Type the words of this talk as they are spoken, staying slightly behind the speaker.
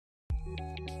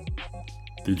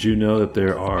Did you know that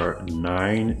there are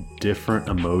 9 different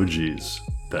emojis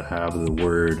that have the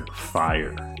word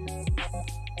fire?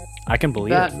 I can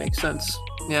believe That it. makes sense.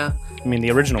 Yeah. I mean,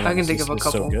 the original I one can was think of a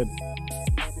so couple. good.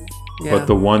 Yeah. But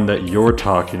the one that you're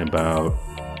talking about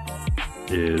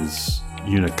is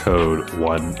Unicode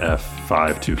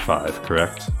 1F525,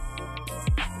 correct?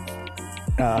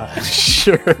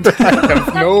 Sure. I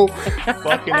have no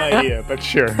fucking idea, but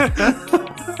sure.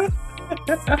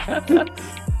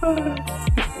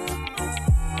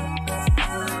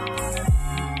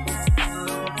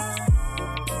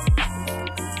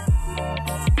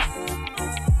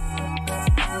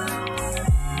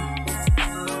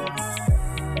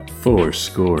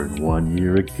 Fourscore and 1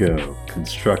 year ago,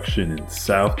 construction in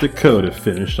South Dakota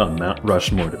finished on Mount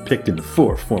Rushmore, depicting the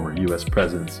 4 former U.S.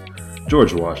 presidents: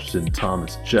 George Washington,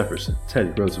 Thomas Jefferson, Teddy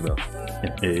Roosevelt,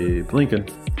 and Abe Lincoln.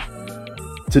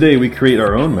 Today we create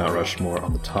our own Mount Rushmore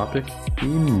on the topic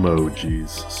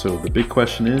emojis. So the big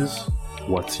question is,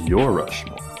 what's your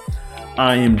Rushmore?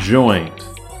 I am joined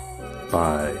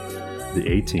by the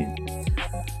A-Team.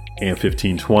 And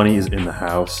 1520 is in the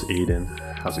house. Aiden,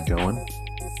 how's it going?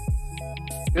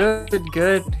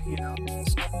 Good. You know,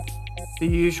 the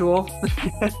usual.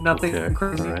 Nothing Okay,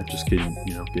 crazy. all right, just getting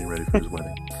ready for his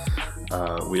wedding.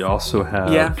 We also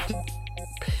have Yeah.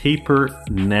 Paper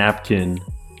Napkin,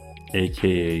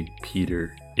 aka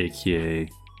Peter, aka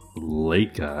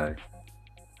Late Guy.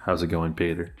 How's it going,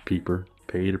 Peter? Peeper.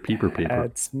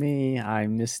 That's me.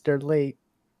 I'm Mr. Late.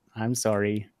 I'm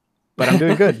sorry. But I'm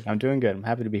doing good. I'm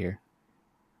happy to be here.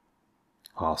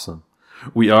 Awesome.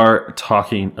 We are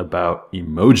talking about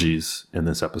emojis in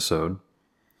this episode.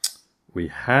 We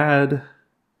had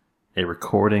a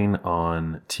recording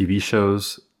on TV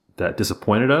shows that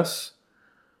disappointed us,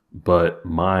 but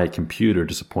my computer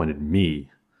disappointed me,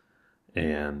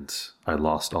 and I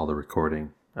lost all the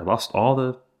recording. I lost all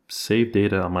the saved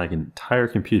data on my entire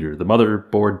computer. The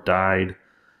motherboard died,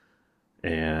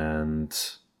 and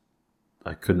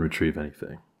I couldn't retrieve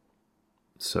anything.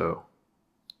 So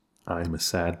I'm a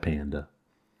sad panda.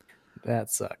 That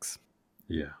sucks.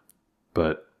 Yeah.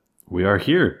 But we are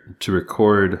here to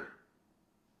record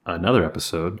another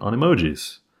episode on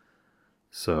emojis.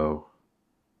 So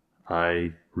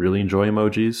I really enjoy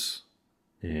emojis.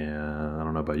 And I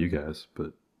don't know about you guys,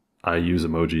 but I use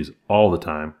emojis all the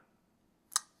time.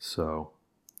 So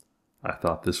I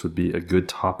thought this would be a good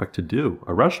topic to do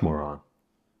a Rushmore on.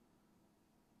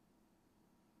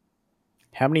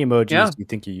 How many emojis Yeah. do you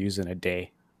think you use in a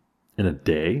day? In a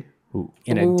day? Ooh.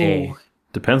 In a day. Ooh.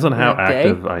 Depends on how In a day?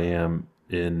 active I am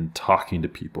in talking to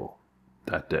people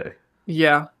that day.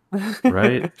 Yeah.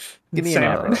 Right? Give me an Same.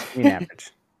 average. Give me an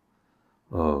average.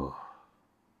 Oh.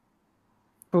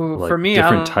 Ooh, Like for me,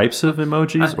 different types of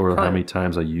emojis, I- or how probably- many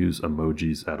times I use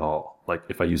emojis at all? Like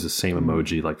if I use the same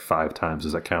emoji like 5 times,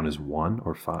 does that count as 1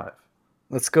 or 5?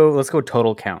 Let's go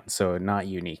total count, so not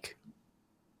unique.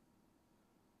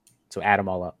 So add them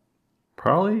all up.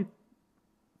 Probably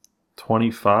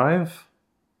 25.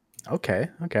 Okay,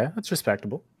 that's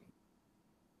respectable.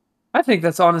 I think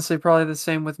that's honestly probably the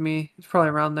same with me. It's probably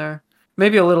around there.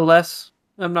 Maybe a little less.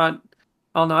 I don't know.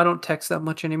 I don't text that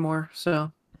much anymore.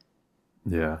 So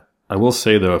Yeah. I will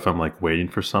say though, if I'm like waiting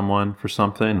for someone for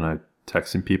something and I'm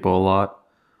texting people a lot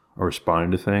or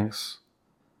responding to things,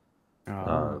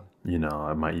 I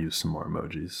might use some more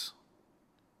emojis.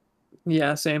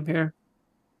 yeah, same here.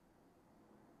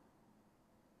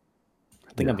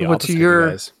 I think I'm Yeah. the What's opposite your- of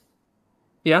you guys.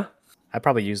 Yeah. I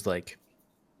probably used like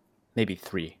maybe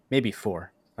 3, maybe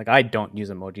 4. Like I don't use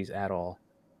emojis at all.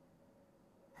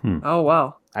 Oh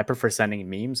wow. I prefer sending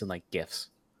memes and like GIFs,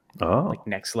 Oh, like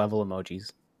next level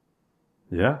emojis.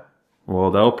 yeah.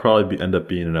 Well, that'll probably end up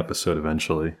being an episode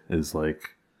eventually, is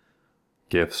like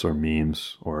GIFs or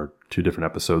memes or 2 different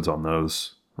episodes on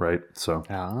those, right? So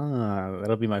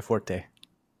That'll be my forte.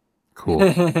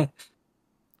 cool.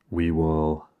 We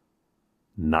will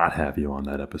not have you on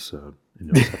that episode. And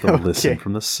you'll just have to listen Okay.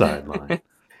 from the sideline.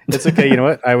 It's okay. You know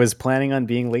what? I was planning on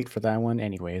being late for that one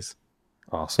anyways.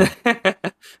 Awesome.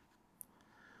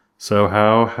 So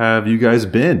how have you guys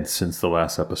been since the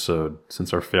last episode,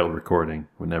 since our failed recording,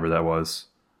 whenever that was?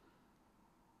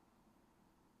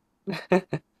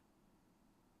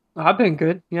 I've been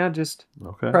good. Yeah, just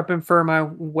Okay. prepping for my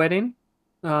wedding.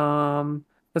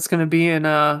 That's gonna be in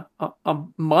a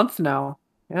month now.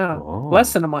 Yeah, Oh.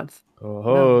 less than a month.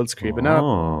 Oh, it's creeping up.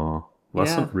 Oh,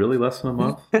 Yeah. really less than a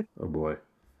month? Oh boy.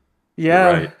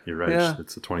 Yeah. You're right. Yeah.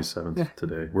 It's the 27th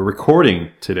today. We're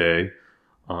recording today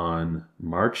on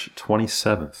March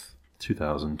 27th,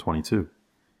 2022.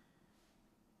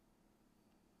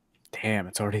 Damn,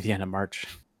 it's already the end of March.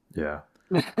 Yeah.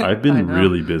 I've I been know.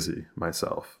 really busy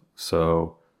myself.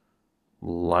 So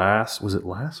was it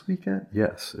last weekend?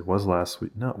 Yes, it was last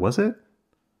week. No, was it?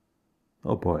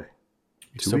 Oh boy.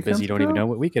 You're so busy you don't even know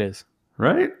what week it is.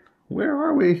 Right? Where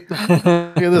are we? Look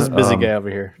at this busy guy over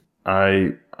here.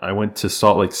 I went to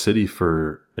Salt Lake City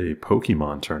for a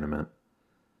Pokemon tournament,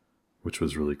 which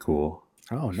was really cool.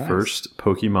 Oh, nice. First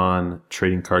Pokemon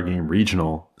trading card game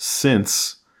regional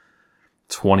since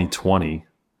 2020.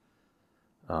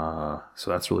 So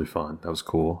that's really fun. That was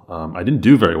cool. I didn't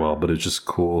do very well, but it's just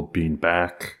cool being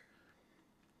back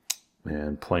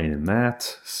and playing in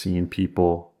that, seeing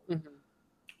people.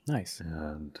 Nice.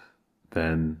 And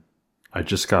then I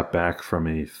just got back from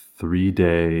a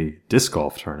 3-day disc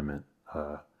golf tournament.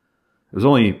 It was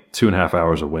only 2.5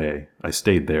 hours away. I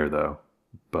stayed there though,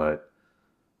 but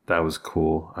that was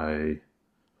cool. I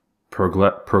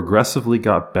progressively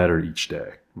got better each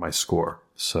day, my score.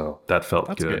 So that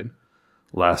felt good.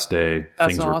 Last day,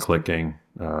 things were clicking.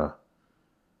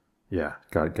 Yeah,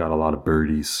 got a lot of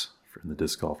birdies in the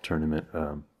disc golf tournament,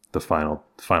 the final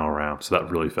round. So that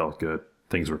really felt good.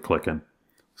 Things were clicking.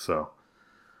 So,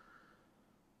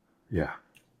 yeah.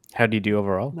 How do you do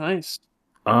overall? Nice.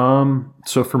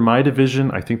 So for my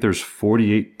division, I think there's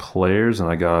 48 players, and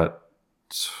I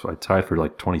tied for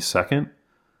like 22nd.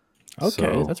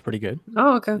 Okay, so that's pretty good.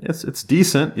 Oh, okay. It's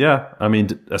decent, yeah. I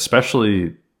mean,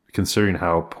 especially considering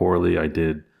how poorly I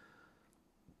did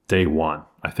day one.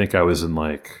 I think I was in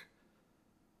like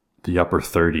the upper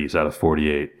 30s out of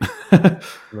 48.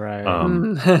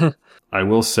 Right. I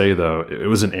will say though, it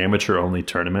was an amateur only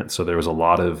tournament, so there was a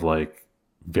lot of like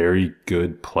very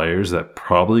good players that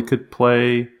probably could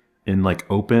play in like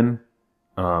open,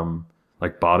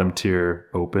 like bottom tier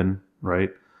open,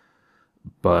 right?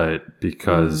 But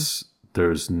because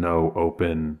there's no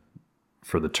open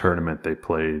for the tournament, they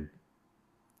played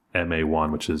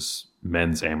MA1, which is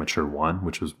men's amateur 1,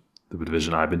 which was the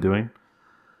division I've been doing.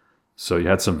 So you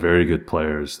had some very good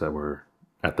players that were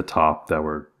at the top that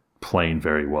were playing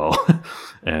very well,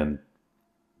 and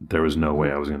there was no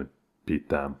way I was going to beat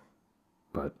them.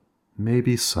 But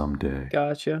maybe someday.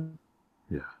 Gotcha.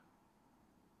 Yeah.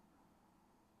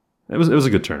 It was a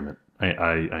good tournament.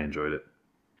 I enjoyed it.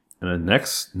 And then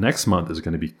next month is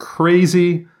going to be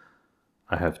crazy.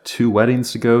 I have 2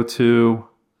 weddings to go to.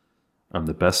 I'm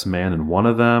the best man in one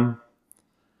of them.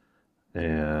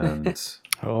 And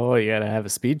oh, you gotta have a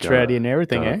speech ready and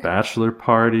everything, a bachelor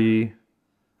party.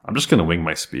 I'm just gonna wing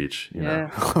my speech, you know.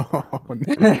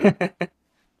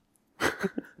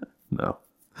 No.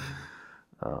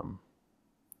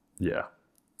 Yeah.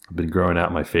 I've been growing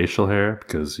out my facial hair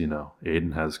because, you know,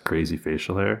 Aiden has crazy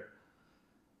facial hair.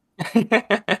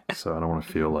 So I don't want to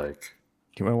feel like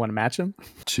you want to match him?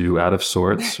 Too out of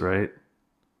sorts, right?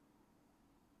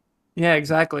 Yeah,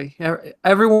 exactly.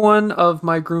 Every one of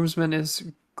my groomsmen is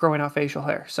growing out facial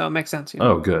hair, so it makes sense. You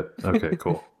know? Oh, good. Okay,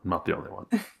 cool. I'm not the only one.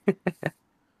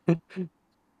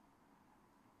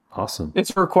 Awesome.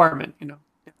 It's a requirement, you know.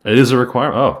 It is a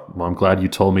requirement. Oh, well, I'm glad you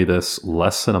told me this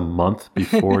less than a month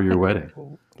before your wedding.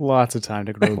 Lots of time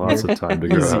to grow. Lots of time to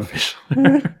grow out facial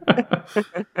hair.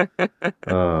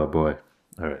 Oh boy.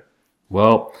 All right.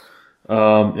 Well,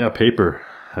 yeah, Paper.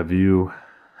 Have you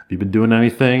been doing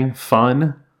anything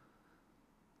fun?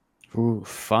 Ooh,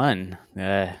 fun.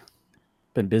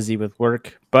 Been busy with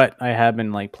work, but I have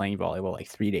been like playing volleyball like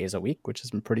 3 days a week, which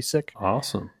has been pretty sick.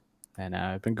 Awesome. And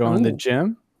I've been going to the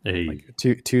gym like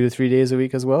 2 to 3 days a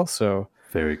week as well. So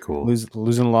very cool.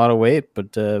 Losing a lot of weight,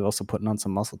 but also putting on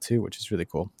some muscle too, which is really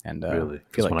cool. And really,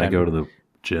 because when I go to the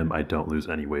gym, I don't lose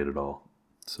any weight at all.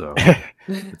 So,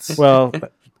 well,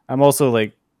 I'm also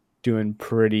like doing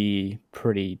pretty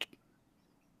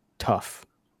tough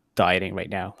dieting right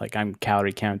now. Like I'm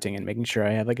calorie counting and making sure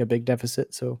I have like a big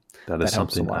deficit. So that is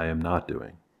something I am not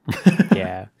doing.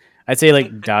 Yeah, I'd say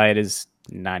like diet is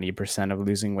 90% of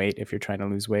losing weight if you're trying to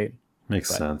lose weight. Makes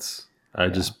sense.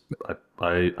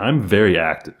 I'm very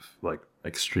active, like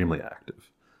extremely active.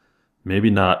 Maybe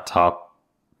not top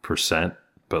percent,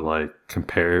 but like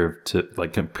compared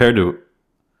to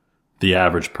the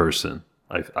average person,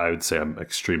 I would say I'm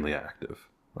extremely active.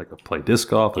 Like I play disc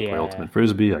golf, I play ultimate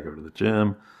frisbee, I go to the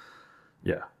gym.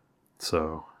 Yeah.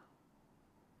 So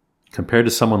compared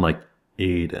to someone like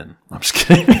Aiden, I'm just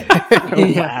kidding.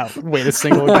 Wow. Way to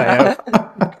single a guy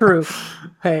out. True.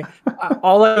 Hey,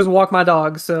 all I do is walk my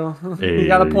dog, so you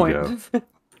got a point.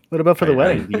 What about for the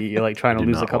wedding? You like trying to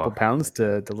lose a couple pounds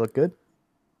to look good?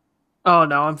 Oh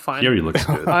no, I'm fine. He already looks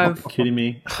good. Are you kidding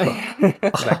me?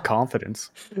 That confidence.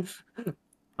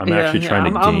 I'm actually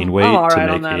trying to gain weight to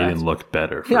make Aiden look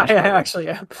better. Yeah, actually,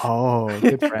 yeah. Oh,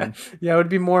 good friend. Yeah, it would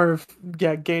be more of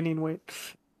gaining weight.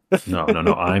 No.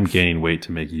 I'm gaining weight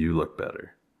to make you look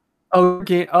better.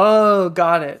 Oh,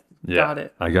 got it. Yeah, Got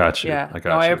it. I got you. Yeah. I No,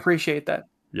 got I you. appreciate that.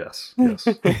 Yes, yes.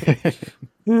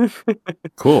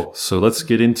 Cool. So let's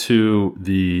get into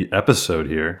the episode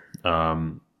here.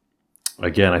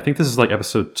 Again, I think this is like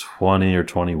episode 20 or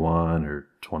 21 or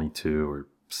 22 or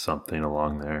something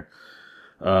along there.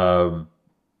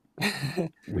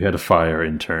 We had to fire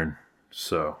intern,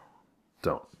 so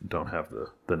don't have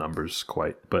the numbers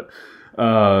quite. But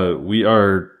we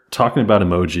are talking about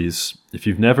emojis. If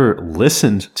you've never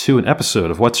listened to an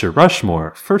episode of What's Your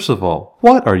Rushmore, first of all,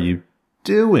 what are you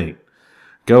doing?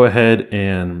 Go ahead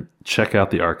and check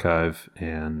out the archive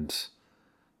and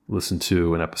listen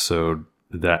to an episode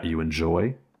that you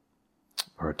enjoy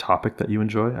or a topic that you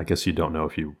enjoy. I guess you don't know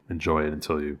if you enjoy it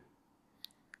until you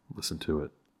listen to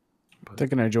it. They're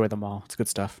gonna enjoy them all. It's good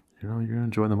stuff. You're going to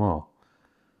enjoy them all.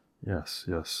 Yes.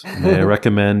 May I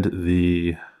recommend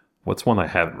what's one I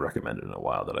haven't recommended in a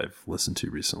while that I've listened to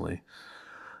recently?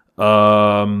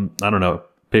 I don't know.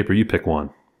 Paper, you pick one.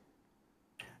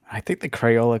 I think the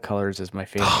Crayola Colors is my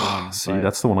favorite one. See, but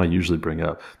that's the one I usually bring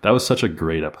up. That was such a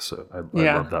great episode. I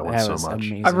Yeah. love that one that so was much.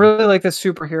 amazing. I really like the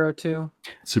superhero too.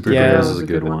 Superheroes Yeah, is that was a a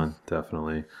good good one, one.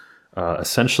 definitely.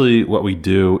 Essentially, what we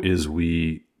do is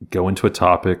we go into a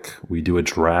topic, we do a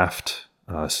draft,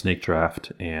 snake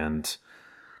draft, and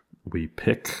we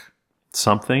pick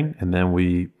something, and then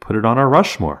we put it on our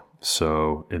Rushmore.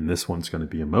 So in this one's going to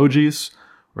be emojis.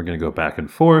 We're going to go back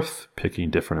and forth, picking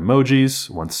different emojis.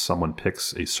 Once someone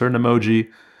picks a certain emoji,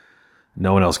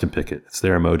 no one else can pick it. It's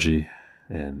their emoji,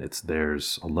 and it's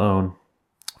theirs alone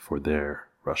for their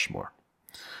Rushmore.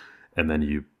 And then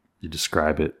you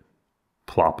describe it,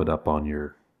 plop it up on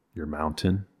your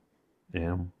mountain,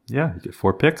 and yeah, you get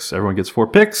 4 picks. Everyone gets 4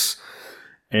 picks,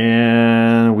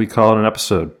 and we call it an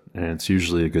episode, and it's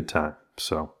usually a good time.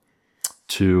 So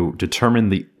to determine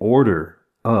the order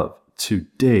of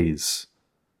today's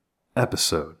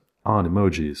episode on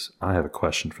emojis, I have a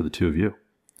question for the two of you.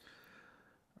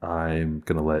 I'm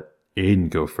going to let Aiden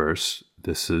go first.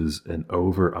 This is an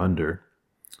over-under.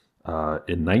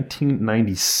 In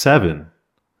 1997,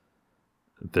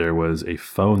 there was a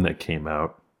phone that came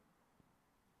out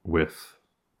with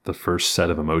the first set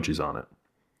of emojis on it.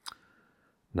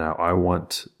 Now, I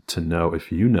want to know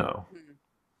if you know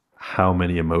how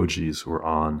many emojis were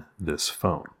on this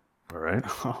phone. All right?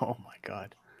 Oh my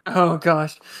god. Oh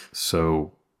gosh.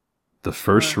 So the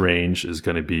first range is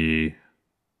going to be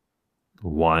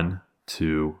 1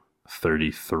 to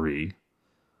 33.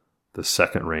 The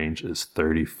second range is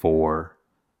 34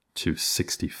 to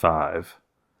 65.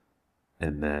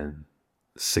 And then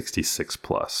 66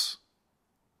 plus.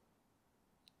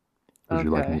 Would you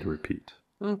like me Okay. to repeat?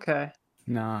 Okay.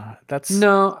 Nah, that's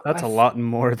No. a lot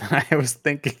more than I was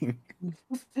thinking.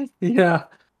 Yeah.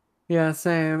 Yeah.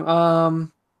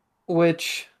 Same.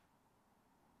 Which.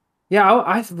 Yeah,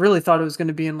 I really thought it was going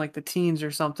to be in like the teens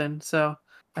or something. So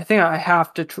I think I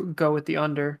have to go with the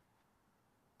under.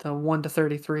 The 1 to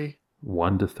 33.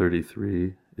 1 to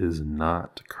 33 is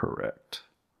not correct.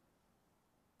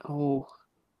 Oh.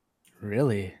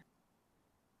 Really?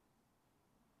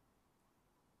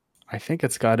 I think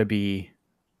it's got to be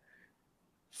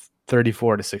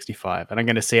 34 to 65. And I'm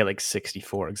going to say like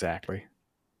 64 exactly.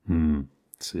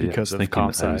 See, Because I of was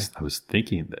comp thinking, sci. I was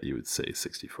thinking that you would say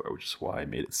 64, which is why I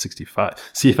made it 65.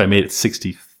 See, if I made it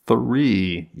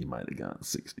 63, you might have gone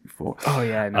 64. Oh,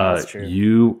 yeah, no, that's true.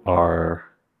 You are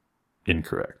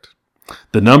incorrect.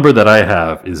 The number that I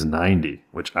have is 90,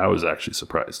 which I was actually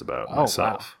surprised about Oh,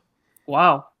 myself.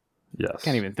 Wow. Yes.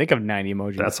 Can't even think of 90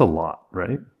 emojis. That's a lot,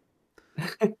 right?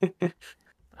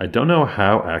 I don't know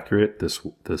how accurate this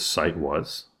site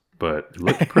was, but it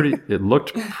looked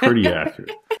pretty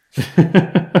accurate.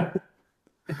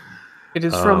 It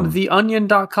is from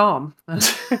theonion.com.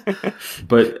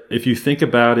 But if you think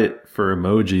about it for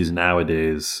emojis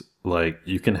nowadays, like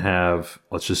you can have,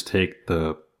 let's just take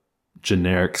the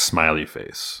generic smiley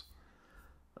face.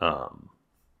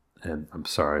 And I'm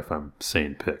sorry if I'm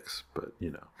saying pics, but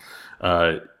you know,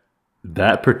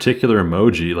 that particular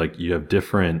emoji, like you have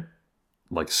different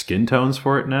like skin tones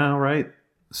for it now, right?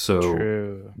 So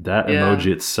True. that Yeah.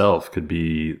 emoji itself could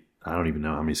be, I don't even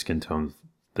know how many skin tones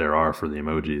there are for the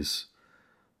emojis,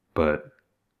 but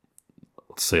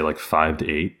let's say like 5 to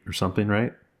 8 or something,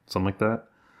 right? Something like that.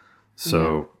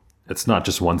 So it's not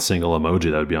just one single emoji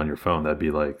that would be on your phone. That'd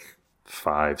be like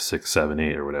 5, 6, 7,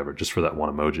 8 or whatever, just for that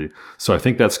one emoji. So I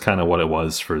think that's kind of what it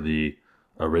was for the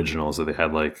originals, that they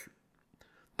had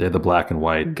the black and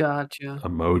white Gotcha.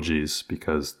 emojis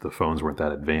because the phones weren't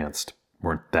that advanced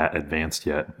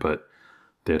yet, but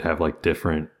they'd have like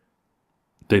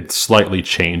they'd slightly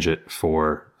change it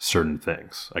for certain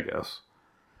things, I guess.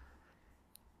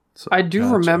 So I do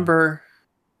Gotcha. remember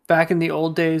back in the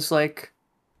old days, like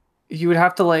you would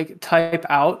have to like type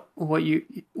out what you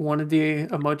wanted the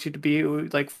emoji to be. It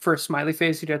would, like for a smiley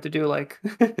face, you'd have to do like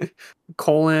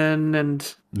colon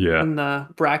and Yeah. in the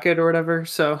bracket or whatever.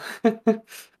 So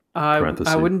I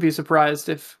Parenthesis. wouldn't be surprised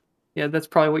if that's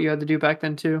probably what you had to do back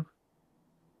then too.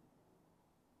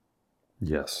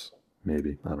 Yes,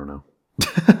 maybe. I don't know.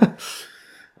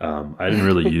 I didn't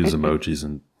really use emojis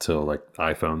until like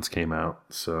iPhones came out,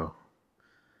 so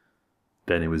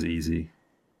then it was easy.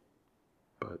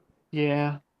 But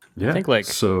Yeah. yeah, think, like-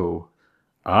 so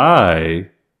I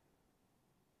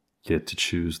get to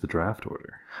choose the draft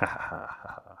order.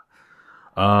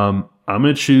 I'm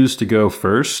gonna choose to go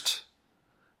first.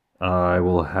 I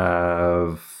will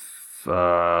have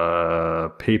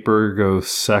Paper go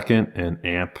second and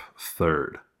Amp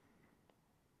third.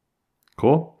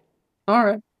 Cool. All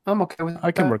right. I'm okay with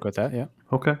I can that. work with that. Yeah.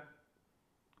 Okay.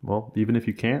 Well, even if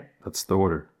you can't, that's the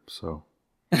order. So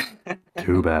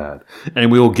too bad.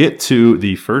 And we will get to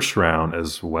the first round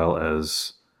as well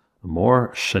as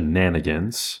more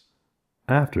shenanigans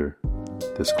after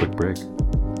this quick break.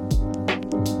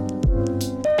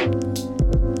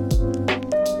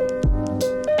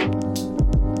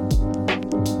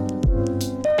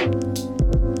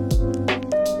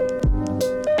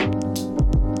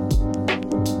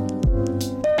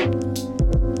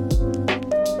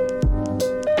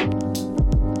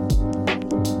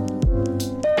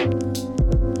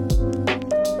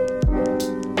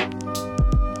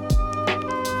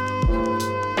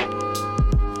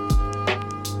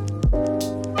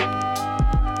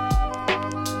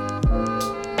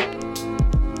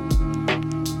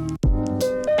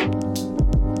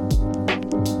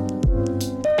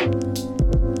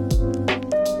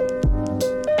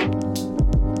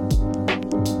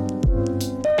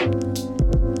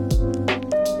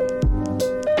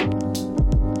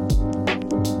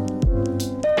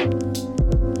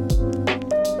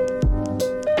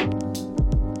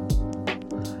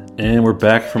 And we're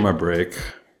back from our break.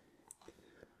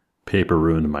 Paper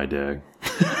ruined my day.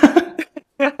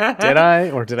 Did I,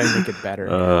 or did I make it better?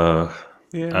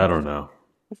 I don't know.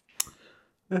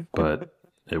 But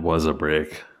it was a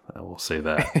break. I will say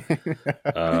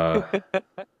that.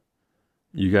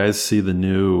 You guys see the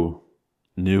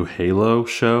new Halo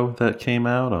show that came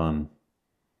out on?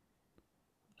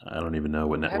 I don't even know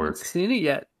what I haven't network. seen it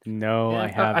yet. No, I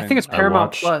Yeah, haven't. I think it's I Paramount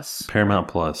watched Plus. Paramount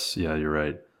Plus. Yeah, you're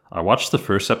right. I watched the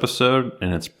first episode,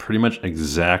 and it's pretty much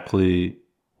exactly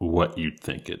what you'd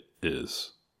think it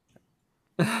is.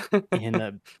 In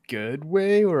a good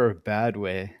way or a bad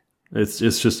way? It's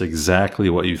just exactly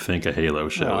what you think a Halo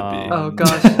show would be. Oh,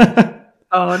 gosh.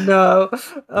 Oh no!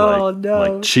 Oh like, no!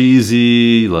 like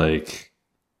cheesy, like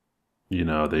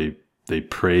they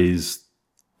praise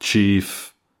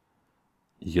Chief.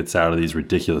 He gets out of these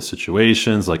ridiculous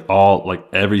situations, like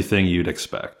everything you'd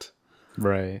expect.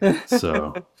 Right.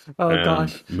 So, Oh and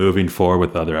gosh! moving forward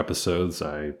with other episodes,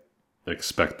 I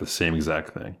expect the same exact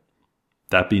thing.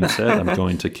 That being said, I'm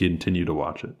going to continue to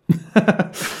watch it.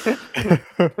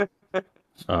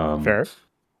 Fair.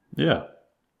 Yeah.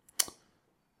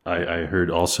 I heard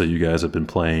also you guys have been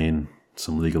playing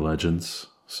some League of Legends,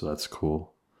 so that's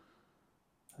cool.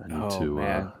 I need Oh, to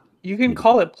man. You can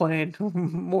call it playing,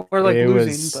 more like it losing,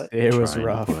 was but it was trying to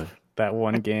rough. play. That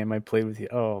one game I played with you.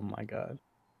 Oh my god.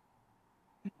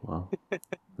 Well,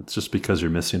 it's just because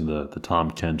you're missing the Tom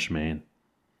Kench main.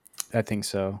 I think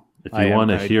so. If I you am-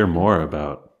 want to I- hear more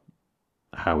about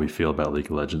how we feel about League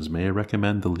of Legends, may I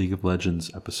recommend the League of Legends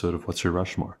episode of What's Your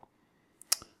Rushmore?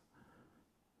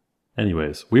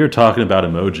 Anyways, we are talking about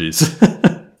emojis.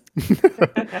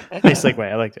 Nice segue.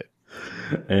 I liked it.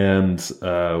 And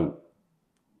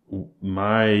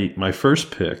my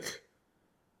first pick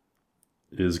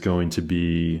is going to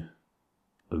be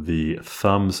the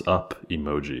thumbs up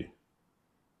emoji.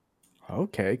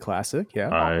 Okay, classic. Yeah.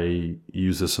 I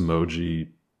use this emoji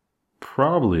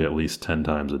probably at least 10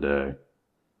 times a day,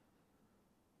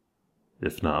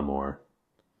 if not more.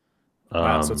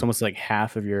 Wow, so it's almost like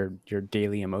half of your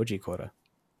daily emoji quota.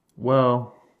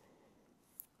 Well,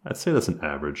 I'd say that's an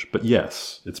average, but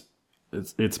yes,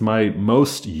 it's my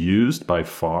most used by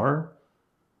far.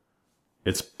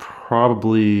 It's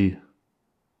probably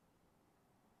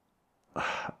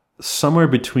somewhere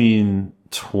between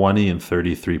 20 and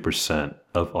 33%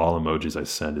 of all emojis I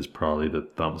send is probably the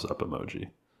thumbs up emoji.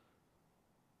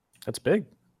 That's big.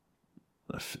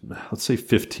 Let's say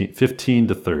 15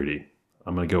 to 30.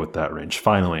 I'm going to go with that range.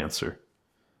 Final answer.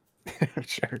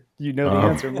 Sure. You know the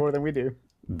answer more than we do.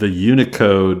 The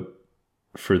Unicode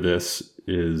for this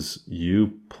is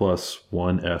U plus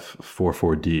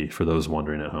 1F44D for those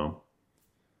wondering at home.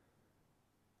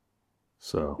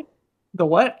 So the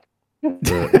what?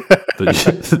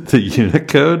 the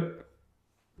Unicode.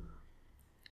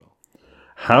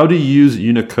 How to use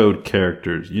Unicode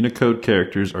characters. Unicode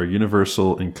characters are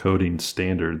universal encoding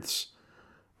standards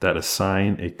that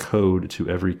assign a code to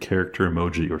every character,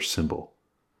 emoji, or symbol.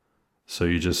 So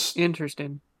you just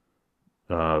Interesting.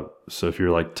 so if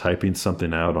you're like typing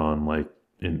something out on like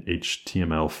in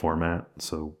HTML format,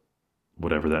 so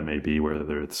whatever that may be,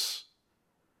 whether it's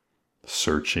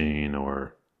searching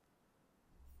or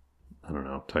I don't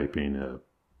know, typing a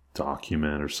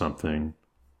document or something.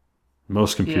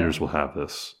 Most computers will have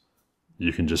this.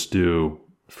 You can just do,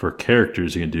 for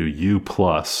characters, you can do U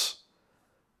plus,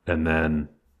 and then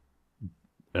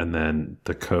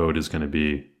the code is going to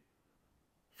be,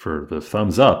 for the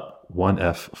thumbs up,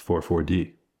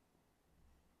 1F44D.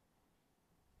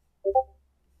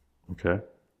 Okay.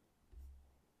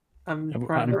 I'm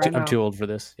trying right I'm now. too old for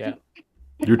this. Yeah.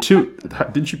 You're too,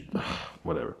 didn't you?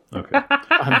 Whatever. Okay.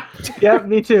 Yeah,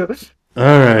 me too. All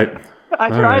right. I All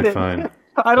tried right, it. fine.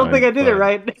 I don't think I did it Fine.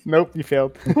 right. Nope, you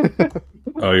failed.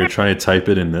 Oh, you're trying to type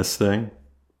it in this thing?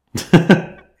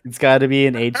 It's got to be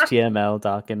an HTML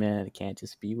document. It can't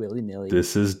just be willy nilly.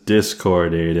 This is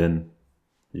Discord, Aiden.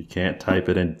 You can't type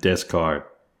it in Discord.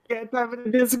 Can't type it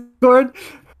in Discord.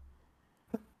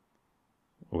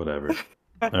 Whatever.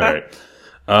 All right.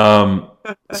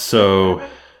 So,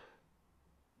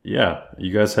 yeah.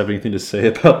 You guys have anything to say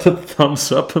about the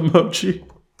thumbs up emoji?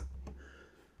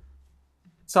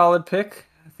 Solid pick.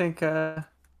 I think. I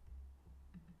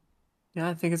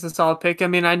think it's a solid pick. I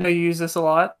mean, I know you use this a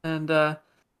lot, and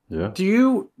Yeah. do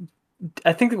you?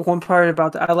 I think one part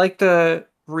about that, I like the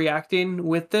reacting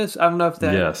with this. I don't know if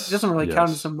that Yes, it doesn't really count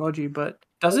yes. as emoji, but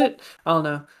does it? I don't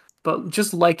know. But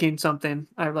just liking something,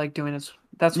 I like doing it.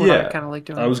 That's what I kind of like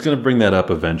doing. I was going to bring that up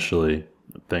eventually.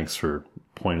 Thanks for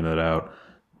pointing that out.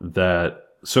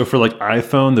 So for like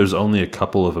iPhone, there's only a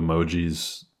couple of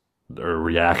emojis or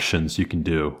reactions you can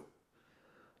do.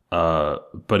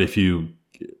 But if you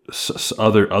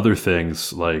other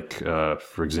things like,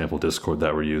 for example, Discord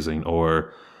that we're using,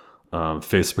 or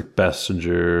Facebook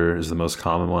Messenger is the most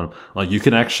common one. Like you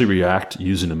can actually react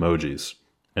using emojis,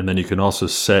 and then you can also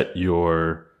set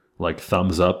your like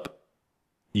thumbs up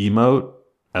emote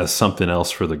as something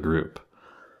else for the group.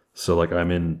 So like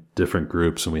I'm in different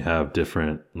groups and we have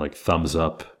different like thumbs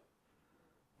up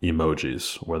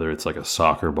emojis, whether it's like a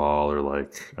soccer ball or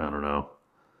like, I don't know,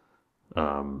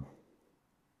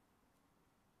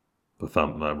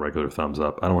 the regular thumbs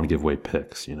up. I don't want to give away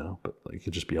picks, but like it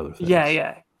could just be other things.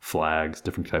 Yeah. Flags,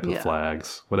 different types of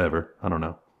flags, whatever. I don't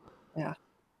know. Yeah.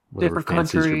 Whatever Different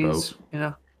fancies your countries,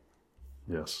 boat.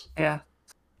 Yes. Yeah.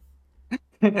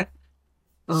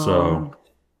 So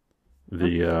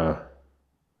the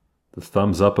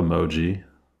thumbs up emoji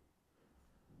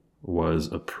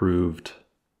was approved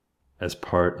as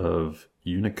part of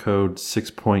Unicode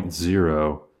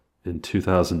 6.0 in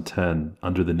 2010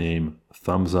 under the name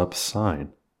thumbs up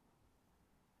sign.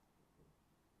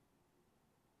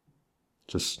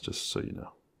 Just so you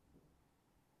know.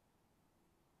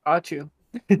 Got you.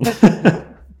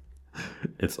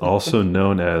 It's also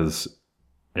known as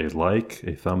a like,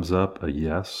 a thumbs up, a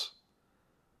yes.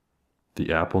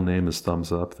 The Apple name is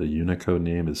thumbs up. The Unicode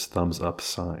name is thumbs up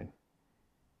sign.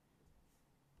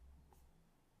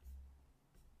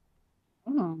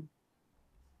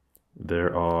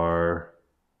 There are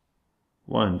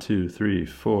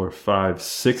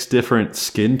 6 different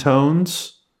skin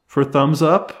tones for thumbs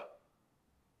up.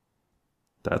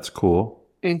 That's cool.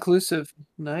 Inclusive.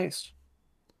 Nice.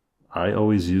 I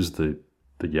always use the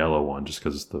yellow one just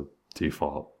because it's the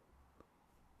default.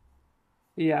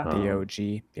 Yeah. The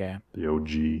OG. Yeah. The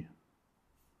OG.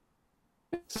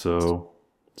 So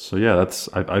yeah,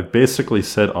 I've basically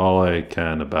said all I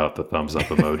can about the thumbs up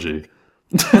emoji.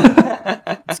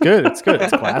 It's good. It's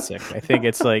classic. I think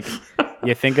it's like,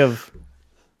 you think of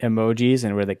emojis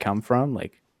and where they come from.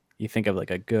 Like you think of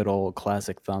like a good old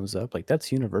classic thumbs up. Like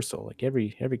that's universal. Like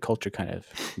every culture kind of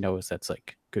knows that's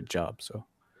like good job. So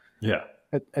Yeah.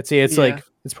 I'd say it's like,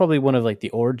 it's probably one of like the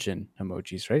origin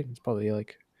emojis, right? It's probably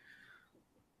like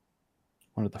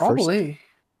one of the first.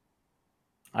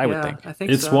 I would think. I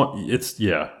think It's so.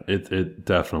 it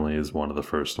definitely is one of the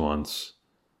first ones.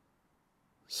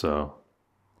 So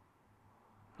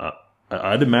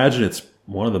I'd imagine it's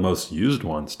one of the most used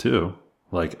ones too.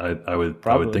 Like I would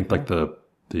think like the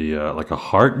like a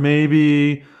heart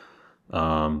maybe,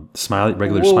 smiley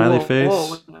smiley face.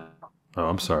 Whoa. Oh,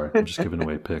 I'm sorry. I'm just giving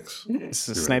away picks. This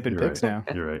is sniping picks now.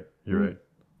 You're right. Yeah.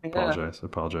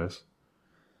 Apologize.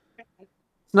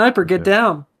 Sniper, get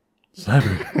down.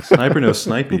 Sniper knows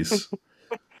snipies.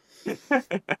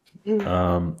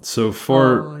 So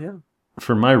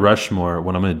for my Rushmore,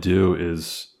 what I'm going to do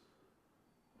is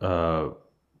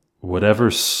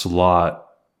whatever slot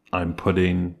I'm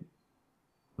putting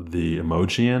the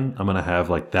emoji in, I'm going to have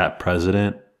like that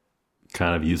president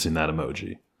kind of using that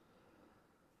emoji.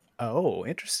 Oh,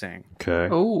 interesting. Okay.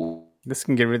 Oh, This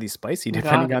can get really spicy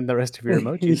depending on the rest of your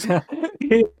emojis.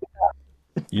 yeah.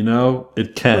 You know,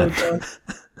 it can.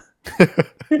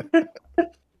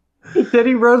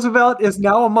 Teddy Roosevelt is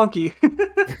now a monkey.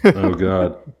 Oh,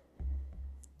 God.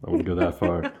 I wouldn't go that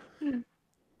far.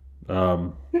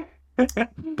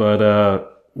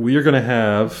 But we are going to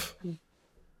have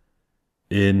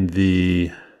in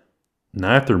the...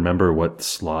 Now I have to remember what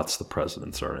slots the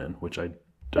presidents are in, which I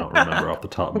don't remember off the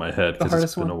top of my head because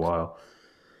it's been a while.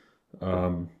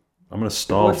 I'm going to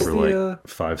stall What's for like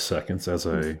 5 seconds as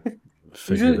I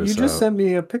figure this out. You just sent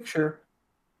me a picture.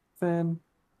 Then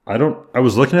I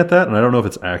was looking at that and I don't know if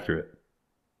it's accurate.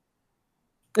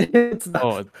 it's not.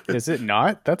 Oh, is it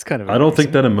not? That's kind of. I don't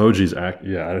think that emoji's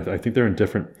Yeah, I think they're in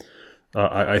different.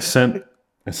 I sent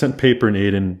Paper and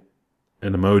Aiden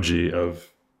an emoji of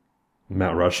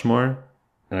Mount Rushmore,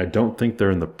 and I don't think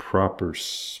they're in the proper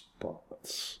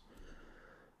spots.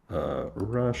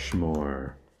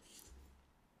 Rushmore.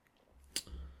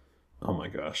 Oh my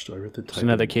gosh! Do I have to type? It's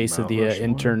another case of the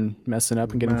intern messing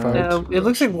up and getting fired. It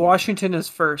looks like Washington is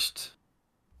first.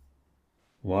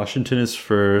 Washington is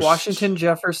first. Washington,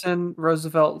 Jefferson,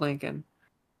 Roosevelt, Lincoln.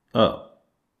 Oh.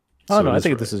 Oh So no, it I is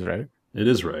think right. this is right. It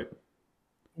is right.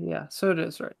 Yeah, so it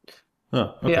is right.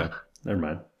 Oh, okay. Yeah. Never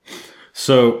mind.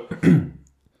 So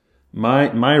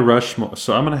my Rushmore.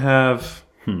 So I'm gonna have.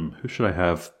 Who should I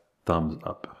have? Thumbs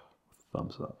up.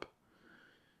 Thumbs up.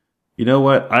 You know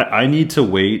what? I need to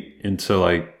wait until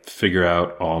I figure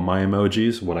out all my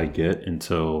emojis, what I get,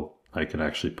 until I can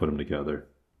actually put them together.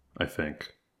 I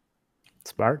think.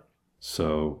 Smart.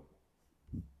 So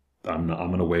I'm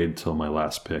gonna wait until my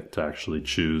last pick to actually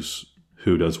choose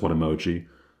who does what emoji.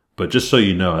 But just so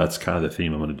you know, that's kind of the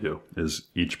theme I'm gonna do. Is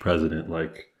each president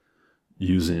like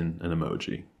using an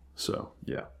emoji. So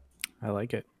yeah. I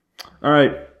like it. All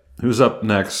right. Who's up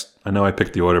next? I know I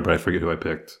picked the order, but I forget who I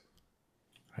picked.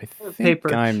 I think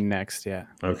Paper. I'm next. Yeah.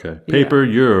 Okay. Paper,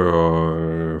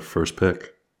 your first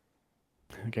pick.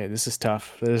 Okay, this is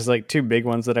tough. There's like two big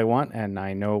ones that I want, and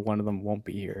I know one of them won't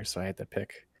be here, so I had to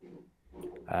pick.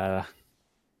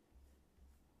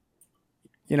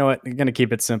 You know what? I'm gonna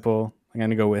keep it simple. I'm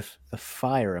gonna go with the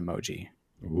fire emoji.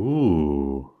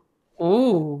 Ooh.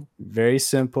 Ooh. Very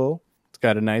simple. It's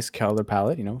got a nice color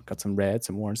palette. You know, got some red,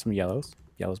 some orange, some yellows.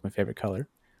 Yellow's my favorite color,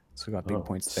 so we got big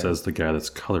points there. Says the guy that's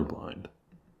colorblind.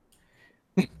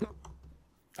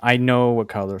 I know what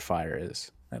color fire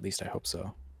is. At least I hope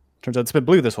so. Turns out it's been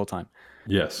blue this whole time.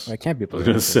 Yes. I can't be I blue. was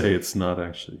going to say it's not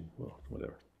actually. Well,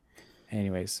 whatever.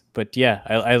 Anyways, but yeah,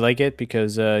 I like it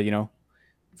because you know,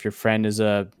 if your friend is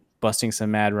busting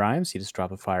some mad rhymes, you just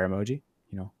drop a fire emoji.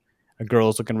 You know, a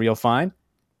girl's looking real fine,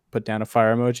 put down a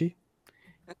fire emoji.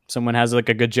 Someone has like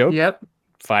a good joke, Yep.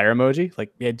 fire emoji.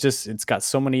 Like it's got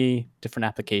so many different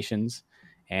applications,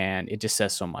 and it just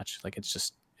says so much. Like it's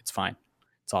fine.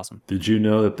 It's awesome. Did you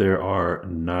know that there are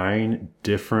 9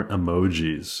 different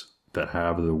emojis that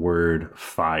have the word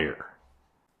fire?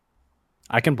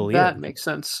 I can believe That it. makes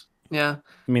sense. Yeah.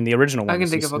 I mean, the original one I can is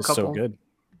think of a so couple. good.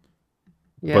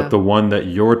 Yeah. But the one that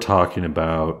you're talking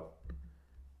about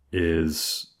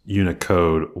is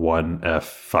Unicode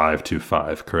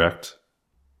 1F525, correct?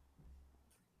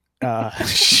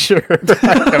 Sure.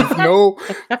 I have no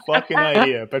fucking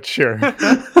idea, but sure.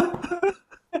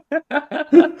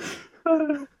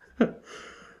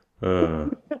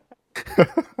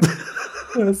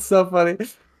 That's so funny.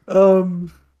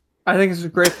 I think it's a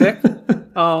great pick.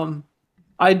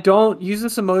 I don't use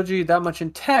this emoji that much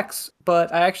in text,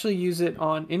 but I actually use it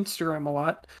on Instagram a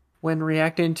lot when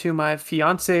reacting to my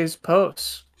fiance's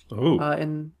posts Oh,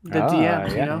 in the DM.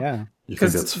 You know, yeah. you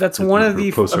think because that's one of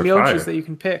the posts are emojis fire? that you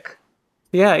can pick.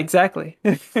 Yeah, exactly.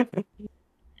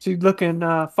 She's looking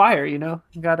fire. You know,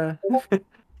 you gotta.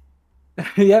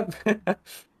 Yep,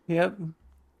 yep.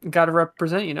 Got to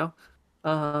represent. You know,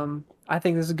 I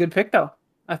think this is a good pick though.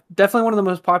 Definitely one of the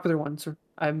most popular ones.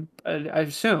 I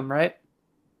assume, right?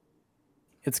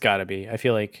 It's got to be. I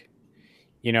feel like,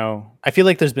 you know,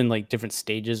 there's been like different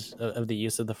stages of the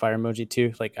use of the fire emoji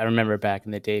too. Like I remember back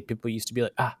in the day, people used to be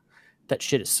like, that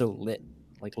shit is so lit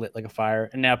like a fire.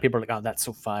 And now people are like, oh, that's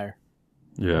so fire.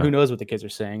 Yeah. Who knows what the kids are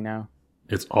saying now?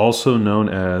 It's also known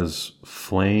as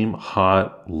flame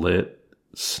hot lit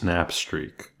snap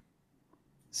streak.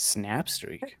 Snap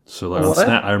streak. So like What?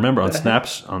 I remember on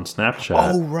Snapchat.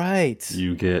 Oh, right.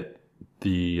 You get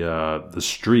the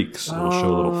streaks. It'll show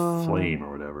a little Oh. flame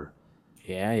or whatever.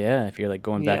 Yeah. If you're like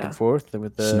going back Yeah. and forth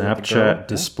with the girl, Snapchat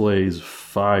displays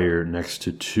fire next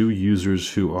to two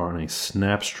users who are on a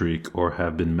snap streak or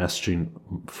have been messaging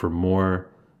for more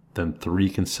than 3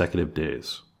 consecutive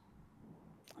days.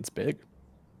 That's big.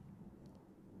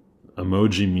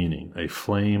 Emoji meaning a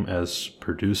flame as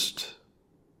produced.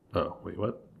 Oh, wait,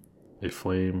 what? A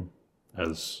flame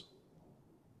as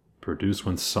produced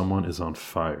when someone is on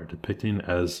fire, depicting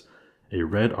as a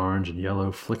red, orange, and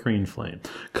yellow flickering flame.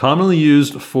 Commonly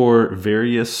used for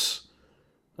various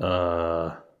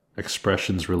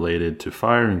expressions related to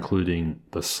fire, including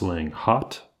the slang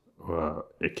hot,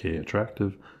 aka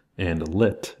attractive, and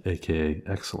lit, aka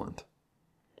excellent.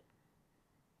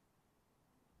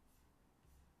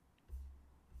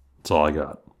 That's all I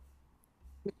got.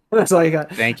 That's all you got.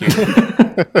 Thank you.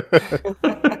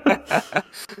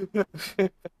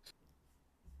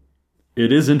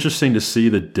 It is interesting to see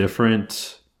the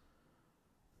different,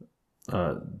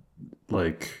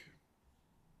 like,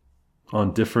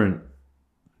 on different,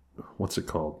 what's it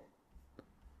called?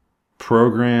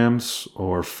 Programs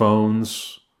or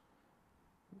phones,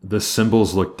 the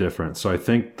symbols look different. So I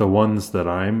think the ones that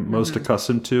I'm most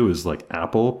accustomed to is like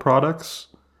Apple products.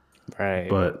 Right.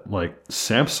 But like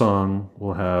Samsung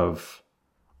will have,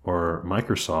 or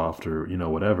Microsoft or,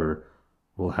 whatever,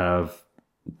 will have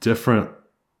different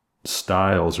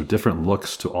styles or different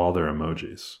looks to all their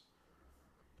emojis.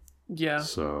 Yeah.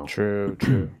 So True.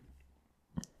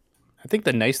 I think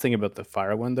the nice thing about the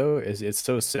fire one though is it's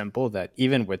so simple that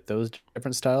even with those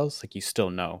different styles, like you still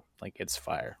know like it's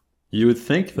fire. you would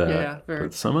think that, Yeah, very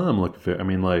but some of them look very, I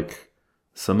mean, like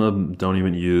some of them don't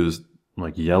even use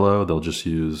like yellow. They'll just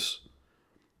use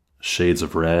shades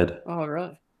of red. Oh,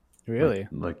 really? Really?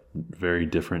 Like very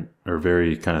different or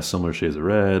very kind of similar shades of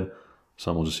red.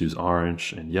 Some will just use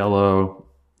orange and yellow.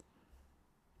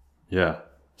 Yeah.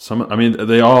 I mean,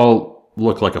 they all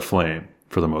look like a flame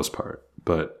for the most part,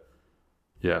 but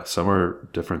yeah, some are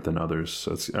different than others.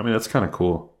 So that's kind of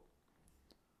cool.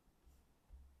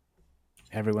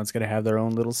 Everyone's gonna have their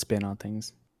own little spin on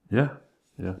things. Yeah,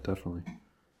 definitely.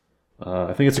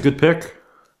 I think it's a good pick.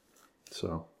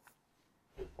 So,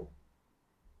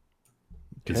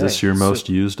 is this Okay, your so- most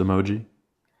used emoji?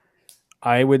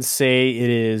 I would say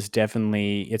it's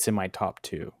in my top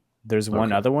 2. There's one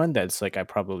Okay. other one that's like I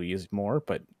probably use more,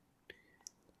 but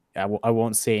I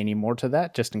won't say any more to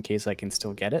that just in case I can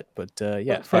still get it. But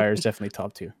yeah, fire is definitely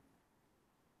top 2.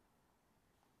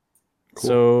 Cool.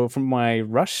 So from my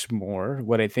Rushmore,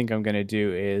 what I think I'm going to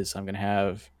do is I'm going to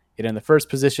have it in the first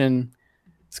position.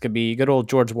 It's going to be good old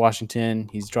George Washington.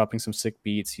 He's dropping some sick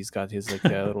beats. He's got his like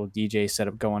little DJ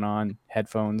setup going on,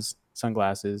 headphones,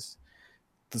 sunglasses.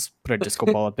 Let's put a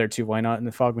disco ball up there too. Why not in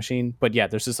the fog machine? But yeah,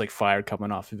 there's just like fire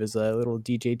coming off of his little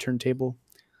DJ turntable.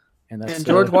 And that's And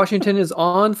George Washington is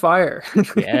on fire.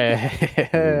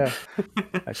 yeah.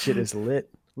 That shit is lit.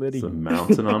 It's Litty. a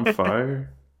mountain on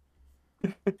fire.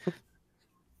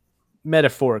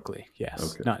 Metaphorically,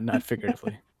 yes. Okay. Not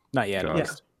figuratively. Not yet. Got At it.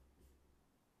 least.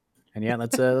 And yeah,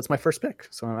 that's my first pick.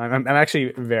 So I'm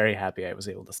actually very happy I was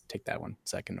able to take that one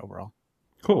second overall.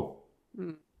 Cool.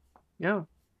 Yeah.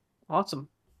 Awesome.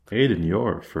 Aiden,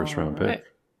 your first round All right. pick.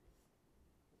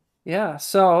 Yeah,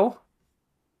 so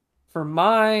for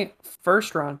my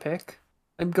first round pick,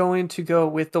 I'm going to go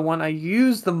with the one I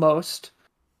use the most,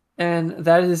 and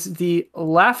that is the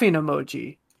laughing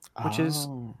emoji, which is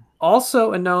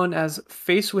also known as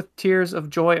face with tears of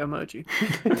joy emoji.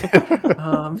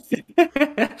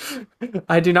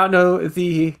 I do not know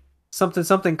the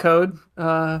something code.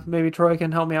 Maybe Troy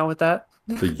can help me out with that.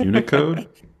 The Unicode?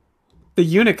 The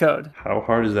Unicode. How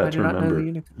hard is I that do to not know the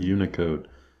remember? Unicode.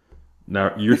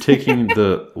 Now, you're taking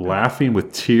the laughing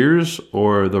with tears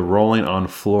or the rolling on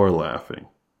floor laughing?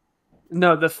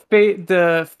 No, the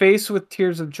face with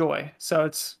tears of joy. So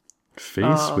it's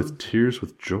Face with tears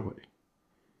with joy.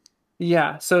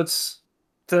 yeah. So it's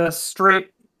the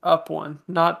straight up one,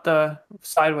 not the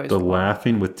sideways. The one.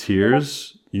 laughing with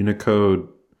tears, Unicode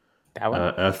That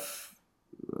one?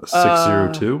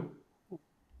 F602.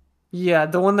 Yeah,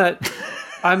 the one that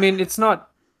I mean, it's not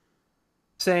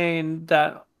saying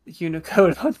that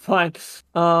Unicode on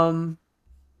mine.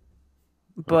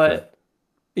 But Okay.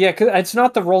 yeah, cause it's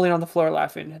not the rolling on the floor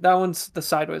laughing. That one's the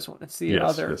sideways one. It's the Yes,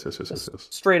 other yes.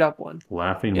 straight up one.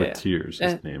 Laughing Yeah. with tears is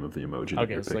And- the name of the emoji that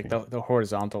Okay, you're it's like picking. the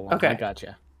horizontal one. Okay. I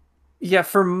gotcha. Yeah,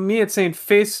 for me, it's saying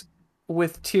face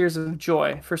with tears of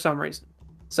joy for some reason.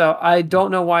 So I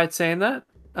don't know why it's saying that,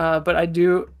 but I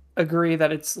do agree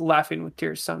that it's laughing with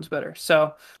tears sounds better.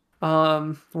 So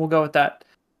we'll go with that.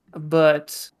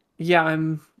 But yeah,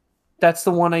 that's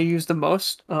the one I use the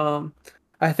most.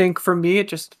 I think for me, it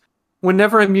just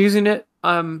whenever I'm using it,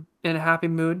 I'm in a happy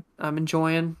mood. I'm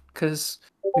enjoying because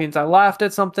it means I laughed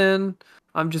at something.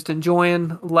 I'm just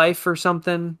enjoying life or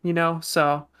something,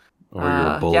 So, Or you're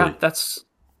a yeah, bully.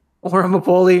 or I'm a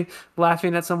bully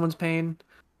laughing at someone's pain.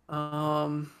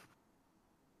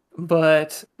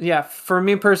 But yeah, for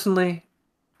me personally,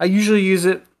 I usually use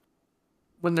it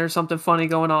when there's something funny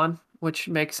going on, which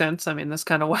makes sense. I mean, that's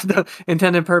kind of what the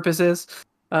intended purpose is.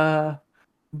 Uh,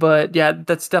 but yeah,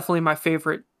 that's definitely my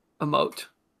favorite emote.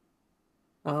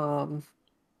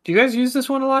 Do you guys use this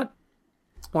one a lot?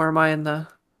 Or am I in the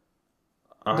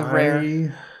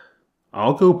rare?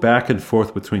 I'll go back and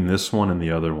forth between this one and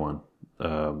the other one.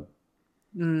 Um,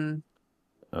 Mm,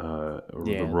 the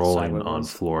the rolling silent on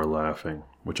ones. floor laughing,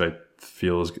 which I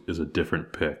feel is a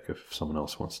different pick if someone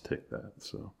else wants to take that.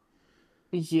 So,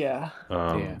 yeah,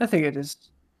 Yeah. I think it is.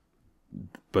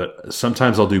 but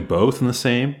sometimes I'll do both in the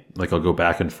same. Like I'll go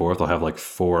back and forth. I'll have like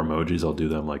 4 emojis. I'll do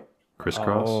them like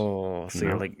crisscross. Oh, so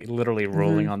you're know? like literally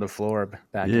rolling Mhm. on the floor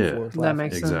back Yeah. and forth. That laughing.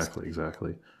 makes sense.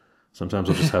 Exactly. Sometimes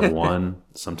I'll just have one.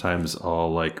 Sometimes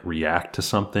I'll like react to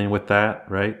something with that,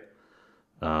 right?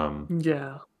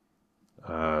 Yeah.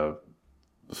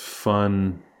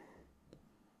 Fun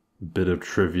bit of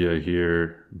trivia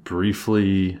here.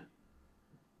 Briefly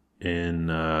in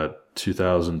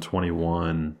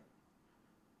 2021,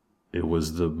 it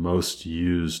was the most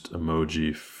used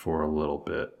emoji for a little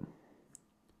bit.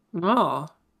 Oh,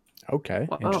 Okay,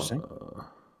 wow. interesting.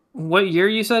 What year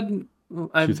you said?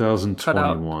 I cut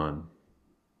out. 2021.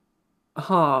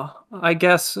 Huh. I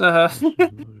guess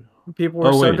people were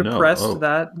Oh so wait, no. depressed Oh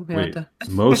that we had wait. to.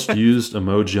 Most used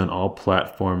emoji on all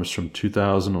platforms from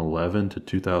 2011 to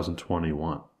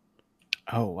 2021.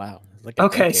 Oh wow, it's like a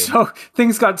Okay, decade. so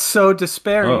things got so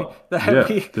despairing Oh that yeah,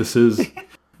 we this is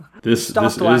this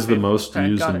stopped is the laughing. most Okay,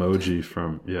 used got it. emoji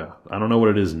from I don't know what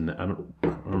it is. I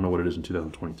don't know what it is in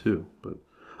 2022, but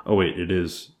oh wait, it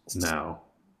is now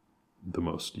the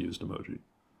most used emoji.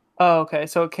 Oh, okay,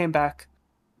 so it came back.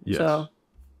 Yes. So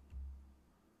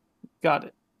got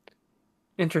it.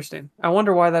 Interesting. I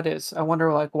wonder why that is. I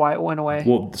wonder like why it went away.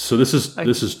 Well, so this Like,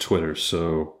 is Twitter.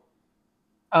 So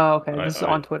oh, okay, I this is I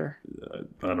on Twitter.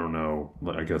 I don't know.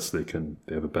 I guess they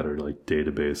have a better like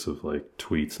database of like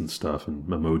tweets and stuff and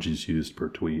emojis used per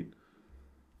tweet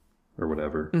or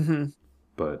whatever. Mm-hmm.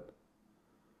 But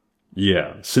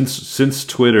yeah, since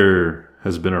Twitter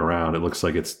has been around, it looks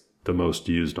like it's the most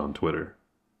used on Twitter.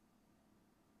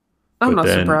 I'm But not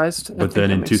then surprised. I but think then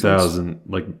that in makes sense. 2000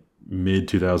 like mid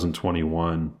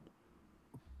 2021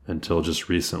 until just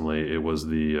recently it was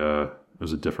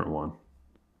a different one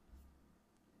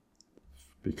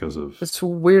because of It's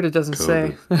weird. It doesn't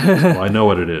say. COVID. Well, I know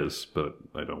what it is, but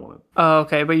I don't want Oh,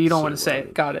 okay, but you to don't say want to say what it it.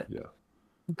 is. Got it. Yeah.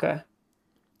 Okay.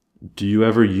 Do you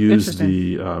ever use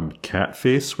Interesting. the cat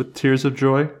face with Tears of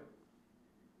Joy?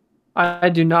 I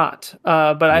do not.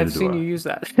 But Neither I've do seen I. you use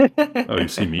that. Oh, you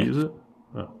see me use it?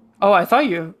 Oh, Oh, I thought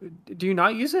you. Do you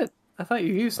not use it? I thought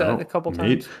you used I that a don't. couple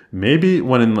times. Maybe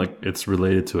when in like it's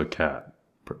related to a cat.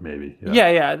 Maybe. Yeah. Yeah,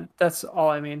 yeah. That's all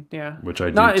I mean. Yeah. Which I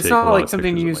do Not. It's take a not lot like of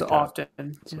something pictures you of use my cat.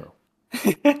 often.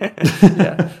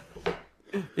 Yeah.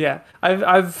 So. Yeah.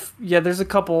 Yeah. Yeah. There's a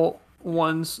couple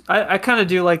ones. I kind of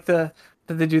do like that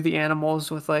they do the animals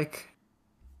with like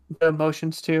the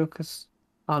emotions too, because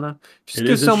I don't know. Just It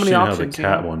gives is so many interesting how the options.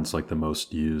 cat one's like the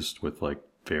most used with like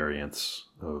variants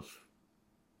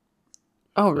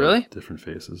Oh, of really? different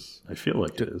faces. I feel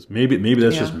like it is. Maybe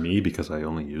that's just Yeah. me because I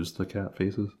only use the cat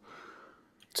faces.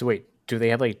 So wait, do they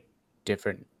have like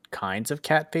different kinds of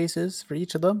cat faces for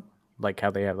each of them? Like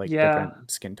how they have like Yeah.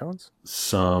 different skin tones?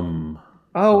 Some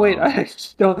Oh, wait. um, I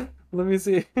don't. Let me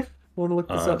see. I want to look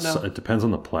this up so now. it depends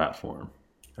on the platform.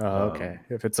 Oh, okay.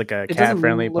 If it's like a It cat doesn't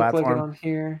friendly look like it platform. on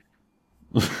here.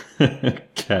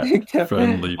 Cat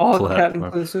friendly All cat platform.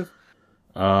 inclusive.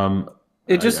 Um,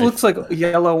 It just I looks like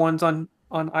yellow ones on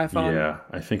iPhone. yeah,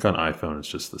 I think on iPhone it's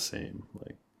just the same,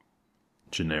 like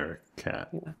generic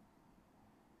cat.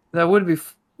 That would be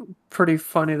pretty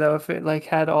funny though if it like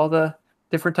had all the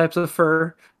different types of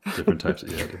fur. Different types of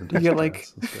different You types get of like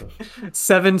cats and stuff.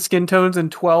 7 skin tones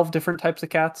and 12 different types of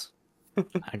cats.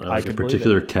 I Like a could believe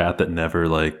particular it. cat that never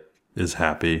like is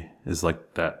happy is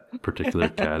like that particular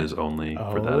cat is only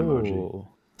for that emoji.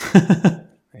 Oh,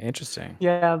 interesting.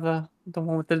 Yeah, the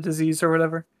one with the disease or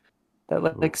whatever. That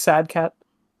like Ooh. sad cat.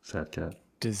 Sad cat.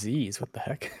 Disease. What the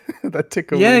heck? That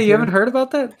took a Yeah, weird you haven't turn. heard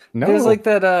about that? No. There's like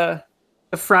that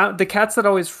the cats that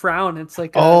always frown. It's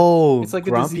like it's like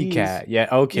a grumpy disease. cat. Yeah,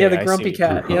 okay. Yeah, the I see grumpy what you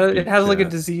mean. cat. Yeah, Grumpy it has like a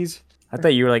cat. disease. I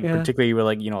thought you were like Yeah. particularly you were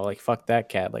like, like fuck that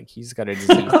cat. Like he's got a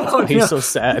disease. That's Oh, why he's no. so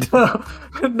sad.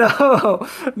 No,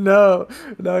 no,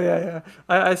 no, yeah.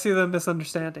 I see the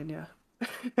misunderstanding. Yeah,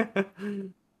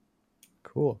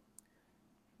 Cool.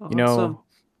 Awesome. You know,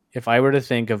 if I were to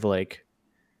think of like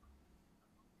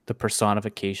the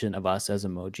personification of us as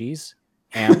emojis,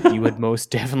 Amp, you would most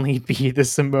definitely be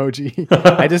this emoji.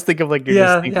 I just think of like your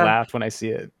distinct laugh when I see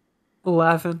it.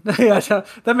 Laughing. Yeah,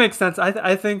 that makes sense.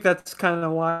 I think that's kind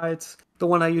of why it's the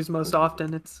one I use most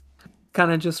often. It's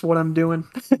kind of just what I'm doing.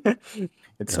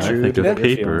 It's And true. I think to of what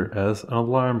you're paper feeling. as an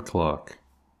alarm clock.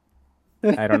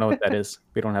 I don't know what that is.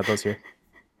 We don't have those here.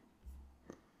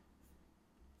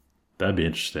 That'd be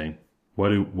interesting. What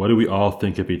do we all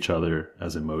think of each other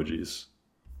as emojis?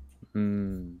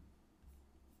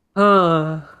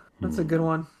 That's a good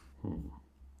one.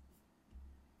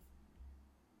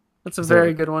 That's a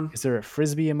very good one. Is there a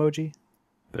frisbee emoji?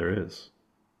 There is.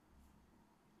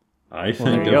 I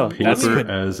think there you of go. That's paper good.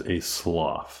 as a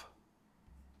sloth.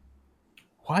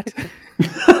 What?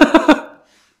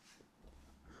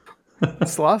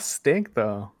 Sloths stink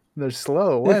though. They're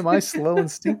slow. Why am I slow and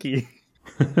stinky?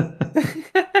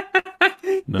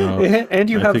 No, And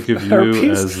you I have think of you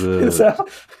herpes. as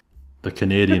the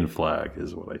Canadian flag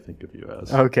is what I think of you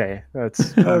as. Okay,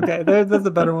 that's Okay, that's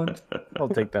a better one. I'll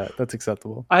take that. That's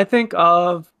acceptable. I think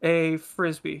of a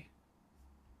frisbee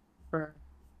for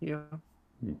you.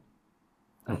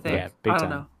 I think. Yeah, big I time.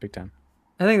 don't know. Big time.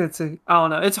 I think that's a. I don't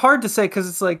know. It's hard to say because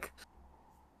it's like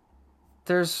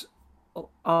there's. I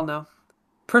don't know.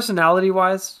 Personality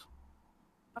wise,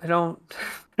 I don't.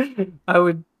 I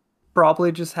would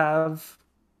probably just have.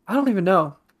 I don't even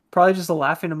know. Probably just a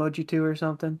laughing emoji too or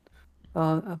something.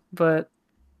 But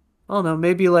I don't know.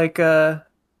 Maybe like a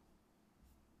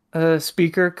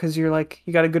speaker because you're like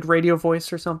you got a good radio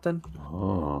voice or something.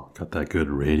 Oh, got that good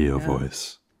radio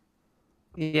voice.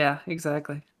 Yeah,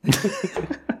 exactly.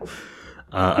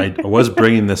 I was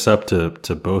bringing this up to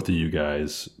both of you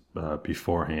guys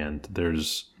beforehand.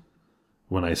 There's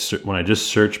when I just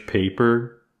search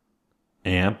paper,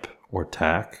 amp, or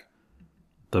tack,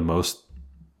 the most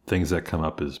things that come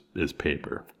up is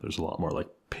paper. There's a lot more like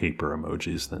paper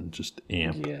emojis than just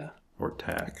amp or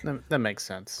tack. That makes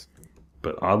sense.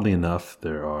 But oddly enough,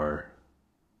 there's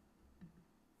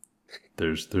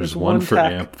one one for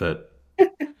tack. amp that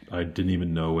I didn't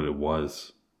even know what it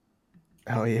was.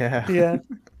 Oh yeah. Yeah.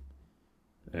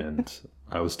 And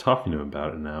I was talking to him about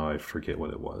it, and now I forget what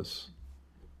it was.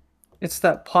 It's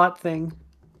that pot thing.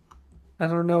 I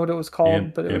don't know what it was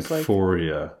called, but it was like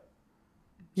Amphoria.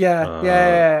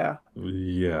 yeah.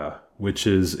 Yeah, which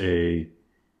is a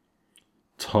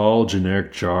tall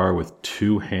generic jar with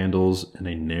two handles and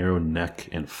a narrow neck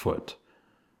and foot.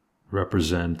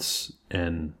 Represents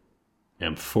an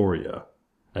amphoria,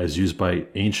 as used by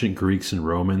ancient Greeks and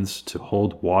Romans to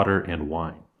hold water and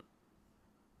wine.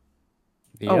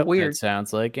 Yep, weird. That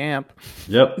sounds like amp.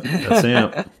 Yep, that's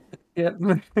amp. Yep.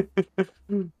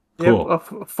 Cool.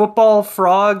 Yep, a football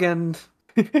frog and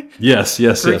Yes.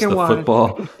 The drinking wine.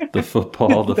 football,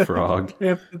 the frog,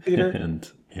 Amphitheater. and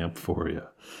amphoria.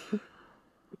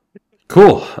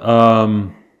 Cool.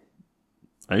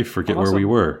 I forget where we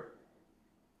were.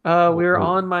 We were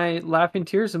on my laughing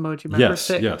tears emoji. My first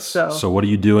pick. Yes. So what are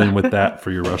you doing with that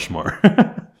for your Rushmore?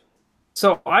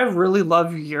 So I really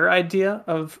love your idea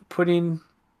of putting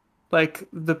like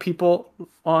the people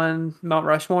on Mount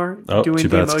Rushmore Oh, doing too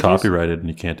the bad it's emojis. copyrighted and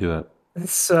you can't do that.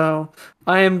 So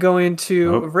I am going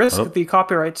to risk the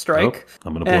copyright strike.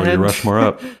 I'm going to blow your Rushmore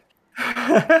up.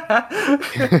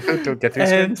 Don't get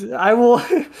these. And I will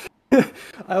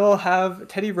have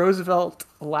Teddy Roosevelt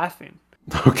laughing.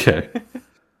 Okay.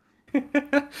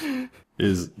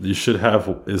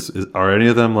 Are any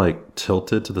of them like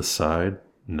tilted to the side?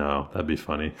 No, that'd be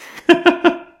funny.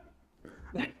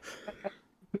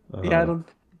 Yeah,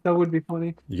 that would be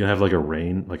funny. You can have like a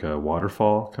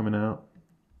waterfall coming out.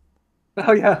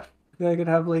 Oh yeah, I could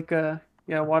have like a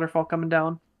waterfall coming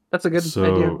down. That's a good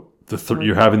idea. So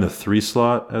you're having the 3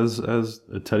 slot as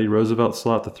a Teddy Roosevelt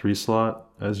slot, the 3 slot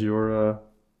as your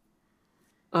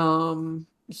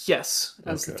Yes,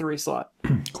 as the 3 slot.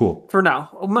 Cool. For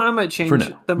now, I might change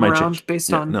them around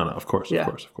based on. No, of course. Yeah.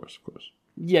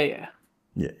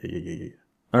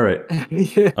 All right.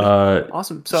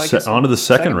 Awesome. So I guess on to the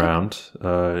second round.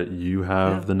 You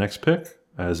have the next pick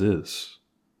as is.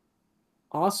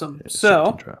 Awesome.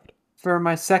 So draft. For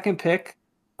my second pick,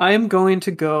 I am going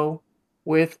to go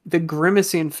with the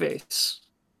grimacing face.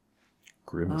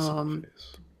 Grimacing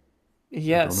face.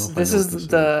 Yes, this is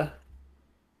the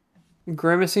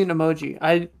grimacing emoji.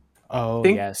 I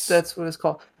think that's what it's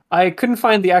called. I couldn't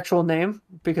find the actual name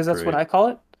because that's what I call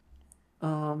it.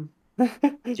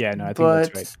 Yeah, no, I think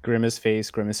that's right. Grimace face,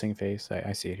 grimacing face.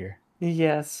 I see it here.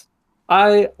 Yes.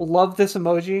 I love this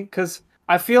emoji because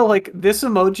I feel like this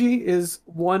emoji is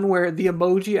one where the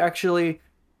emoji actually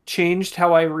changed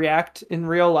how I react in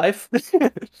real life.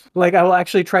 Like I will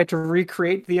actually try to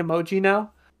recreate the emoji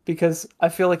now because I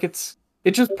feel like it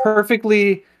just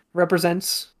perfectly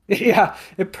represents yeah,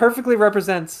 it perfectly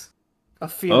represents a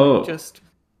feeling, Oh, just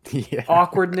Yeah.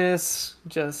 awkwardness,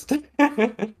 just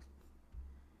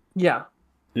yeah.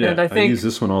 And yeah. I I use think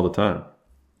this one all the time.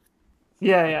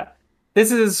 yeah, yeah.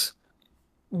 This is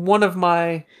one of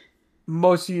my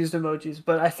most used emojis,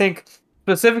 but I think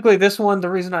specifically this one, the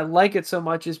reason I like it so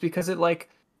much is because it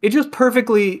just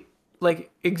perfectly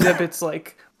like exhibits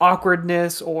like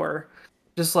awkwardness or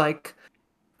just like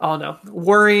I don't know,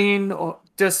 worrying or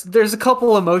just there's a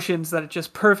couple emotions that it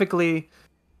just perfectly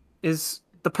is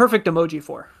the perfect emoji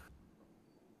for.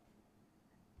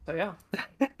 So yeah.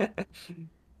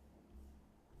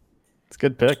 It's a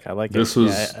good pick. I like it. This Yeah,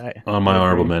 was on I my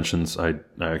honorable agree. mentions. I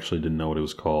actually didn't know what it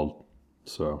was called.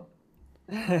 So,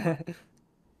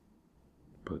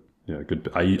 but yeah, good.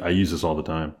 I use this all the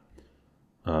time.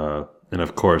 And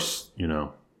of course,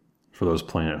 for those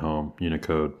playing at home,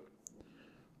 Unicode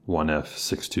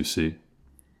 1F62C.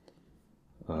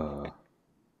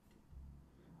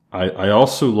 I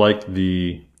also like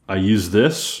I use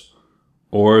this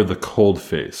or the cold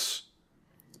face,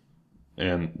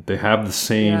 and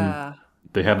Yeah.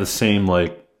 they have the same,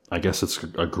 like, I guess it's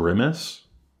a grimace.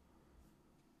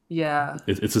 Yeah.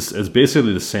 It's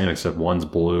basically the same except one's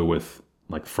blue with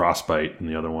like frostbite, and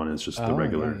the other one is just the Oh yeah,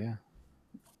 regular yeah.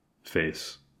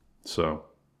 face. So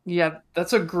Yeah,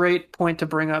 that's a great point to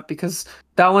bring up because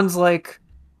that one's like,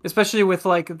 especially with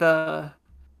like the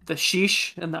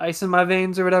sheesh and the ice in my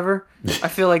veins or whatever. I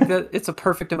feel like that it's a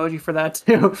perfect emoji for that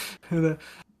too.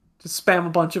 Just spam a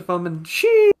bunch of them and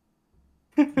sheesh.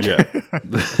 yeah,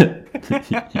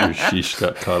 your sheesh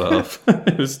got cut off.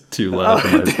 It was too loud Oh, for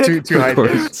it my did. Too high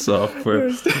recording pitched. software.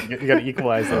 You got to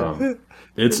equalize that.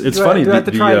 It's Do I, funny do I have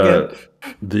to try again?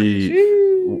 the Sheesh.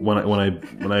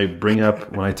 when I bring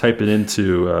up when I type it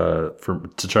into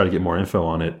to try to get more info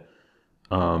on it.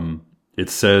 It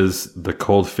says the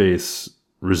cold face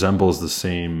resembles the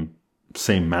same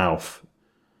mouth.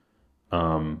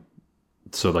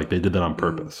 So like they did that on Mm,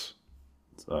 purpose.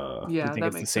 Do you yeah, think that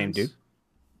it's the makes same dude?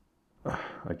 sense.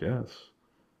 I guess.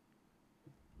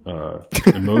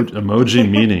 Emoji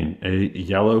meaning a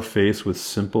yellow face with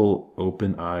simple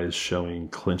open eyes showing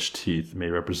clenched teeth may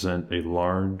represent a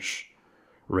large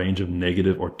range of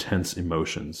negative or tense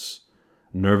emotions,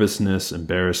 nervousness,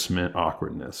 embarrassment,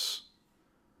 awkwardness.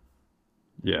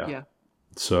 Yeah. Yeah.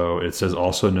 So it says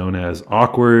also known as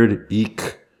awkward,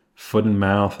 eek, foot and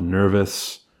mouth,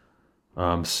 nervous,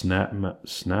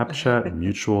 Snapchat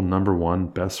mutual number one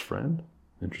best friend.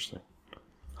 Interesting.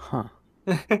 Huh.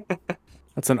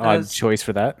 That's an odd As choice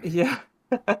for that. yeah.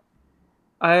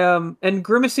 I and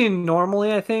grimacing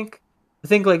normally I think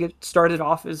like it started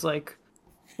off as like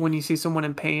when you see someone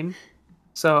in pain.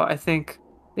 So I think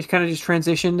it kind of just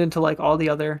transitioned into like all the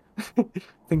other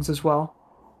things as well.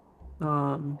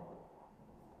 Um,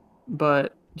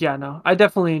 but yeah, no, I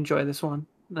definitely enjoy this one.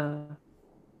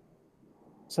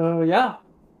 So yeah.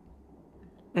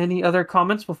 Any other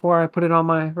comments before I put it on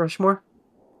my Rushmore?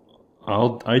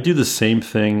 I do the same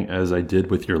thing as I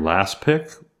did with your last pick,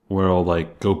 where I'll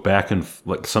like go back and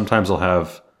like sometimes I'll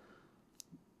have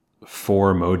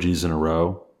four emojis in a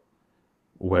row,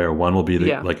 where one will be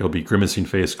Yeah. like it'll be grimacing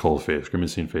face, cold face,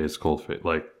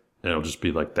 like and it'll just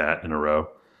be like that in a row.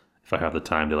 If I have the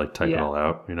time to like type it Yeah. all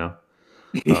out,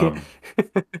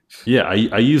 Yeah,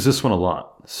 I use this one a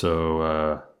lot,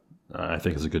 so I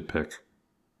think it's a good pick.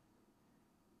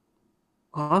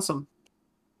 Awesome.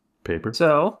 Paper.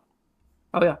 So,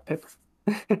 oh yeah, paper.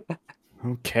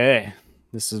 Okay.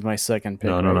 This is my second pick,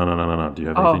 No, no, right? no, no, no, no, no. Do you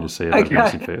have anything to Oh, say I about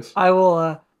grimacing got, face? I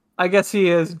will I guess he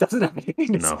is doesn't have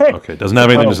anything to No. say. Okay. Doesn't have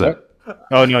anything to Oh, say. what?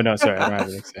 Oh no, no, sorry, I don't have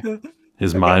anything to say.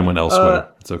 His Okay. mind went elsewhere.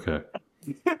 It's okay.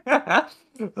 Yeah.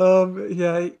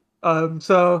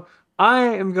 So I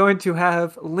am going to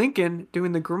have Lincoln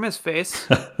doing the grimace face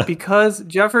because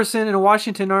Jefferson and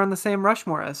Washington are on the same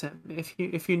Rushmore as him.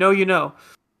 If you know, you know.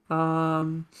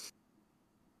 Um.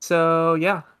 So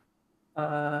yeah.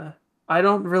 Uh. I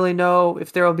don't really know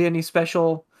if there will be any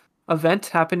special event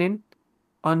happening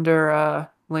under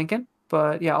Lincoln,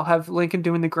 but yeah, I'll have Lincoln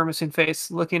doing the grimacing face,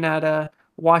 looking at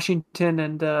Washington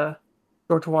and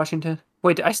George Washington.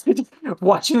 Wait, I said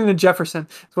Washington and Jefferson.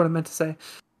 Is what I meant to say.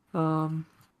 Um,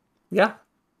 yeah.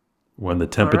 When the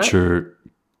All right. temperature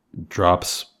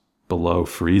drops below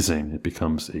freezing, it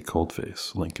becomes a cold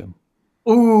face, Lincoln.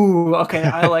 Ooh, okay,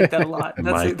 I like that a lot.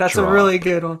 Mic That's a really drop.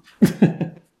 good one.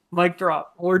 Mic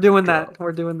drop. We're doing that. Drop.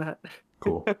 We're doing that.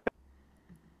 Cool.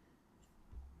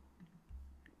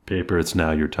 Gaper, it's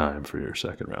now your time for your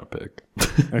second round pick.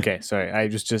 Okay, sorry. I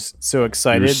was just so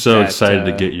excited. You're so that, excited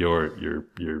to get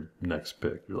your next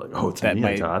pick. You're like, oh, it's that me.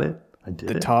 I my- got it. I did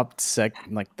the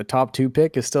it. the top 2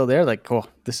 pick is still there. Like, cool.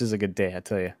 This is a good day, I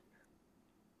tell you.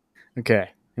 Okay,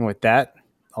 and with that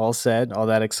all said, all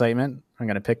that excitement, I'm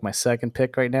gonna pick my second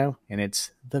pick right now, and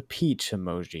it's the peach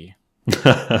emoji.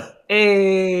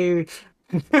 Hey.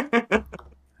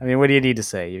 I mean, what do you need to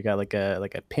say? You got like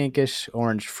a pinkish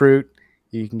orange fruit.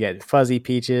 You can get fuzzy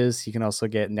peaches. You can also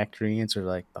get nectarines or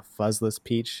like the fuzzless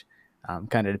peach.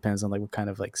 Kind of depends on like what kind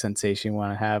of like sensation you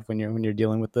want to have when you're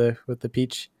dealing with the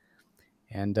peach.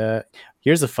 And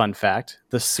here's a fun fact: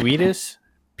 the sweetest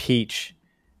peach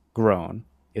grown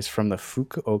is from the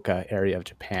Fukuoka area of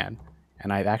Japan,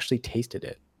 and I've actually tasted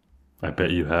it. I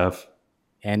bet you have.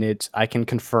 And I can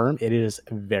confirm it is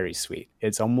very sweet.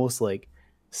 It's almost like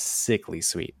sickly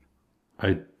sweet.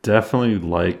 I definitely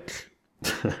like.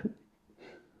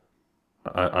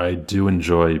 I do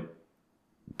enjoy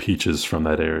peaches from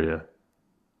that area.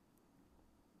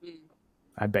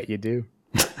 I bet you do.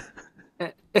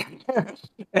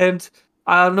 And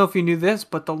I don't know if you knew this,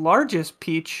 but the largest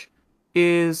peach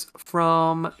is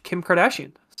from Kim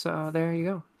Kardashian. So there you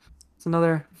go. It's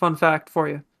another fun fact for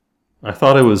you. I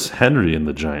thought it was Henry and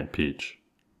the giant peach.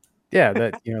 Yeah,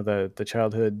 that the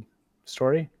childhood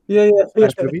story. Yeah,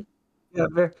 Slash movie. yeah,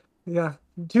 very, yeah.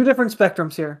 Two different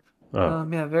spectrums here. Oh,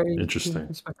 Yeah, very interesting.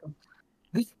 different spectrum.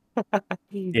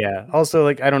 Yeah. Also,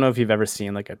 like I don't know if you've ever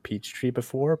seen like a peach tree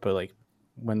before, but like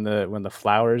when the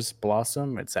flowers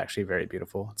blossom, it's actually very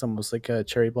beautiful. It's almost like a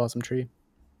cherry blossom tree.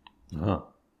 Oh.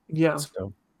 Yeah.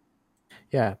 So,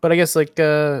 yeah, but I guess like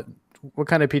what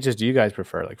kind of peaches do you guys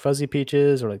prefer? Like fuzzy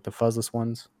peaches or like the fuzzless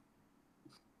ones?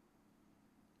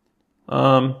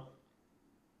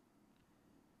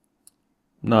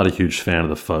 Not a huge fan of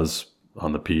the fuzz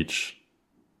on the peach.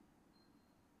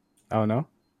 Oh no.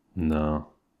 No.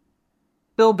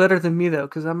 Still better than me though,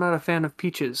 because I'm not a fan of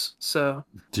peaches. So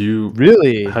Do you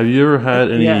Really? have you ever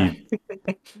had any? Yeah.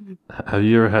 Have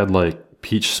you ever had like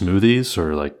peach smoothies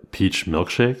or like peach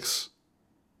milkshakes?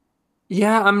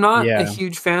 Yeah, I'm not Yeah. a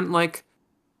huge fan. Like,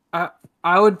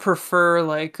 I would prefer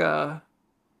like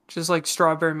just like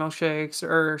strawberry milkshakes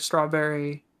or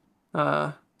strawberry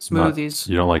smoothies.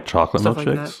 You don't like chocolate Stuff like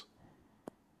that. milkshakes?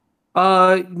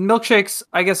 Milkshakes,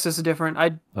 I guess is different.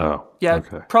 Oh, Yeah,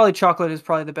 okay. probably chocolate is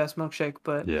probably the best milkshake,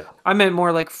 but Yeah. I meant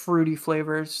more like fruity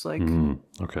flavors, like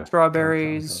Okay.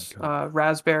 strawberries, Got it.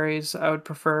 raspberries. I would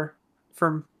prefer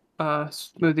from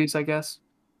smoothies, I guess.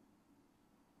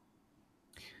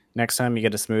 Next time you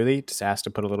get a smoothie, just ask to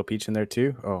put a little peach in there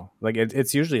too. Oh, like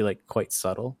it's usually like quite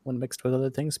subtle when mixed with other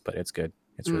things, but it's good.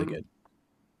 It's really good.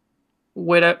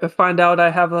 Wait, I find out I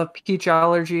have a peach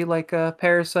allergy, like a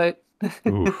parasite.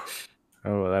 Oof.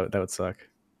 Oh, that would suck.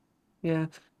 Yeah.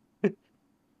 But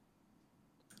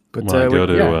When I go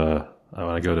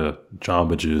to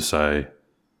Jamba Juice, I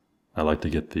like to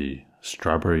get the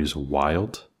strawberries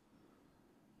wild,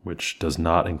 which does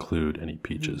not include any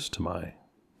peaches to my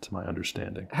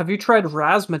understanding. Have you tried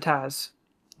razzmatazz?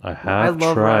 I have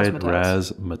love tried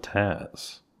razzmatazz.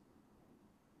 razzmatazz.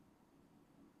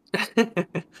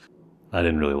 I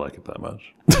didn't really like it that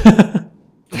much.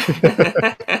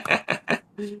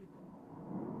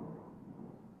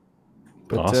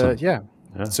 But Awesome. yeah.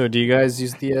 Yeah. So do you guys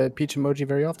use the peach emoji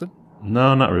very often?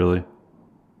 No, not really.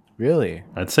 Really?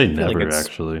 I'd say feel like never, it's-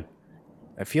 actually.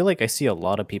 I feel like I see a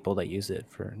lot of people that use it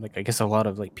for like I guess a lot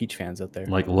of like peach fans out there.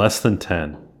 Like less than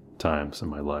 10 times in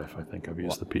my life, I think I've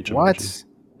used the peach What? emoji.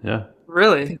 Yeah.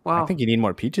 Really? Wow. I think you need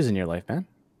more peaches in your life, man.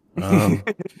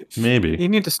 Maybe. You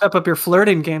need to step up your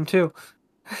flirting game too.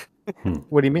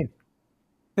 What do you mean?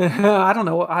 I don't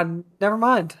know. Never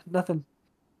mind. Nothing.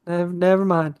 Never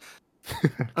mind.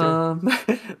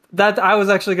 That I was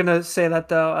actually gonna say that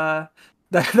though.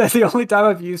 That's the only time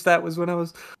I've used that was when I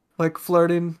was like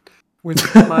flirting with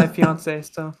my fiance.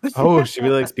 So Oh, she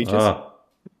really likes peaches.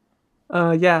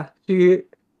 yeah,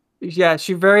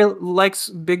 she very likes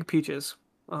big peaches.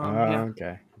 Yeah,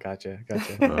 Okay, gotcha.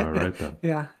 All right then.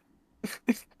 yeah.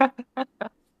 I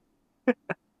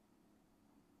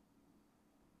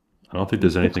don't think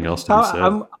there's anything else to be said.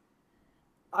 I'm No,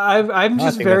 I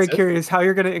just think very that's it. curious how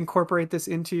you're gonna incorporate this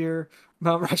into your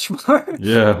Mount Rushmore.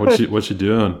 Yeah, what you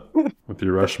doing with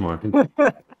your Rushmore?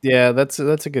 Yeah, that's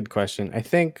a good question. I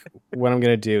think what I'm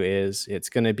gonna do is it's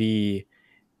gonna be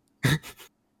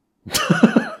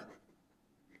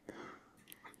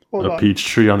A peach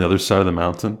tree on the other side of the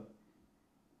mountain.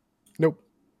 Nope.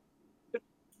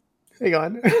 Hang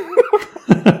on.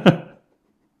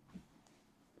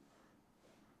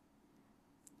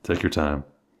 Take your time.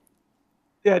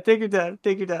 Yeah, take your time.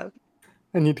 Take your time.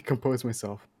 I need to compose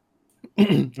myself.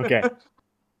 Okay.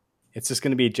 It's just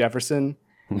going to be Jefferson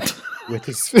with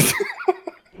his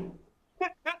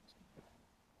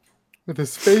with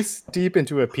his face deep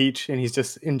into a peach, and he's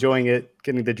just enjoying it,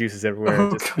 getting the juices everywhere.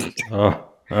 Oh, Just God.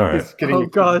 Oh, all right. he's getting Oh,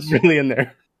 gosh. really in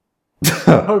there.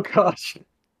 Oh gosh.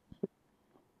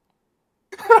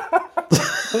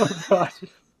 Oh gosh.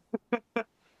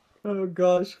 Oh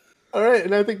gosh. All right,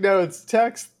 and I think now it's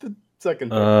Tax the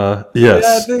second. Yeah, I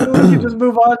Yes. think we can just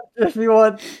move on if you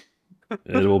want.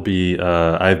 It will be.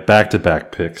 I have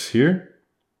back-to-back picks here.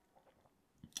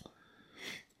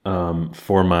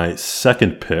 For my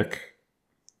second pick,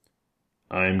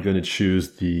 I'm going to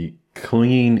choose the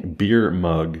clinging beer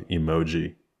mug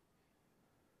emoji.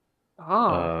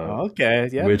 Oh. Okay,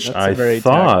 yeah, which that's a I very Tax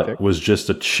thought pick. was just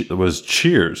was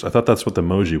cheers. I thought that's what the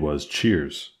emoji was.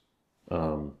 Cheers.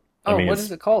 I mean, what it's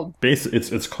is it called?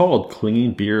 it's called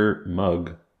clinging beer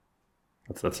mug.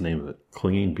 That's the name of it.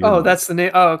 Clinging beer. Oh, mug. that's the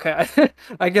name. Oh, okay.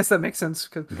 I guess that makes sense.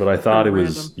 But I thought it pretty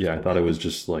was random. yeah. I thought it was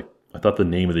just like I thought the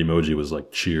name of the emoji was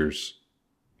like cheers,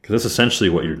 because that's essentially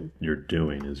what you're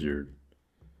doing is you're.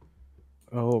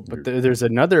 Oh, but there's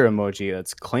another emoji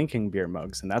that's clinking beer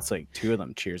mugs, and that's like two of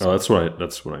them. Cheers. Oh, that's what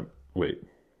I. Wait,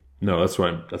 no, that's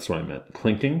what I meant.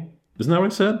 Clinking. Isn't that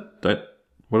what I said?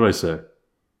 What did I say?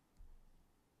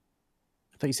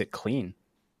 I thought you said clean.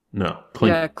 No,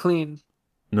 clink. Yeah, clean.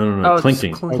 No. Oh, it's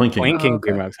Clinking. clink. Clinking. Clinking Oh,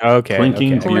 beer okay. mugs. Okay.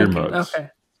 Clinking okay. beer Clinking, mugs. Okay.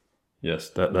 Yes,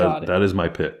 Got it. that is my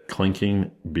pick.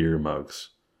 Clinking beer mugs.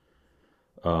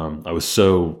 I was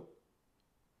so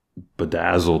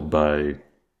bedazzled by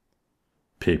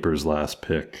Paper's last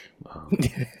pick.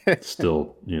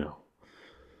 Still,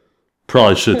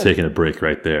 probably should have taken a break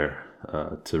right there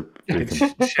to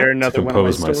Share another one of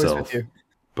my compose stories myself. with you.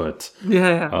 But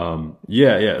Yeah.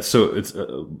 yeah. So it's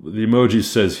the emoji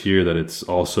says here that it's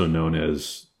also known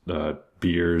as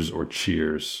beers or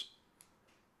cheers.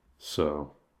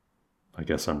 So I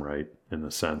guess I'm right in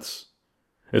a sense.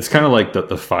 It's kind of like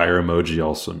the fire emoji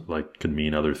also like could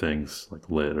mean other things like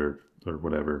lit or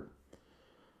whatever.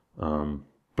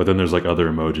 But then there's like other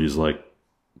emojis like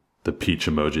the peach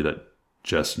emoji that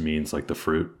just means like the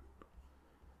fruit.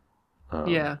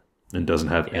 Yeah. And doesn't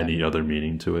have any other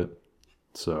meaning to it.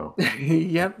 So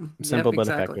Yep. Simple but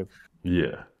exactly. effective.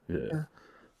 yeah.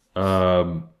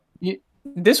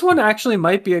 This one actually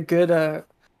might be a good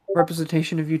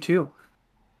representation of you too.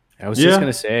 I was Yeah. just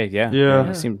gonna say, yeah. Yeah.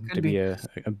 You seem could to be a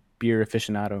beer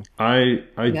aficionado. I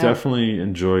definitely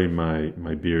enjoy my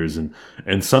beers and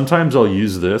sometimes I'll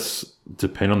use this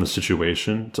depending on the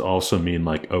situation to also mean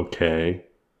like okay,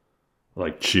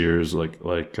 like cheers, like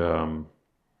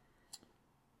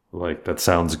that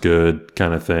sounds good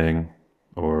kind of thing,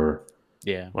 or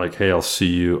Yeah. like hey, I'll see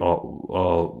you.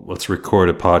 I'll let's record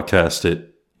a podcast at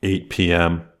 8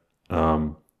 p.m.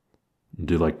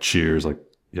 Do like cheers, like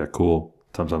yeah, cool.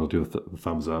 Sometimes I'll do the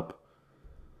thumbs up.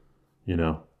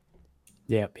 Yep.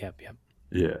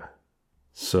 Yeah.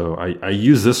 So I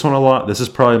use this one a lot. This is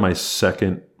probably my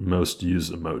second most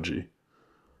used emoji.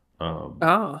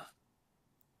 Oh.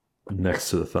 Next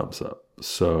to the thumbs up.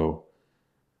 So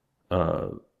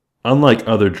unlike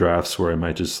other drafts where I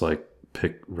might just like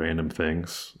pick random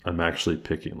things, I'm actually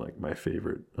picking like my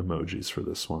favorite emojis for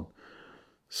this one.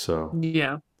 So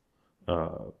Yeah.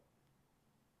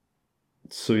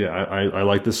 so yeah, I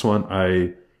like this one.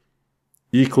 I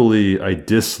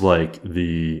dislike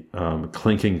the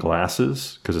clinking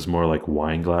glasses because it's more like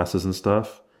wine glasses and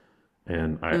stuff,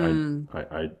 and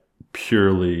I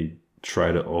purely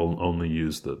try to only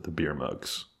use the beer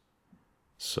mugs.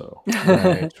 So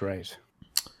Right.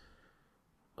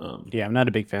 Yeah, I'm not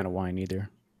a big fan of wine either.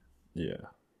 yeah.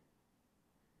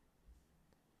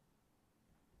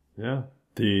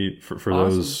 For Awesome.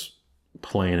 those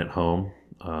playing at home,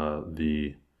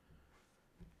 the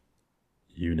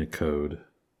Unicode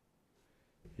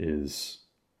is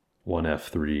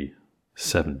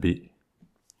 1F37B.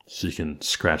 So you can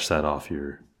scratch that off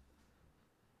your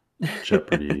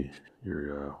Jeopardy,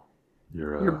 your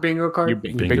bingo card. Your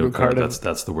bingo card. of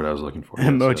That's the word I was looking for.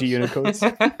 emoji Yes. Unicodes.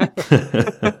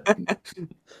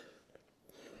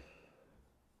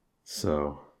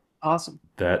 So Awesome.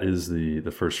 that is the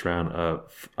first round.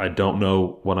 I don't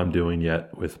know what I'm doing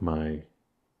yet with my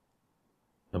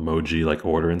emoji like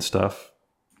order and stuff.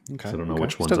 Okay. So I don't know okay.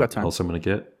 which ones Still got time. else I'm going to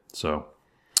get. So,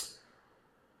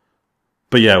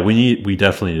 but yeah, we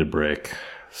definitely need a break.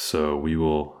 So we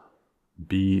will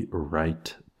be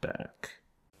right back.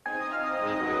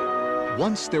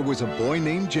 Once there was a boy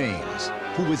named James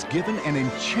who was given an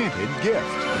enchanted gift.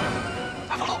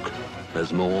 Have a look.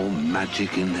 There's more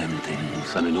magic in them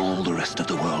things than in all the rest of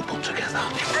the world put together.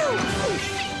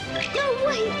 No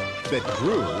great! that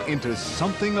grew into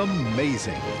something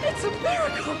amazing It's a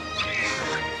miracle!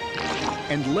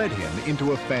 and led him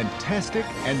into a fantastic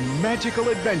and magical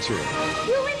adventure.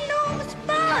 You're enormous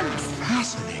bugs!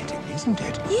 Fascinating, isn't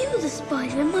it? You were the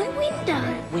spider in my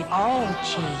window. We've all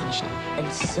changed,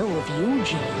 and so have you,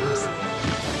 James.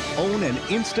 Own an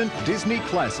instant Disney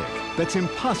classic that's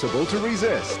impossible to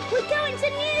resist. We're going to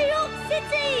New York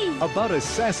City! About a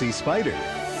sassy spider,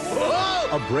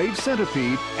 a brave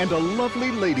centipede, and a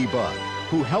lovely ladybug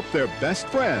who help their best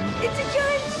friend It's a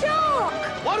giant shark!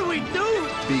 What do we do?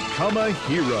 become a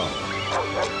hero.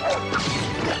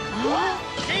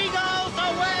 Eagles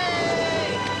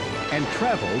away! And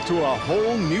travel to a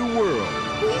whole new world.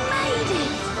 We made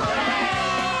it!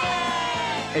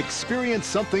 Experience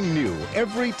something new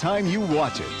every time you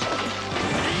watch it. Let's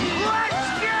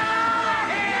get out of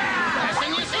here! Fasten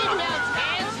your seatbelts,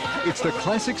 kids! It's the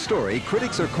classic story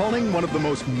critics are calling one of the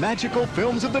most magical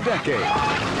films of the decade.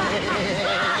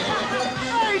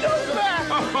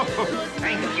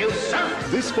 Thank you, sir!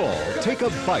 This fall, take a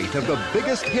bite of the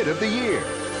biggest hit of the year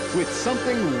with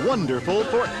something wonderful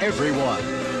for everyone.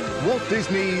 Walt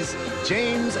Disney's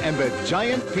James and the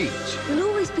Giant Peach. We'll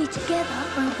always be together,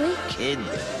 won't we? Kid,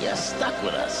 you're stuck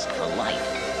with us for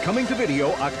life. Coming to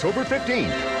video October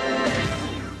 15th.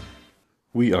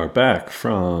 We are back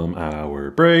from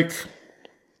our break.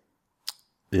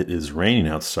 It is raining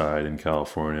outside in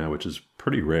California, which is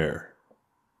pretty rare.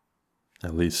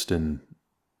 At least in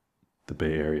the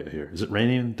Bay Area here. Is it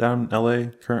raining down in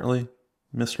LA currently,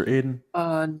 Mr. Aiden?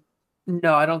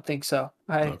 No, I don't think so.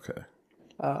 Okay.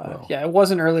 Well. Yeah, it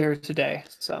wasn't earlier today,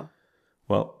 so.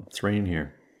 Well, it's raining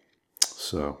here.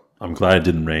 So I'm glad it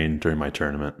didn't rain during my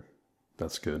tournament.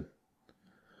 That's good.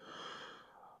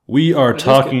 We are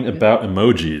talking about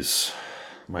emojis.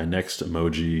 My next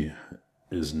emoji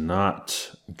is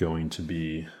not going to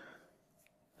be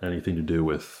anything to do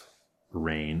with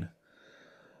rain.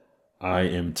 I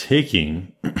am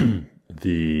taking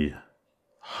the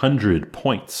 100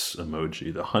 points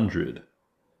emoji, the 100,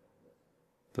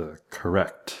 the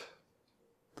correct,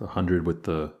 the 100 with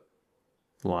the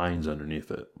lines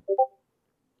underneath it.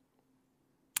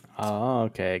 Oh,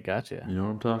 okay, gotcha. You know what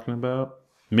I'm talking about?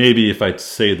 Maybe if I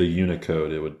say the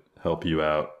Unicode, it would help you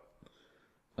out.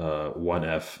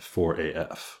 1F,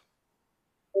 4AF.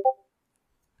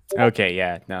 Okay,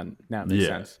 yeah, now it makes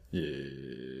sense.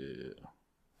 Yeah.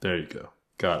 There you go.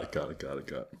 Got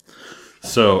it.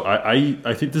 So I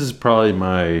think this is probably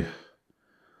my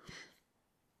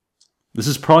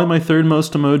third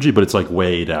most emoji, but it's like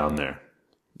way down there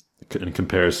in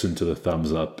comparison to the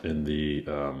thumbs up in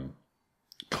the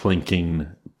clinking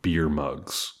beer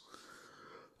mugs.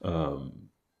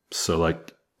 So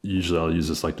like usually I'll use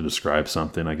this like to describe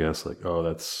something, I guess, like, oh,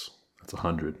 that's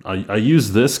 100. I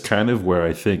use this kind of where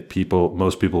I think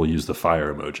most people use the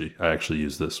fire emoji. I actually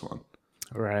use this one.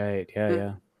 Right.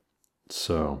 Yeah.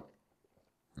 So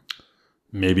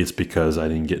maybe it's because I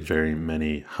didn't get very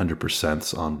many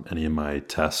 100% on any of my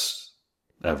tests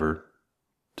ever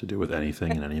to do with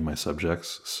anything in any of my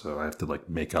subjects. So I have to like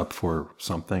make up for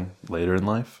something later in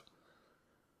life.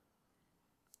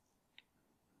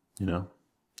 You know,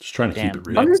 just trying to keep it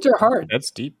real. Hundreds are hard. That's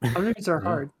deep. Hundreds are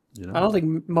hard. You know? I don't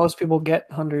think most people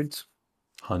get hundreds.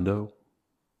 Hundo.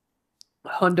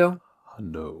 Hundo.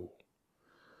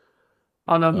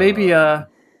 I don't know. Maybe I've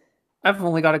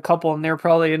only got a couple, and they're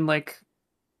probably in like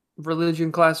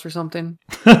religion class or something.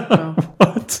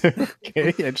 What?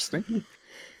 Okay, interesting.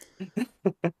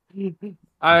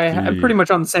 I'm pretty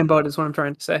much on the same boat, is what I'm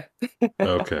trying to say.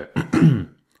 Okay.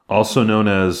 Also known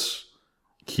as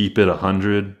keep it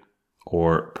 100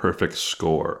 or perfect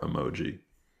score emoji.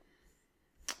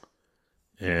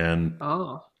 And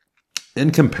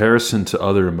in comparison to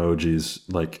other emojis,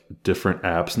 like different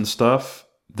apps and stuff,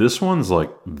 this one's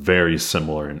like very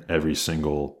similar in every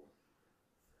single.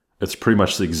 It's pretty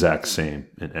much the exact same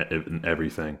in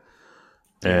everything.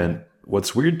 And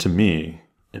what's weird to me,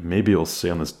 and maybe it'll say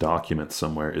on this document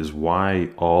somewhere, is why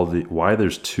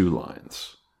there's 2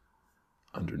 lines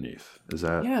underneath. Is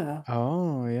that? Yeah.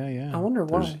 Oh, yeah. I wonder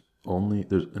why. There's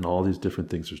in all these different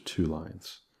things, there's 2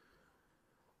 lines.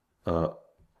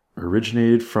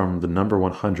 Originated from the number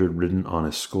 100 written on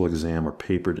a school exam or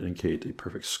paper to indicate a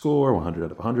perfect score, 100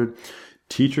 out of 100.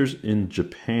 Teachers in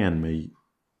Japan may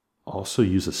also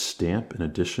use a stamp in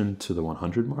addition to the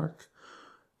 100 mark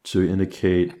to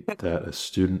indicate that a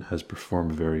student has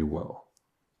performed very well.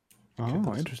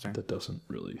 Oh, interesting. That doesn't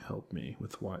really help me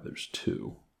with why there's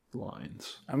 2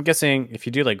 lines. I'm guessing if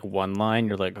you do like 1 line,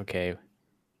 you're like, okay,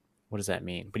 what does that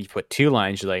mean? But you put 2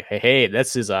 lines, you're like, hey,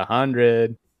 this is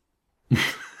 100.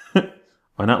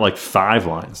 Why not like 5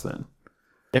 lines then?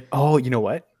 Oh, you know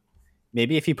what?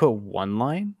 maybe if you put one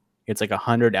line, it's like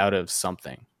 100 out of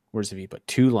something. Whereas if you put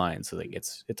two lines, like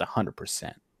it's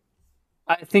 100%.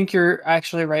 I think you're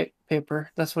actually right,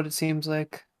 Paper. That's what it seems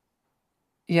like.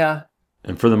 Yeah.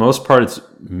 And for the most part, it's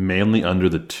mainly under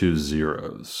the 2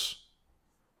 zeros,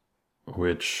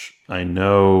 which I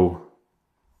know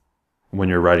when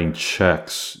you're writing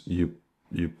checks, you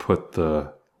put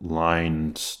the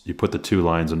lines, you put the 2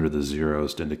 lines under the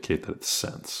zeros to indicate that it's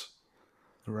cents.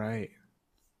 Right.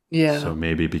 Yeah. So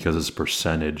maybe because it's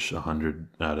percentage, 100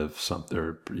 out of something.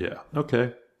 Or, yeah.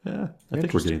 Okay. Yeah. I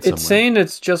think we're getting somewhere. It's saying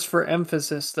it's just for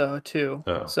emphasis, though, too.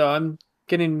 Oh. So I'm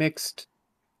getting mixed.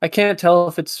 I can't tell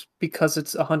if it's because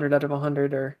it's 100 out of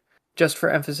 100 or just for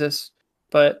emphasis.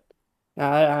 But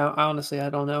I honestly, I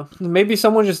don't know. Maybe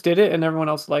someone just did it and everyone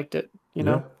else liked it, you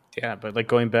know? Yeah, but like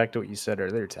going back to what you said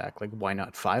earlier, Tack, like why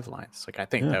not 5 lines? Like I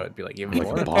think that would be like even Like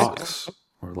more a emphasis. box.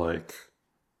 Or like,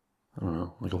 I don't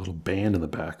know, like a little band in the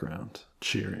background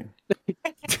cheering.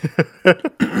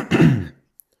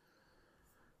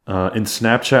 In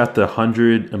Snapchat, the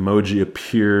 100 emoji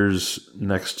appears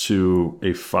next to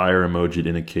a fire emoji to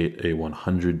indicate a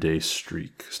 100-day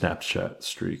streak. Snapchat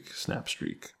streak, snap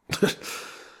streak.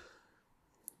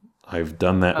 I've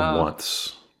done that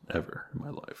once ever in my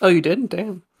life. Oh, you did?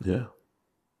 Damn. Yeah.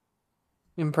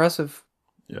 Impressive.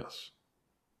 Yes.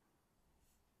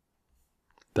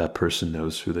 That person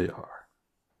knows who they are.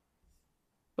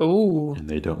 Oh. And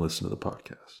they don't listen to the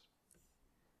podcast.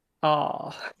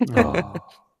 Aw.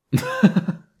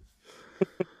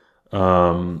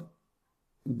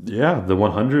 Yeah, the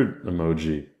 100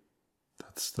 emoji.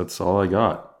 That's all I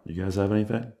got. You guys have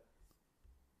anything?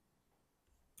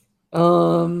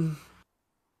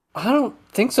 I don't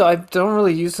think so. I don't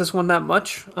really use this one that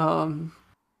much.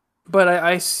 But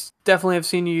I definitely have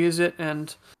seen you use it,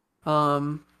 and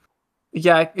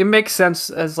yeah, it makes sense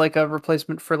as like a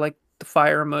replacement for like the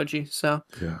fire emoji. So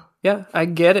yeah, I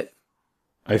get it.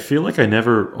 I feel like I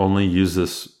never only use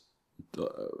this.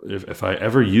 If I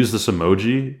ever use this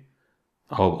emoji,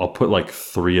 I'll put like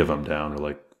 3 of them down, or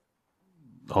like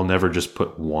I'll never just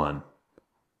put one.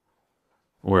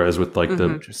 Whereas with like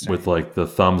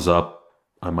the thumbs up,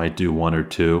 I might do 1 or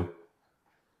 2.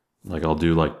 Like I'll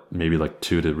do like maybe like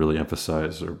 2 to really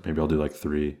emphasize, or maybe I'll do like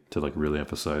 3 to like really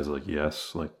emphasize, like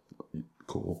yes, like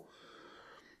cool.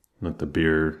 Like the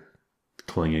beer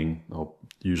clinging, I'll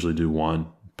usually do 1,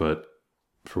 but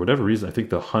for whatever reason, I think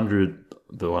the 100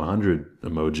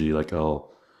 emoji, like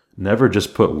I'll never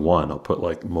just put 1. I'll put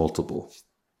like multiple.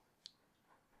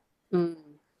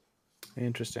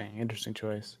 Interesting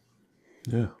choice.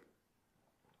 Yeah.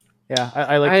 Yeah,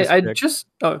 I like this I pick. just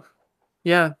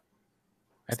yeah.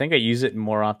 I think I use it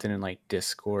more often in like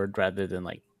Discord rather than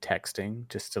like texting,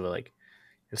 just to like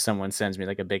if someone sends me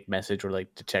like a big message or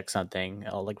like to check something,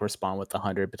 I'll like respond with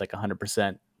 100, but like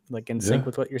 100% like in sync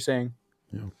with what you're saying.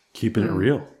 Yeah. Keeping it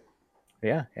real.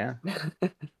 Yeah.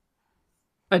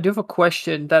 I do have a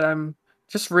question that I'm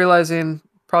just realizing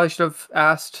probably should have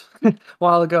asked a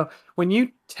while ago. When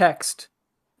you text,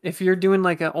 if you're doing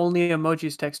like a only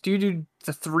emojis text, do you do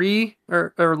the 3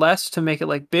 or less to make it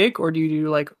like big, or do you do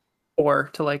like 4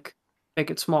 to like make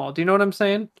it small? Do you know what I'm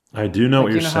saying? I do know Like,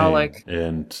 what you you're know how, saying, like-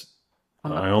 and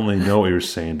I only know what you're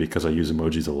saying because I use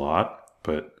emojis a lot.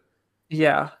 But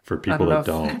Yeah. for people don't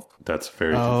that know if- don't, that's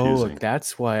very Oh, confusing.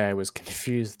 that's why I was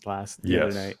confused the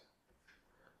other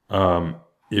night.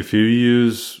 If you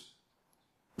use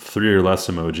 3 or less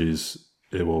emojis,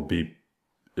 it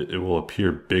will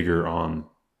appear bigger on.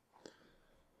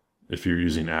 If you're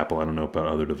using Apple, I don't know about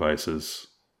other devices.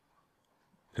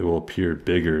 It will appear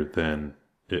bigger than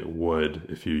it would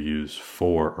if you use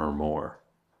 4 or more.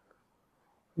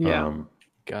 Yeah.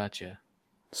 Gotcha.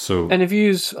 So And if you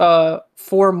use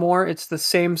 4 more, it's the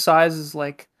same size as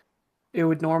like it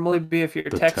would normally be if you're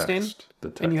the texting,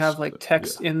 text, and you have like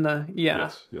text in the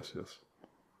Yes.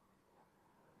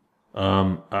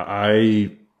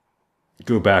 I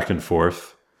go back and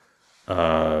forth.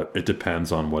 It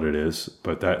depends on what it is,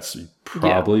 but that's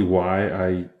probably why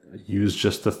I use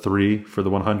just the 3 for the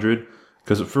 100.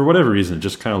 Because for whatever reason, it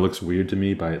just kind of looks weird to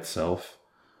me by itself.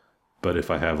 But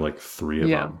if I have like 3 of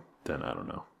them, then I don't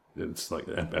know. It's like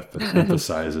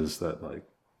emphasizes that, like,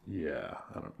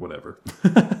 whatever.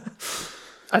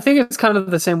 I think it's kind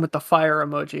of the same with the fire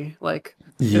emoji. Like,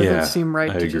 it doesn't seem right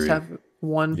I to just agree. have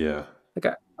 1. Yeah.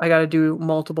 Like, I got to do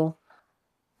multiple.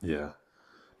 Yeah.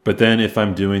 But then if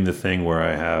I'm doing the thing where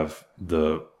I have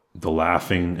the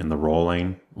laughing and the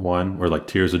rolling one, or like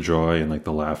tears of joy and like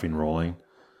the laughing rolling,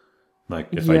 like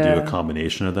if I do a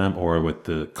combination of them, or with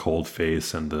the cold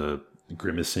face and the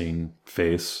grimacing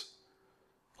face,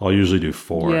 I'll usually do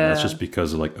 4. And that's Yeah. just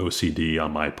because of like OCD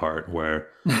on my part, where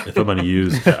if I'm going to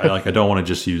use, I don't want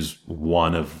to just use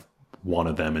one of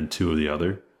them and 2 of the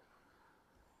other.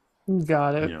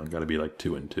 Got it. You know, got to be like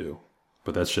 2 and 2.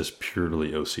 But that's just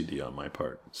purely OCD on my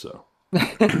part. So,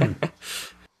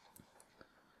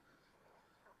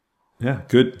 yeah,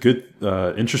 good,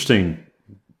 interesting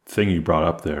thing you brought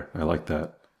up there. I like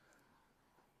that.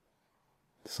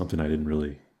 Something I didn't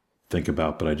really think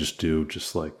about, but I just do,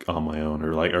 just like on my own,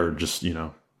 or just, you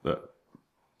know,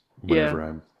 whenever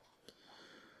I'm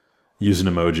using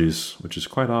emojis, which is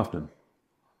quite often.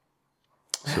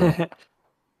 So,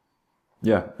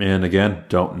 yeah, and again,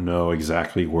 don't know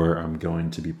exactly where I'm going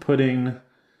to be putting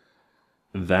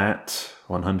that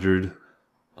 100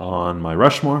 on my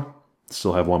Rushmore.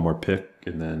 Still have one more pick,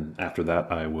 and then after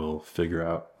that, I will figure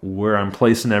out where I'm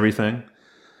placing everything.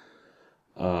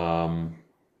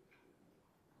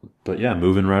 But yeah,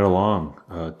 moving right along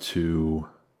to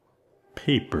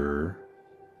Paper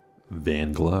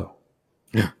Van Glow.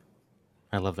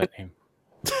 I love that name.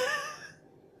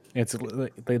 It's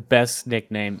the best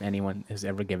nickname anyone has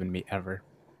ever given me ever.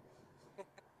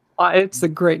 It's a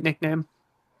great nickname.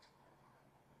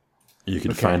 You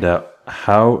can find out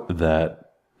how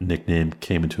that nickname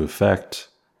came into effect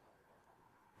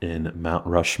in Mount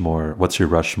Rushmore. What's Your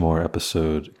Rushmore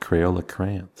episode? Crayola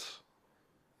Crayons.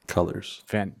 Colors.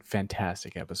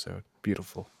 Fantastic episode.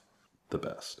 Beautiful. The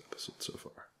best episode so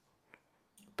far.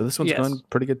 But this one's Yes. going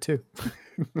pretty good too.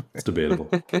 It's debatable.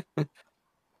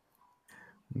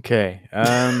 Okay.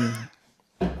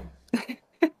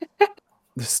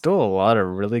 There's still a lot of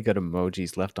really good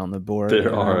emojis left on the board.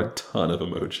 There are a ton of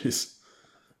emojis.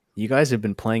 You guys have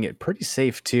been playing it pretty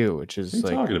safe too, which What is are you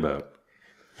like, talking about?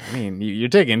 I mean, you're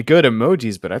taking good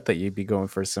emojis, but I thought you'd be going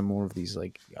for some more of these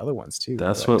like other ones too.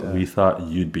 That's but, what we thought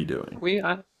you'd be doing. We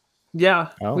Oh.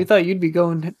 thought you'd be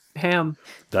going ham.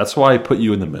 That's why I put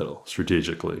you in the middle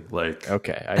strategically. Like,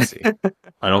 Okay, I see.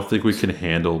 I don't think we can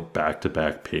handle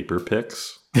back-to-back paper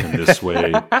picks. And this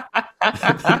way,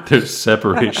 there's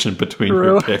separation between your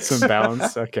True. picks. Some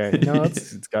balance. Okay. No,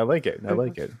 it's I like it. I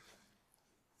like it.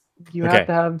 You Okay. have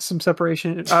to have some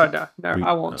separation. Oh no,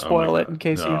 I won't Oh spoil my it God. in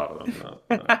case No.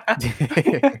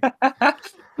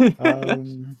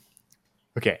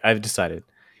 Okay, I've decided.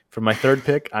 For my third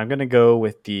pick, I'm gonna go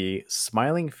with the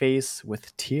smiling face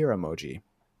with tear emoji.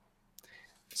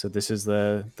 So this is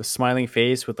the smiling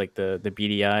face with like the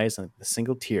beady eyes and the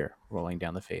single tear rolling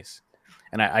down the face.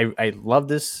 And I love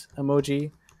this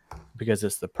emoji because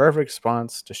it's the perfect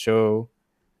response to show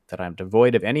that I'm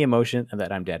devoid of any emotion and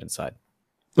that I'm dead inside.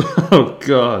 Oh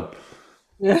God.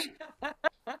 you.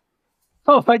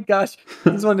 Oh my gosh,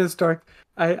 this one is dark.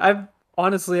 I've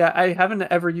honestly I haven't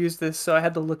ever used this, so I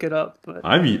had to look it up. But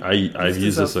I've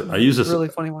used this. I use this really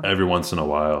funny one. every once in a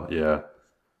while. Yeah.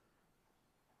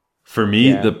 For me,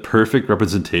 Yeah. the perfect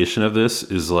representation of this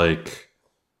is like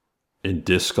in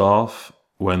disc golf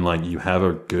when like you have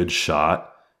a good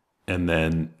shot and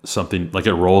then something like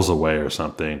it rolls away or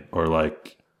something, or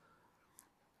like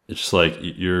it's just like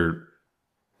you're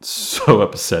so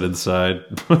upset inside.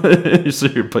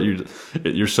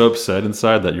 You're so upset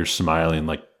inside that you're smiling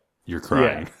like you're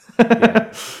crying.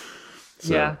 Yeah.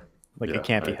 So, Yeah. Like yeah, it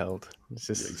can't be I- held. It's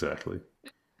just Exactly.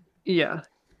 Yeah,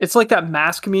 it's like that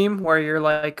mask meme where you're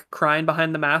like crying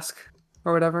behind the mask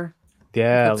or whatever.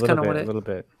 yeah, That's a little kinda bit, what a it- little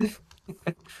bit.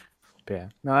 But yeah,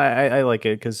 no, I like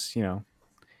it because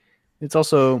it's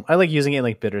also I like using it in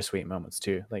like bittersweet moments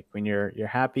too. Like when you're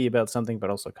happy about something, but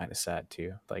also kind of sad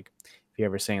too. Like if you're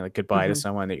ever saying like goodbye to Mhm.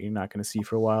 someone that you're not going to see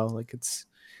for a while, like it's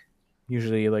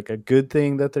usually like a good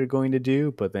thing that they're going to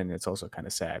do, but then it's also kind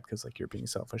of sad because like you're being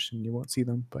selfish and you won't see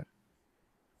them. But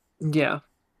Yeah,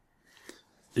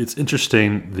 It's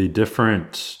interesting the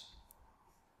different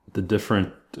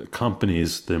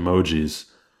companies, the emojis,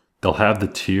 they'll have the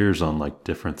tiers on like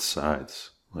different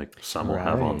sides. Like some will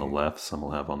have on the Right. left, some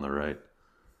will have on the right.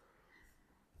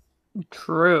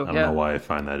 true. I don't Yeah, know why I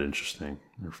find that interesting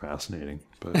or fascinating,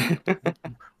 but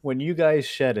when you guys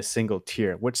shed a single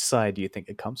tear, which side do you think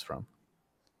it comes from?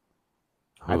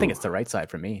 I think Ooh, it's the right side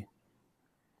for me.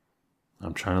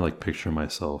 I'm trying to like picture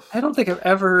myself. I don't think I've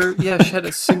ever shed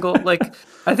a single like.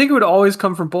 I think it would always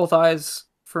come from both eyes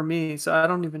for me. So I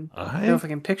don't even know if I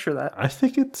can picture that. I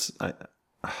think it's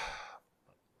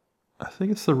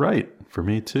the right for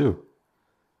me too.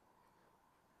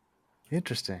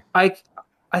 Interesting. I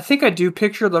think I do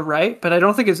picture the right, but I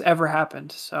don't think it's ever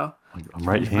happened. So Like, I'm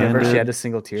Never right-handed. shed a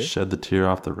single tear. Shed the tear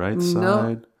off the right No.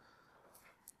 side.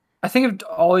 I think it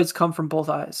always come from both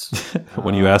eyes,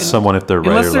 When you ask someone if they're right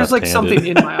unless or there's like left-handed, something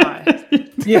in my eye.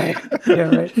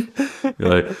 Yeah, right. you're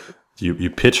like, You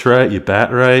pitch right, you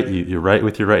bat right, you write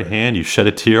with your right hand, you shed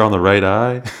a tear on the right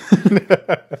eye.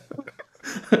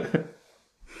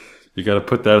 You got to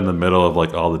put that in the middle of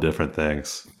like all the different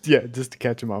things. Yeah, just to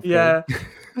catch him off Yeah.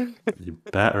 You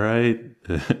bat right,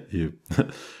 you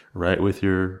write with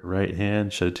your right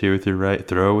hand, shed a tear with your right,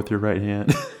 throw with your right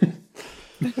hand.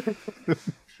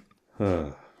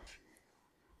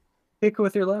 Kick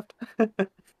with your left.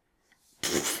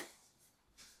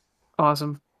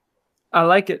 Awesome. I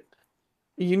like it.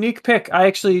 A unique pick. I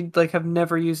actually have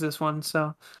never used this one,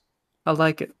 so I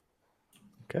like it.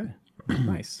 Okay,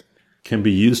 nice. Can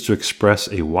be used to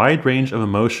express a wide range of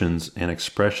emotions and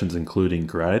expressions, including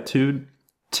gratitude,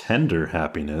 tender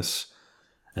happiness,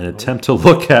 an attempt to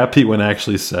look happy when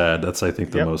actually sad. That's, I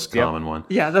think, the most common one.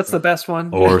 Yeah, that's the best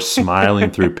one. Or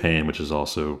smiling through pain, which is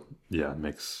also,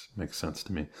 makes sense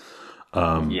to me.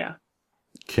 Yeah.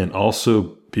 Can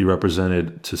also be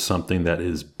represented to something that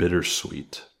is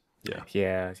bittersweet.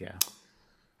 Yeah.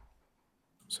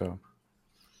 So,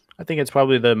 I think it's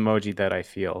probably the emoji that I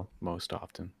feel most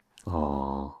often.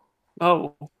 Aww.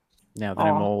 Oh. Now that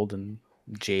I'm old and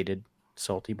jaded,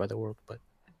 salty by the world, but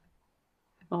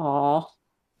Aw.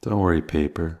 Don't worry,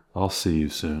 Paper. I'll see you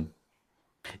soon.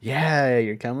 yeah,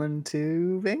 you're coming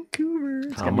to Vancouver.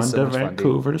 It's gonna be Coming so to much fun, dude.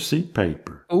 Vancouver to see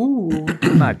Paper. Ooh.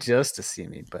 Not just to see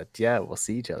me, but yeah, we'll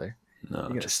see each other. No, You're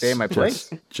gonna stay in my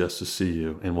place? Just to see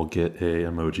you, and we'll get a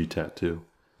emoji tattoo.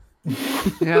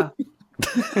 Yeah.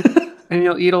 And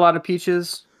you'll eat a lot of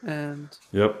peaches and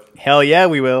Yep. Hell yeah,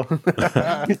 we will.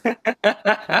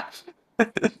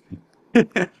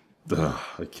 Ugh,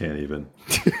 I can't even.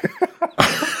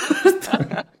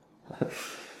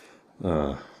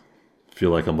 Feel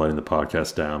like I'm letting the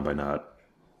podcast down by not.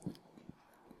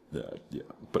 Yeah,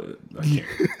 but I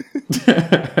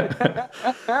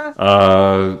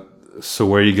can't. So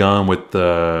where are you going with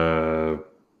the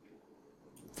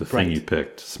thing you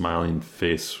picked? Smiling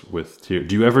face with tear.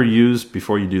 Do you ever use,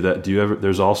 before you do that?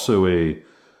 There's also a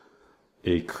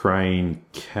crying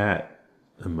cat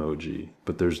emoji,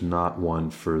 but there's not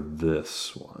one for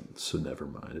this one, so never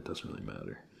mind. It doesn't really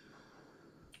matter.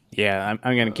 Yeah,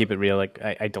 I'm gonna keep it real. Like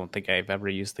I don't think I've ever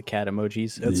used the cat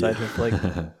emojis outside of like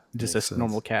just a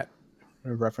normal cat,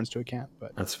 a reference to a cat.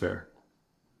 But That's fair.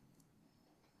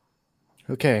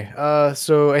 okay,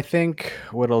 so I think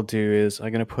what I'll do is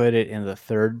I'm gonna put it in the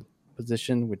third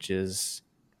position, which is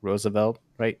Roosevelt,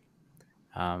 right?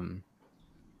 And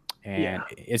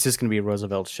it's just gonna be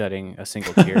Roosevelt shedding a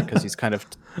single tear because he's kind of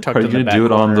tucked Are you in the gonna back do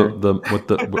it on corner. the with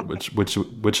the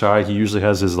which eye? He usually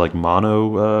has his like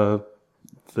mono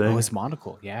thing. Oh, his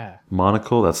monocle, yeah.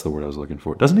 Monocle. That's the word I was looking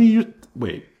for. Doesn't he?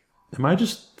 Wait, am I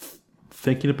just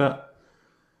thinking about?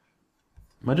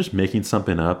 Am I just making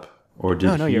something up, or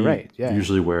did No, he you're right, yeah.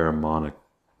 usually wear a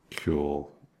monocule?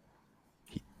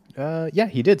 Yeah,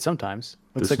 he did sometimes.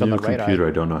 Looks This like on new the right computer, eye.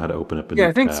 I don't know how to open up a yeah, new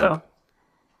I think tab. so.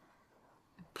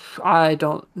 I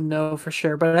don't know for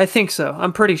sure, but I think so.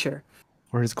 I'm pretty sure.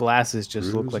 Or his glasses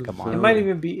just look like a It monocle. might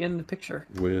even be in the picture.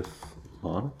 With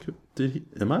monocule?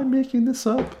 Am I making this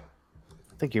up?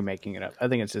 I think you're making it up. I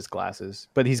think it's just glasses.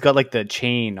 But he's got like the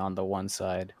chain on the one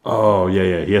side. Oh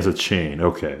yeah. He has a chain.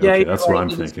 Okay, Yeah, okay, you're that's right, what I'm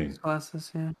it is thinking.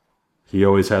 Glasses, yeah. He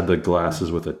always had the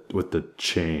glasses with the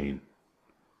chain.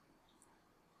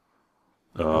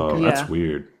 Oh, Okay. that's Yeah.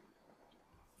 weird.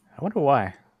 I wonder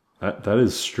why. That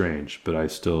is strange, but you're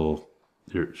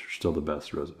still the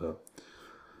best, Roosevelt.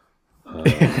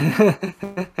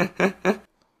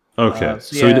 Okay,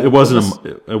 so yeah, it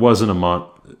wasn't a month.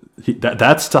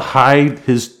 That's to hide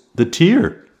the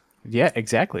tear. Yeah,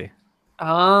 exactly.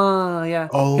 Ah, yeah.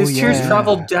 Oh, His tears yeah.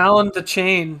 travel down the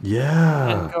chain Yeah.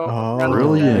 and go Oh, around the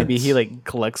brilliant. back. Maybe he like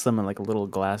collects them in like a little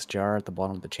glass jar at the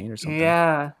bottom of the chain or something.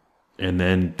 Yeah. And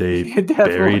then they Definitely.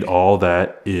 buried all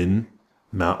that in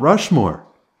Mount Rushmore.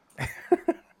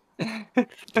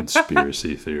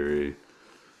 Conspiracy theory.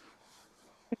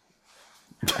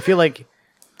 I feel like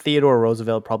Theodore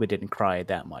Roosevelt probably didn't cry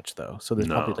that much though. So there's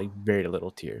No. probably like very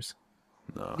little tears.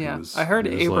 No, Yeah. he was- I heard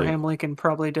he was Abraham like, Lincoln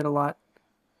probably did a lot.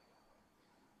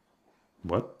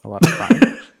 what? A lot of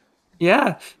crying.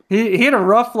 Yeah. He had a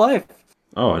rough life.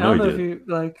 Oh, I I know don't know he if did.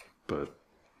 you But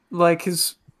like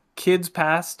his kids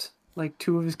passed. Like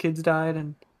 2 of his kids died,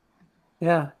 and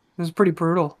yeah, it was pretty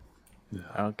brutal.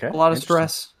 Okay. A lot of interesting.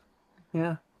 stress.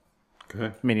 Yeah.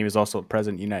 okay. I mean, he was also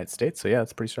president of the United States, so yeah,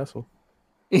 it's pretty stressful.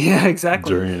 Yeah, exactly.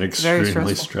 During an Very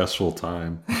extremely stressful. stressful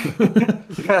time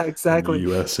Yeah, in exactly.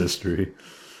 U.S. history.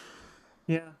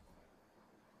 Yeah.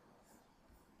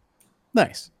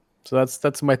 Nice. So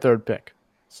that's my third pick.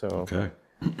 So Okay,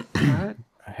 All right.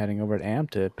 heading over to Am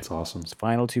to pick that's awesome. his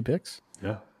final 2 picks.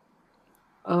 Yeah.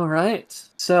 All right.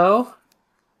 So,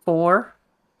 for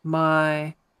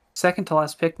my second to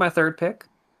last pick, my third pick,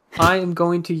 I am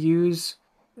going to use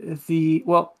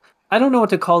well, I don't know what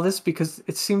to call this because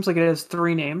it seems like it has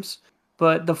three names,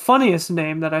 but the funniest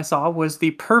name that I saw was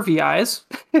the pervy eyes.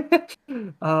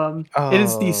 It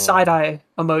is the side eye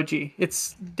emoji.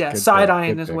 It's Good side pick,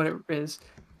 eyeing good is what pick. it is,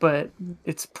 but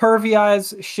it's pervy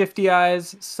eyes, shifty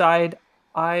eyes, side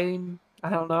eye. I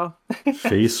don't know.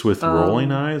 Face with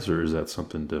rolling eyes, or is that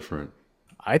something different?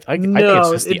 I think it's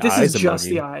No, just the this is eyes just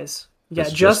the emoji. eyes. Yeah, It's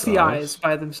just just the eyes? eyes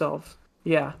by themselves.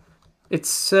 Yeah. It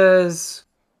says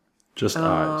Just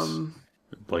eyes,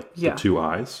 like the yeah. two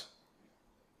eyes.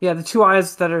 Yeah, the two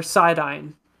eyes that are side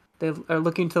eyeing. They are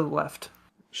looking to the left.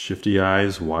 Shifty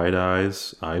eyes, wide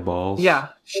eyes, eyeballs. Yeah,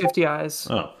 shifty eyes.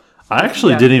 Oh, I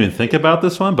actually Yeah. didn't even think about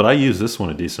this one, but I use this one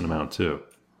a decent amount too.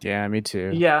 Yeah, me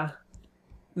too. Yeah.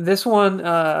 This one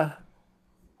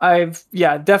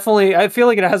definitely I feel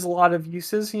like it has a lot of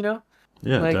uses, you know?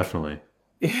 Yeah, Like- definitely.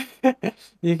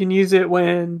 You can use it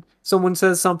when someone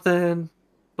says something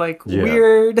like Yeah.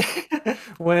 weird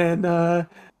when I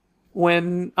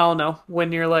don't know,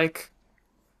 when you're like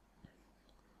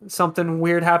something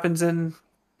weird happens in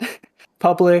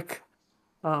public.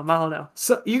 I don't know.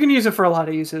 So you can use it for a lot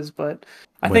of uses, but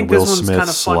I When think Will this one's Smith kind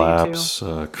of funny too.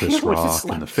 slaps Chris When he Rock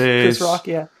in the slaps face. Chris Rock,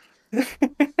 yeah.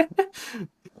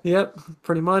 Yep,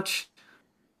 pretty much.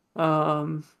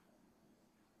 Yeah.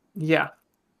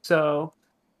 So,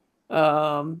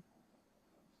 yeah,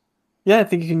 I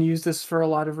think you can use this for a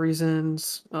lot of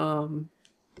reasons.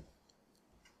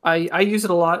 I use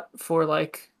it a lot for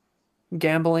like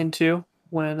gambling too.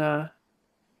 When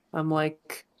I'm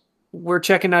like we're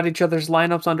checking out each other's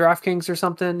lineups on DraftKings or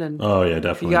something, and Oh yeah, you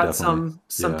definitely. got definitely.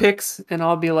 some Yeah. picks, and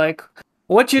I'll be like,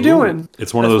 "What you Ooh. doing?"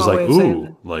 It's one of That's those my like way of saying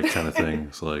ooh, like kind of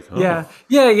things. Like oh.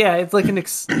 Yeah, yeah. It's like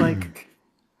like,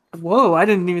 whoa! I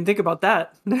didn't even think about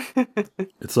that.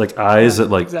 It's like eyes that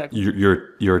like exactly.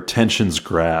 your attention's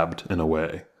grabbed in a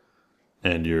way,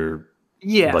 and you're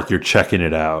Yeah, like you're checking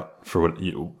it out for what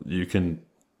you can,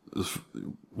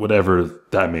 whatever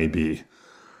that may be.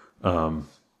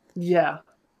 yeah,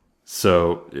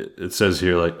 So it says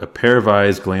here like a pair of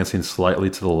eyes glancing slightly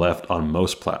to the left on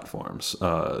most platforms.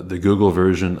 The Google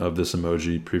version of this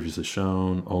emoji previously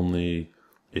shown only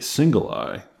a single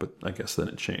eye, but I guess then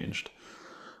it changed.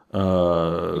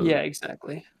 yeah,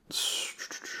 exactly.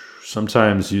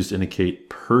 Sometimes used to indicate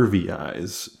pervy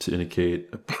eyes to indicate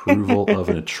approval of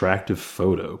an attractive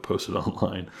photo posted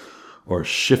online, or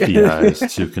shifty eyes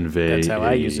to convey That's how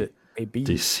I use it. Maybe.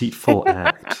 deceitful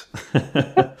act.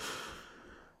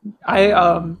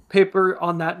 Paper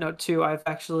on that note too. I've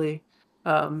actually,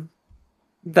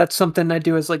 that's something I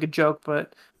do as like a joke.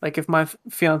 But like if my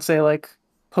fiance like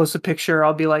posts a picture,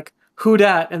 I'll be like, "Who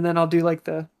dat?" And then I'll do like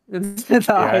the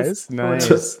eyes.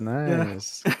 Nice,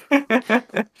 nice.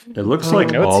 It looks Oh,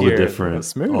 like notes all the here. different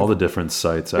Smooth. all the different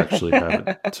sites actually have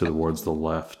it towards the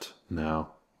left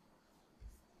now.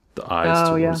 The eyes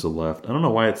Oh, towards yeah. the left. I don't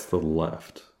know why it's the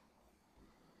left.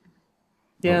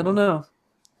 Yeah, I don't know.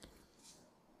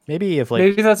 Maybe if like,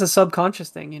 Maybe that's a subconscious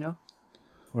thing, you know?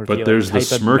 or if But you, there's like, the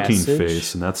type a smirking message-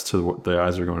 face, and that's to the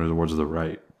eyes are going towards the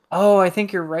right. Oh, I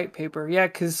think you're right, Paper. Yeah,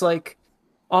 because like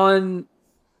on.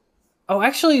 Oh,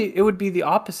 actually, it would be the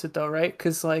opposite though, right?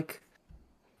 Because like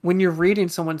when you're reading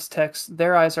someone's text,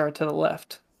 their eyes are to the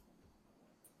left.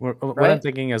 What I'm Right?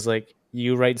 thinking is like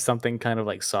you write something kind of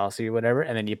like saucy or whatever,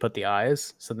 and then you put the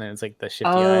eyes, so then it's like the shifty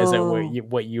eyes at Oh.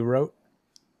 what you wrote.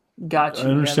 Gotcha. I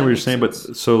understand what you're saying, but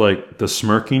so like the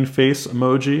smirking face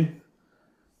emoji,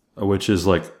 which is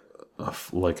like a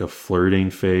flirting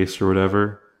face or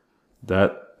whatever,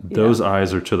 those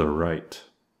eyes are to the right.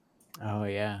 Oh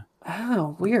yeah.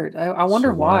 Oh, weird. I wonder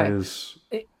So why.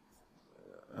 I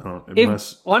don't. It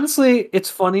must. Honestly, it's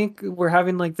funny. We're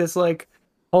having like this like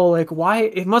whole like why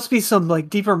it must be some like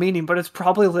deeper meaning, but it's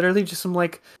probably literally just some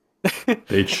like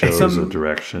They chose some- a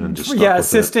direction and just stuck yeah, with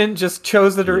assistant just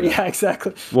chose the Yeah. yeah,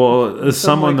 exactly. It. Well, as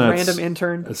Some someone like that's random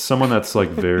intern. as someone that's like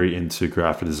very into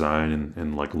graphic design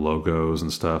and like logos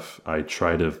and stuff, I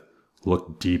try to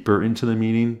look deeper into the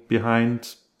meaning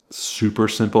behind super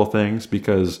simple things,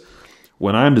 because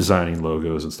when I'm designing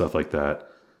logos and stuff like that,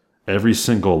 every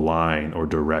single line or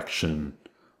direction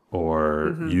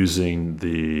or using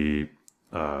the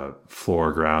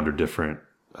foreground or different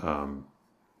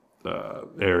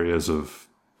areas of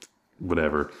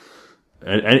whatever,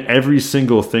 and every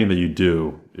single thing that you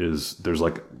do is there's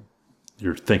like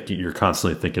you're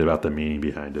constantly thinking about the meaning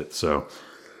behind it. So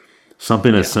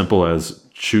something as simple as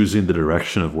choosing the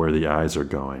direction of where the eyes are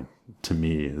going, to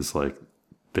me, is like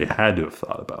they had to have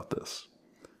thought about this,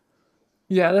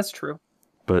 Yeah, that's true.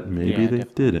 but maybe Yeah, they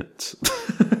didn't.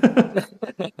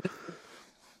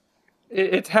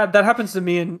 that happens to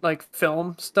me in like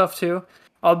film stuff too.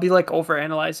 I'll be like over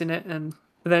analyzing it, and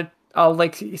then I'll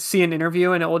like see an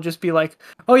interview, and it will just be like,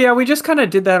 "Oh yeah, we just kind of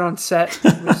did that on set. We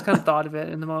just kind of thought of it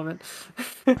in the moment."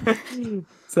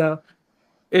 So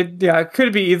it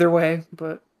could be either way,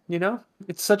 but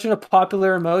it's such a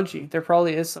popular emoji. There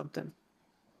probably is something.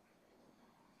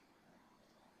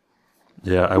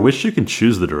 Yeah, I wish you can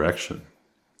choose the direction,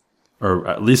 or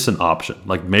at least an option.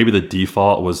 Like maybe the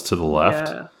default was to the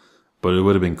left, Yeah. but it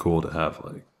would have been cool to have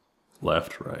like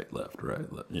left, right,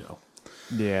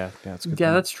 Yeah, that's good.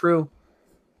 Yeah, that's true.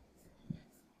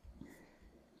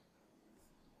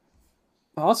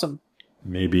 Awesome.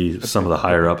 Maybe some of the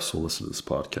higher ups will listen to this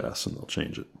podcast and they'll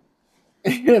change it.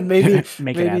 Yeah, maybe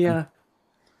Make it maybe happen.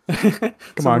 Come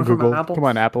someone on, from Google. Apple. Come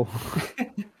on, Apple.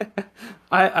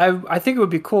 I think it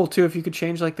would be cool too if you could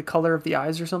change like the color of the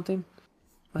eyes or something.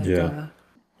 Like, Yeah.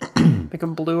 make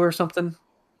them blue or something.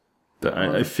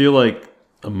 I feel like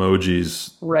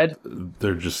emojis, Red.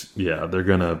 they're just, it's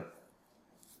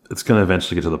gonna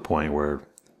eventually get to the point where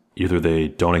either they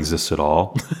don't exist at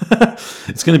all.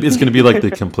 it's gonna be like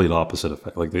the complete opposite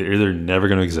effect. Like they're either never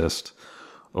gonna exist,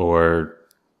 or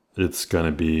it's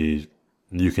gonna be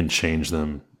you can change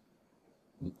them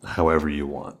however you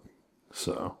want.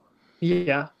 So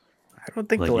Yeah. I don't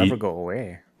think Like they'll e- ever go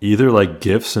away. either like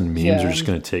GIFs and memes Yeah. are just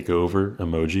gonna take over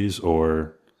emojis,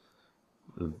 or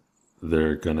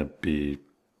they're gonna be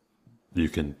you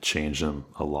can change them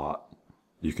a lot.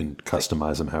 You can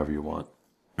customize them however you want.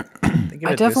 Think of I it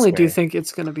this definitely do way. think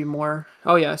it's going to be more.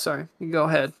 Oh yeah, sorry. You go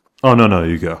ahead. Oh no,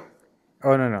 you go.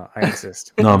 Oh no, I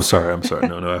insist. No, I'm sorry.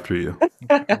 No, after you.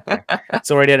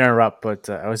 Sorry to interrupt, but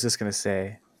I was just gonna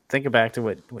say, think back to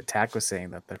what Tack was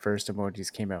saying, that the first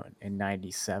emojis came out in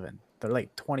 '97. They're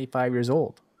like 25 years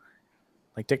old.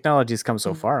 Like technology's come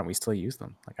so far, and we still use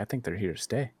them. Like I think they're here to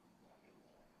stay.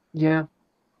 Yeah.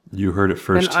 You heard it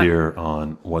first And I- here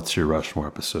on What's Your Rushmore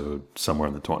episode somewhere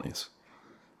in the 20s.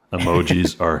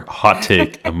 Emojis are hot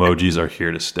take. Emojis are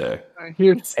here to stay.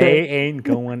 Here to They stay. ain't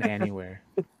going anywhere.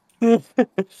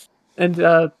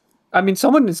 And I mean,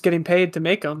 someone is getting paid to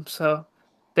make them, so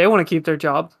they want to keep their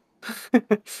job.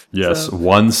 Yes, So-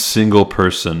 one single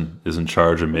person is in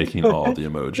charge of making all the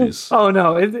emojis. Oh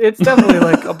no, it's definitely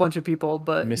like a bunch of people,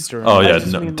 but Mr. Oh I yeah,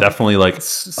 just no, mean, like, definitely like a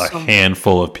some-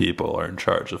 handful of people are in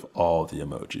charge of all the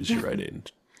emojis you write in.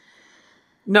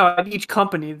 no, at each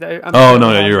company. Oh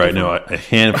no, you're right. No, a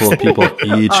handful of people at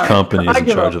each All right, company is I in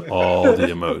give charge up. of all the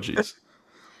emojis.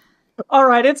 All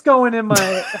right, it's going in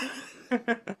my.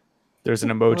 There's an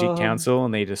emoji council,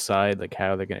 and they decide like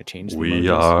how they're gonna change. The We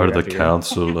emojis are year the after year.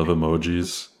 council of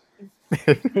emojis.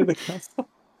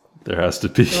 There has to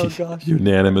be Oh, gosh.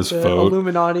 unanimous The vote.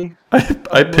 Illuminati.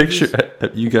 I picture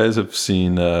you guys have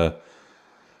seen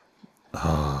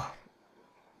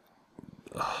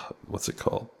what's it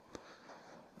called?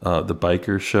 The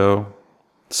biker show,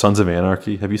 Sons of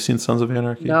Anarchy. Have you seen Sons of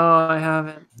Anarchy? No, I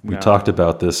haven't. We No. talked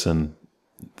about this in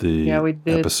the Yeah, we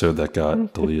did. episode that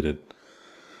got deleted.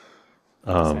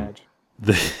 Sad.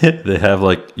 They have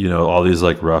like all these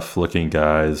like rough looking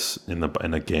guys in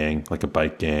a gang, like a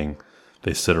bike gang.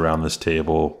 They sit around this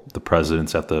table. The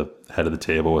president's at the head of the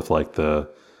table with like the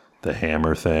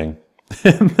hammer thing,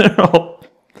 and they're all.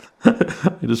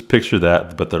 I just picture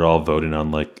that, but they're all voting on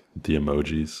like the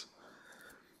emojis.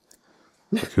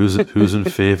 Like, who's in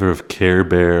favor of Care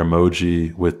Bear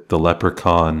emoji with the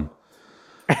leprechaun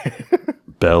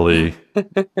belly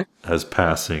as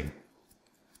passing?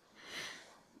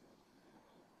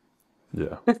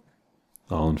 Yeah.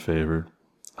 All in favor?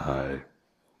 Aye.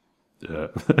 Yeah.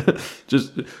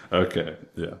 Just okay.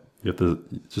 Yeah. You have to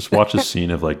just watch a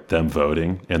scene of like them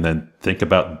voting and then think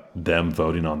about them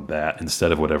voting on that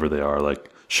instead of whatever they are. Like,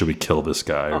 should we kill this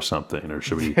guy or something? Or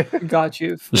should we Got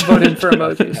you. Voted for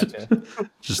emojis.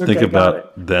 just Okay, think got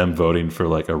about them voting for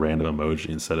like a random emoji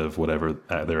instead of whatever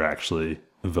they're actually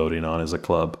voting on as a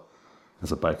club,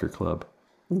 as a biker club?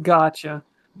 Gotcha.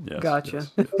 Yes, Gotcha.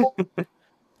 yes.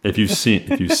 If you've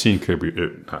seen Curb Your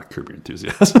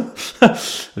Enthusiasm,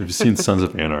 if you've seen Sons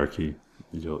of Anarchy,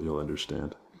 you'll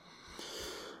understand.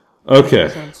 Okay,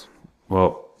 Sense.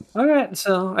 well, All right,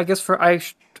 so I guess I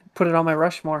should put it on my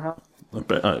Rushmore, huh?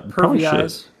 probably Pervy should.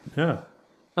 eyes. Yeah,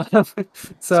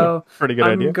 So pretty good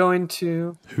I'm idea. going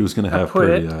to who's gonna have put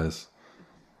pretty it- eyes?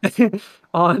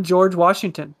 on George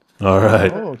Washington. All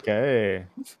right, Okay.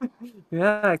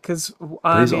 Yeah, because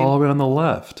but he's all the way on the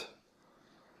left.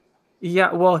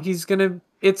 yeah, well,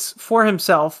 it's for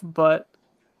himself, but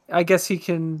I guess he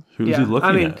can. Who's yeah, he looking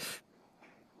I mean, at?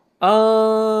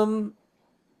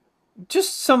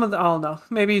 just some of the, I don't know.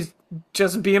 Maybe he's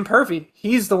just being pervy.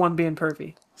 He's the one being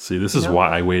pervy. See, this is why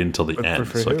I wait until the end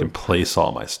for so I who? can place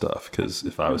all my stuff. Because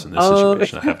if I was in this Oh.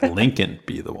 situation, I have Lincoln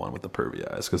be the one with the pervy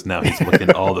eyes. Because now he's looking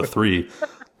at all the three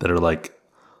that are like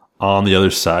on the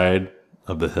other side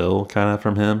of the hill, kind of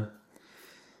from him.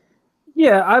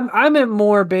 Yeah, I meant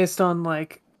more based on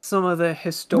like some of the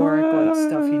historic like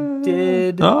stuff he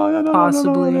did. Oh, yeah, no,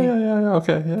 possibly yeah,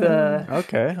 okay. Yeah,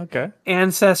 the Okay.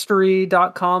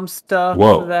 ancestry.com stuff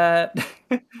Whoa. that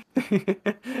goes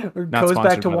back sponsored, to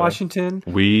by the way. Washington.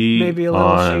 We Maybe a little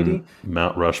on shady.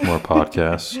 Mount Rushmore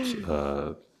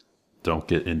podcast don't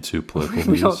get into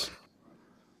political We don't- views.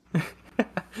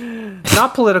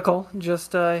 Not political,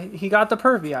 just he got the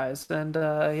pervy eyes, and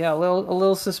yeah, a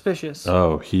little suspicious.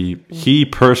 Oh, he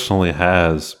personally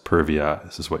has pervy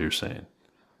eyes, is what you're saying.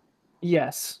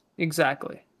 Yes,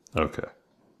 exactly. Okay.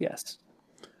 Yes.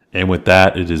 And with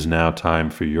that, it is now time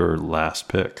for your last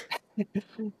pick.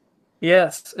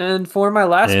 Yes, and for my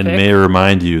last And pick, may I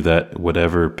remind you that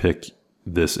whatever pick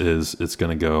this is, it's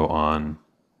going to go on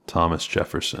Thomas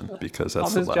Jefferson because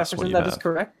that's Thomas the last one Jefferson, you that have. is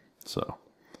correct. So,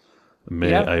 may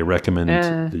Yep. I recommend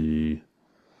Eh. the?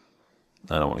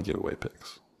 I don't want to give away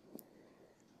picks,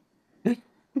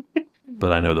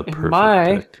 but I know the perfect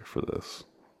my- pick for this.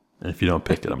 And if you don't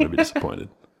pick it, I'm going to be disappointed.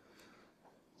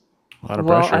 A lot of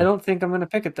Well, pressure. I don't think I'm gonna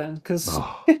pick it then, because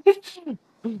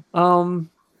Oh,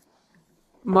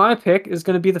 my pick is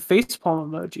gonna be the facepalm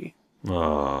emoji.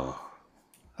 oh,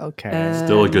 Okay.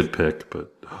 still a good pick,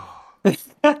 but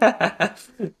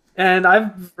And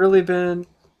I've really been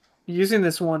using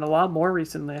this one a lot more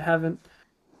recently. I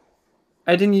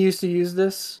didn't used to use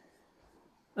this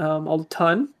a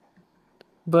ton,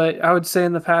 but I would say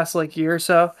in the past like year or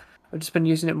so, I've just been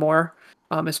using it more,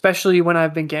 especially when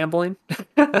I've been gambling.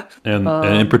 and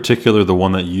in particular, the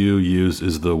one that you use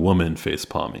is the woman face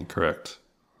palming, correct?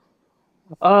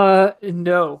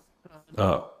 No.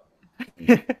 Oh,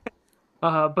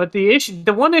 But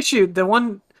the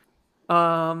one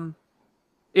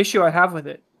issue I have with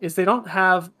it is they don't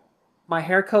have my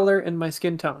hair color and my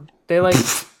skin tone.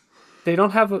 They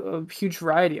don't have a huge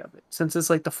variety of it since it's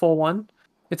like the full one.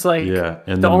 It's like yeah.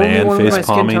 And the the only man one with my face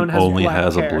skin tone palming has only black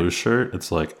has a hair. blue shirt.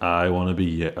 It's like I want to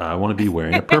be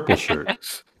wearing a purple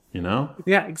shirt. You know?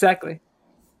 Yeah, exactly.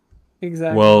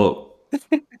 Exactly. Well,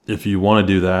 if you want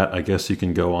to do that, I guess you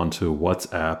can go onto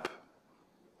WhatsApp,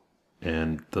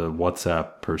 and the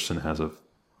WhatsApp person has a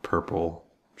purple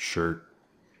shirt.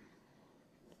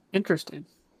 Interesting.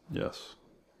 Yes,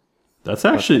 that's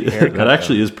actually haircut, that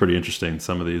actually is pretty interesting.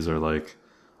 Some of these are like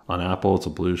on Apple, it's a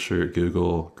blue shirt.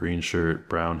 Google, green shirt,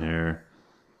 brown hair.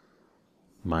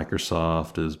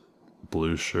 Microsoft is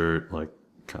blue shirt, like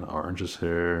kind of orangish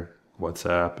hair.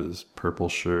 WhatsApp is purple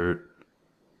shirt.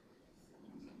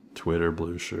 Twitter,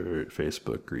 blue shirt.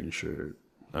 Facebook, green shirt.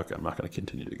 Okay, I'm not going to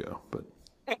continue to go, but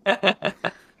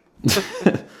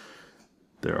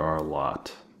there are a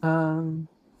lot.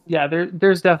 Yeah,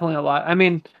 there's definitely a lot. I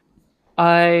mean,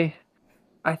 I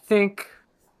think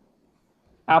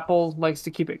Apple likes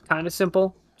to keep it kind of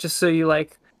simple, just so you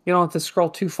don't have to scroll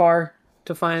too far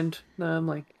to find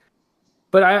them.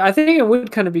 But I think it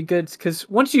would kind of be good because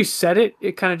once you set it,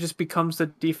 it kind of just becomes the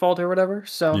default or whatever.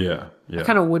 So Yeah. I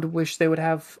kind of would wish they would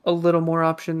have a little more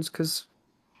options because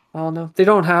I don't know, they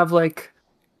don't have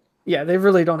they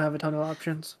really don't have a ton of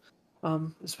options.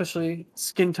 Especially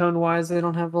skin tone wise, they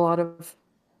don't have a lot of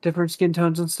different skin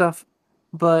tones and stuff.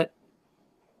 But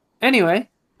anyway,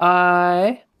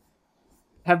 I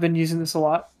have been using this a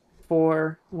lot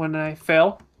for when I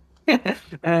fail,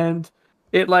 and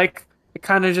it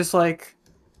kind of just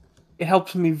it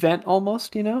helps me vent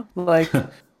almost, like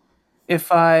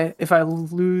if I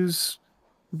lose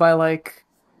by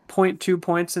 0.2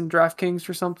 points in DraftKings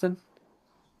or something.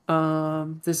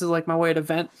 This is my way to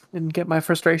vent and get my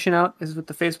frustration out is with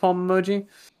the facepalm emoji.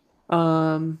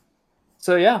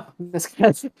 So yeah, that's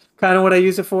kind of what I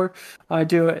use it for. I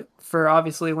do it for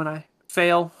obviously when I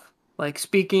fail, like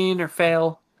speaking or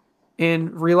fail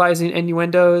in realizing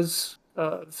innuendos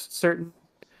of certain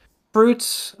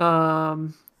fruits.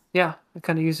 Yeah, I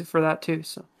kind of use it for that too.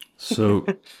 So,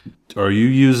 are you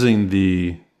using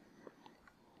the?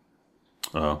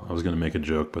 Oh, I was going to make a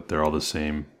joke, but they're all the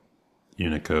same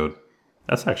Unicode.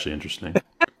 That's actually interesting.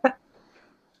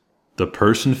 The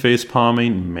person face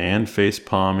palming, man face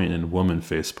palming, and woman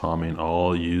face palming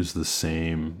all use the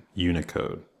same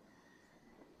Unicode.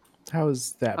 How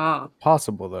is that Ah.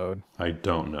 possible, though? I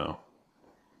don't know.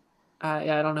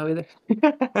 Yeah, I don't know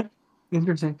either.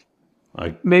 Interesting.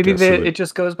 I Maybe guess would it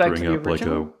just goes back to bring the up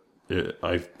original.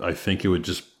 I think it would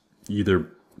just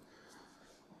either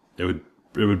it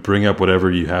would bring up whatever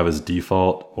you have as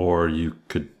default, or you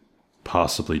could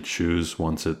possibly choose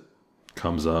once it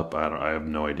comes up. I have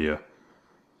no idea.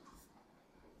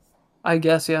 I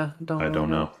guess, yeah. I don't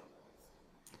know.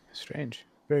 Strange.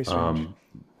 Very strange.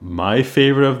 My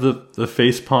favorite of the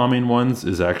face palming ones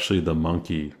is actually the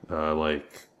monkey. I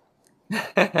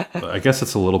guess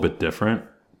it's a little bit different,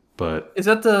 but Is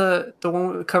that the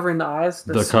one covering the eyes?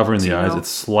 the covering the eyes, Sino? it's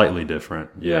slightly different.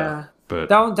 Yeah. But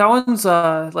that one's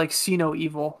like see no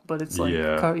evil, but it's like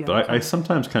yeah, but I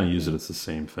sometimes kind of use it as the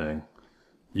same thing.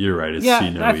 You're right. It's Yeah, see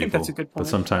no I evil. think that's a good But point.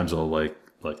 sometimes I'll like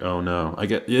oh no, I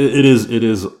get it is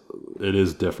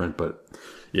different. But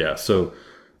yeah, so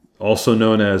also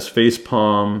known as face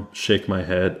palm, shake my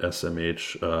head,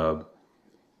 SMH,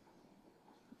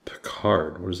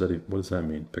 Picard. What does that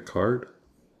mean? Picard?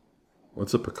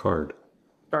 What's a Picard?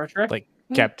 Star Trek. Like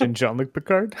Captain Jean-Luc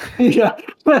Picard. yeah,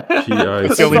 That's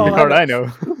the only all Picard I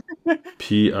know.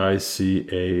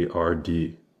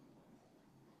 PICARD.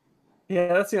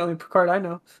 Yeah, that's the only Picard I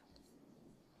know.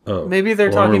 Oh, Maybe they're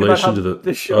well, in talking about how relation to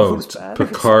the show is it's bad.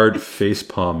 Picard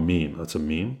facepalm meme. That's a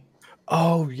meme.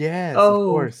 Oh yes, Oh, of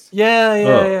course. yeah.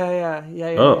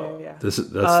 Oh, Yeah. that's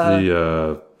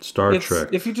the Star It's, Trek.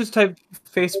 if you just type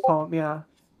facepalm, yeah,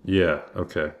 Yeah.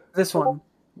 Okay. this one.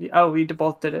 Oh, we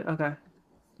both did it. Okay,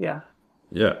 yeah.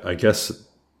 Yeah. I guess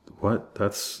what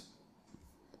that's.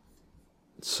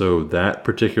 So that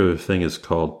particular thing is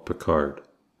called Picard.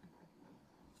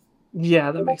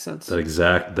 Yeah, that makes sense. That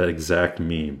exact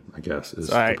meme, I guess, is.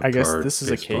 So I the guess Picard this is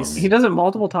a facepalm case meme. He does it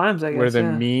multiple times, I guess. Where the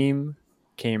yeah. meme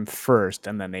came first,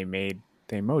 and then they made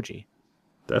the emoji.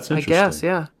 That's I interesting. guess,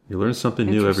 yeah. You learn something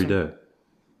new every Interesting. day.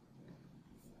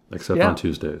 Except Yeah. on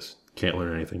Tuesdays. Can't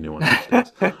learn anything new on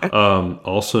Tuesdays.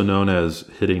 Also known as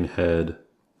hitting head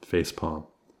facepalm.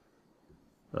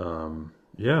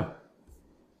 Yeah.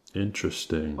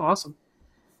 Interesting. Awesome.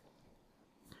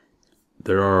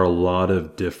 There are a lot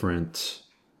of different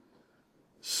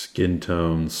skin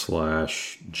tone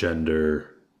 /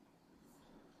 gender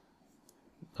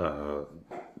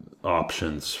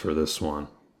options for this one.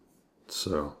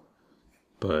 So,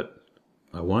 but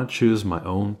I want to choose my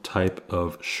own type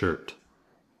of shirt.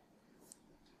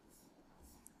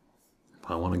 If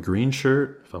I want a green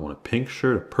shirt, if I want a pink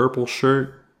shirt, a purple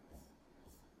shirt,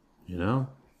 you know,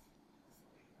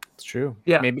 It's true.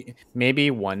 Yeah.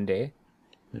 Maybe one day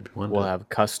maybe one we'll day. have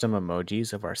custom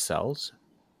emojis of ourselves,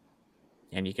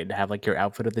 and you could have like your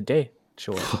outfit of the day.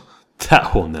 Sure.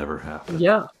 That will never happen.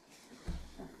 Yeah.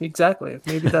 Exactly.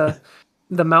 Maybe the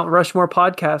Mount Rushmore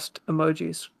podcast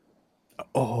emojis.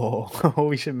 Oh,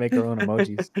 we should make our own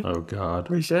emojis. Oh God,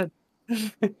 We should.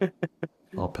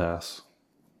 I'll pass.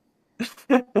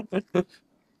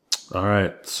 All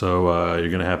right, so you're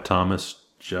gonna have Thomas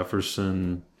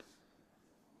Jefferson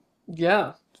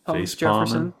Yeah. Thomas face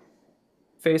Jefferson.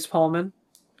 Face palming.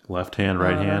 left hand,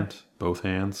 right hand, both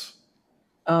hands.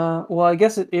 Well, I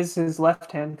guess it is his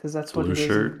left hand because that's what Blue it is in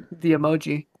shirt. the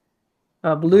emoji.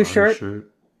 Blue Blue shirt,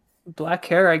 black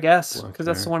hair, I guess, Black because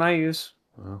that's the hair. one I use.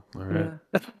 Oh, all right.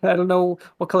 Yeah. I don't know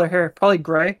what color hair. Probably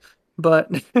gray, but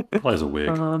Probably as a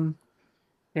wig.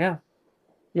 yeah,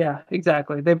 yeah,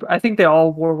 exactly. I think they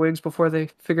all wore wigs before they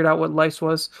figured out what lice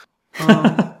was.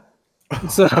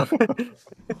 So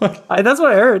that's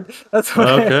what I heard. That's what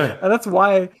Okay. that's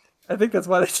why. I think that's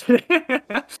why they did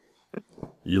it.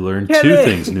 You learn Get two it.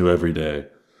 things new every day.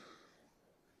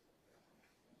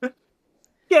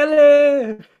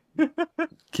 Kelly.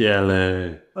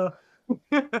 Kelly.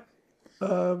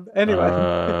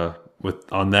 Anyway,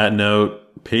 With on that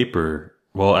note, paper.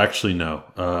 Well, actually,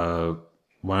 no.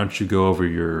 Why don't you go over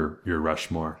your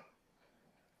Rushmore?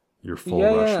 Your full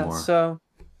Rushmore. So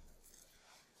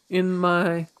in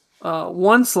my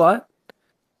one slot,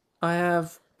 I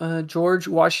have George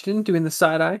Washington doing the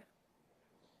side eye.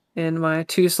 In my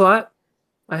 2 slot,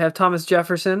 I have Thomas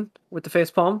Jefferson with the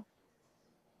face palm.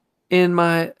 In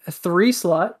my 3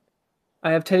 slot,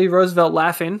 I have Teddy Roosevelt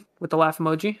laughing with the laugh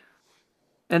emoji.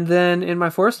 And then in my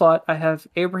 4 slot, I have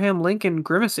Abraham Lincoln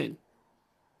grimacing.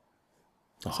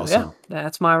 Awesome. So yeah,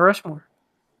 that's my Rushmore.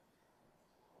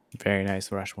 Very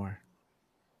nice, Rushmore.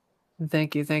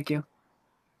 Thank you, thank you.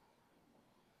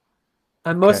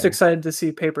 I'm most Okay. excited to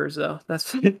see papers though.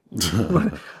 That's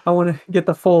I want to get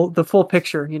the full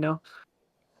picture, you know.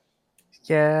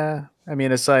 Yeah, I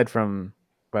mean, aside from,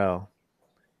 well,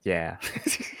 yeah.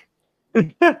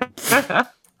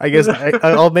 I guess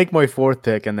I'll make my 4th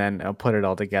pick and then I'll put it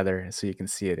all together so you can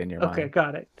see it in your Okay, mind.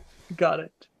 got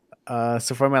it.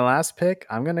 So for my last pick,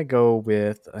 I'm gonna go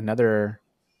with another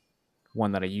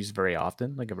one that I use very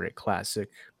often, like a very classic,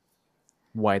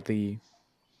 widely.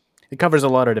 It covers a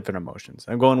lot of different emotions.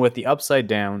 I'm going with the upside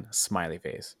down smiley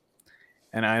face,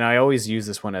 and I always use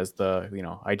this one as the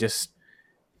I just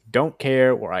don't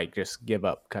care or I just give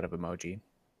up kind of emoji.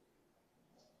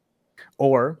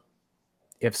 Or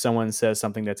if someone says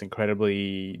something that's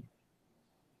incredibly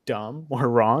dumb or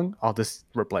wrong, I'll just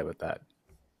reply with that.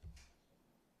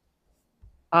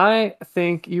 I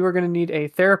think you are going to need a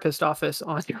therapist office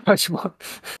on your Rushmore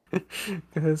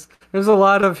because there's a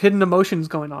lot of hidden emotions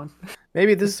going on.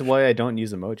 Maybe this is why I don't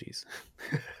use emojis.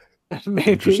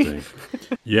 Maybe. Interesting.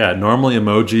 Yeah, normally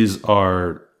emojis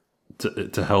are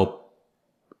to help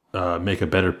make a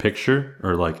better picture,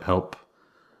 or like help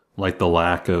like the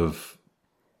lack of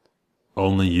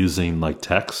only using like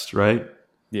text, right?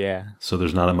 Yeah. So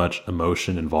there's not much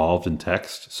emotion involved in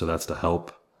text. So that's to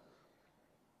help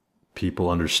people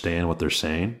understand what they're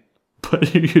saying.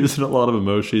 But you're using a lot of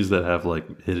emojis that have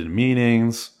like hidden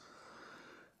meanings.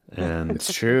 And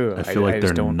It's true. I feel like just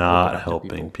they're don't open not up to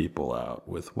helping people out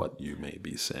with what you may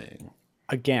be saying.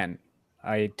 Again,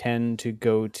 I tend to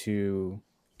go to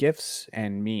GIFs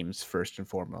and memes first and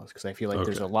foremost because I feel like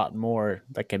there's a Okay. lot more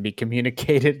that can be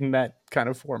communicated in that kind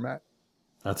of format.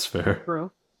 That's fair.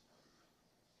 Bro.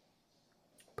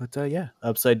 But yeah,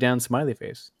 upside down smiley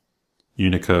face.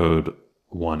 Unicode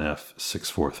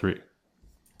 1F643.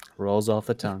 Rolls off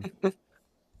the tongue.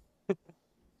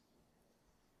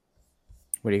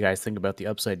 What do you guys think about the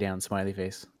upside down smiley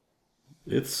face?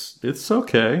 It's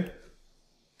okay.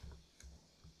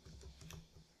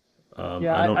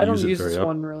 Yeah, I don't use this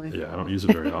one really. Yeah, I don't use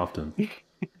it very often.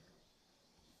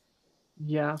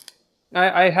 Yeah,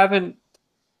 I haven't.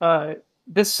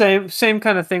 This same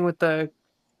kind of thing with the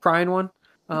crying one.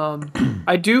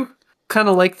 I do kind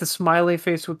of like the smiley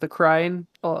face with the crying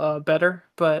better,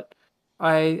 but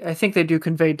I think they do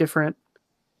convey different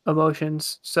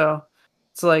emotions. So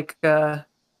it's like the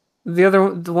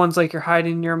one's like you're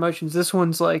hiding your emotions. This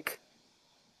one's like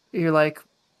you're like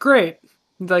great.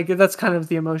 Like that's kind of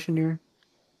the emotion you're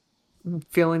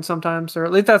feeling sometimes, or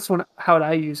at least that's how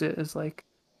I use it is like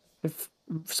if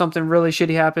something really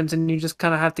shitty happens and you just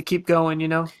kind of have to keep going, you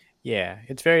know? Yeah,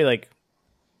 it's very like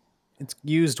it's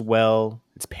used well.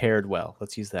 It's paired well.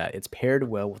 Let's use that. It's paired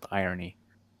well with irony.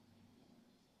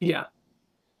 Yeah.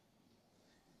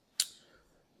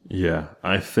 Yeah,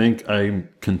 I think I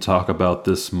can talk about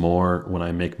this more when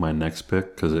I make my next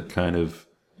pick because it kind of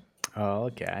Oh,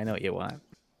 okay. I know what you want.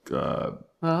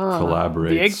 collaborates.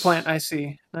 The eggplant, I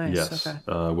see. Nice. Yes,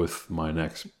 Okay. with my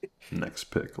next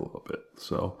pick a little bit.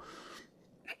 So,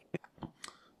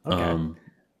 Okay.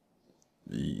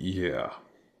 yeah.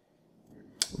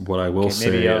 What I will Okay, say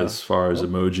maybe, as far as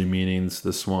emoji meanings,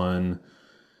 this one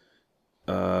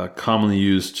commonly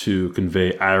used to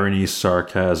convey irony,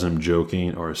 sarcasm,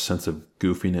 joking, or a sense of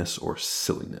goofiness or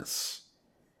silliness.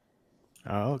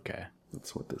 Oh, okay.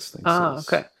 That's what this thing says.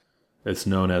 Okay. It's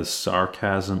known as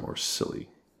sarcasm or silly.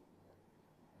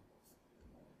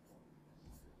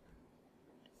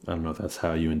 I don't know if that's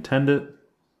how you intend it,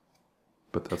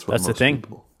 but that's what That's the most thing.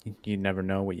 people. You never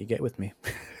know what you get with me.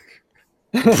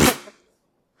 A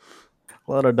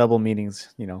lot of double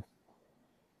meanings, you know.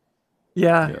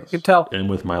 Yeah, Yes. you can tell. And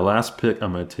with my last pick,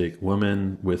 I'm going to take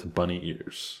women with bunny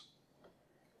ears.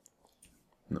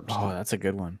 No, I'm just Oh, kidding. that's a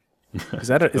good one. Is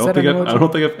that I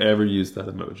don't think I've ever used that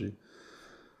emoji.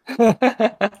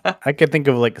 I could think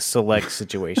of like select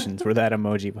situations where that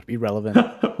emoji would be relevant.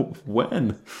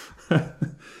 When?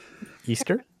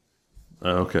 Easter,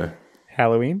 Okay.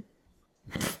 Halloween.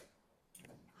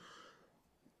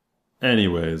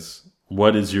 Anyways,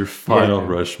 what does your final Yeah.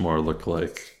 Rushmore look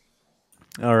like?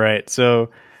 All right, so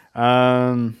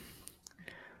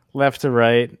left to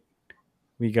right,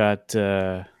 we got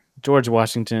George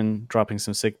Washington dropping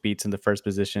some sick beats in the first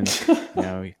position. You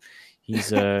know,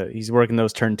 he's working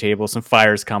those turntables. Some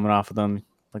fire's coming off of them,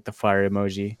 like the fire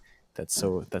emoji. That's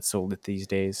so lit these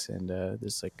days. And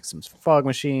there's like some fog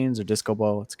machines or disco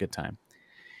ball. It's a good time.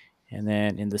 And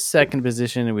then in the second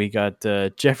position, we got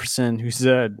Jefferson, who's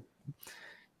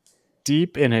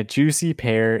deep in a juicy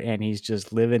pear, and he's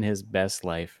just living his best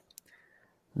life.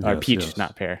 Or Yes, peach, yes.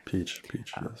 not pear. Peach,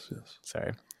 yes.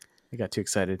 Sorry, I got too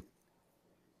excited.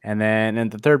 And then in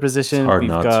the third position, It's hard we've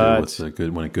not got. to with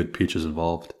when a good peach is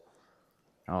involved.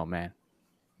 Oh man,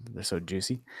 they're so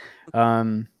juicy.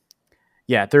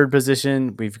 Yeah, third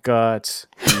position, we've got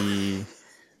the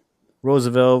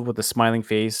Roosevelt with the smiling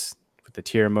face with the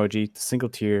tear emoji, the single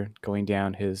tear going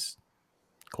down his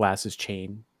glasses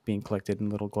chain, being collected in a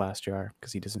little glass jar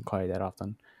because he doesn't cry that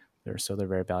often. They're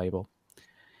very valuable.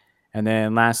 And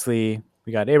then lastly,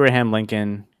 we got Abraham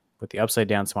Lincoln with the upside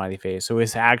down smiley face. So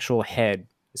his actual head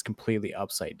is completely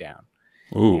upside down.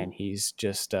 Ooh. And he's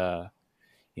just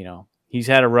he's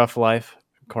had a rough life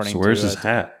according So where's to his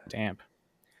hat? Damp.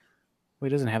 Well,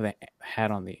 he doesn't have that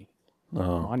hat on the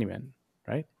Oh, monument,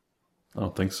 right? I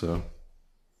don't think so.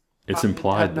 It's I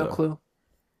implied had no though. clue.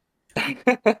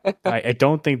 I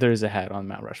don't think there's a hat on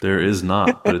Mount Rushmore. There is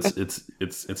not, but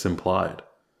it's implied.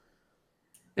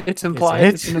 It's implied.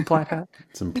 it? It's an implied hat.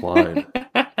 It's implied.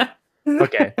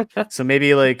 Okay, so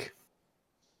maybe like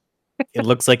it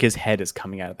looks like his head is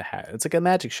coming out of the hat. It's like a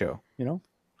magic show, you know?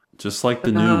 Just like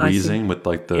the new I see. Weezing with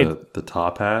like the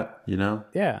top hat, you know?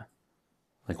 Yeah.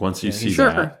 Like once you Yeah, see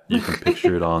sure. that, you can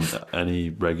picture it on any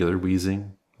regular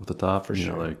Weezing with the top. For you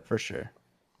sure. know, like For sure.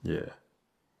 yeah.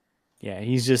 Yeah,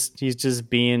 he's just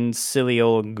being silly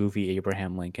old goofy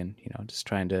Abraham Lincoln, you know, just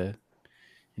trying to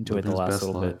enjoy Live the his last best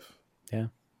little bit. life. Yeah.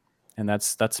 And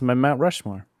that's my Mount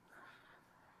Rushmore.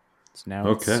 So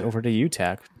now it's Okay. over to you,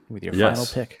 Tack, with your final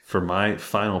Yes. pick. For my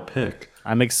final pick,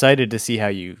 I'm excited to see how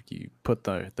you put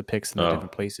the picks in the Oh,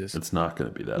 different places. it's not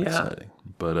going to be that Yeah. exciting.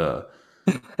 But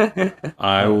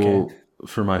I will,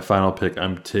 for my final pick,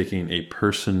 I'm taking A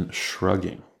Person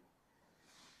Shrugging.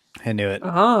 I knew it.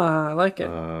 Ah, I like it.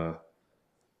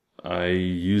 I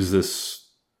use this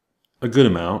a good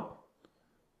amount.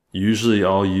 Usually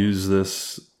I'll use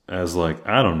this as like,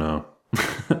 I don't know,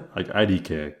 like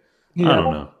IDK. I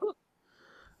don't know.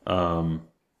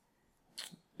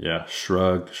 Yeah,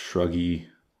 shruggy.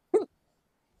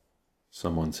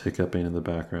 Someone's hiccuping in the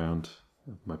background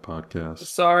of my podcast.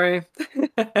 Sorry.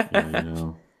 Yeah, you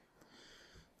know,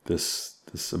 this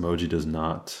emoji does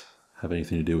not have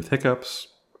anything to do with hiccups.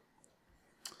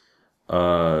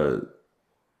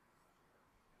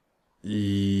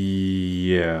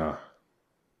 Yeah,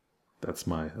 that's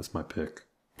my pick.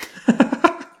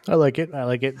 I like it. I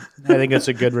like it. I think it's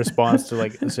a good response to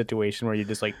like a situation where you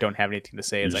just like don't have anything to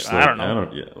say. It's You're like, just I don't know. I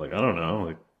don't know.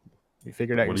 Like, You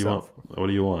figured it out what do you yourself. want? What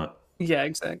do you want? Yeah,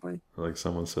 exactly. Like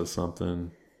someone says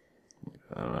something.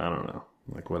 I don't know.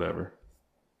 Like whatever.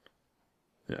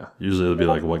 Yeah. Usually it'll be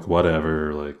like whatever.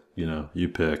 Or like, you know, you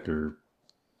pick, or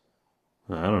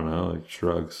I don't know. Like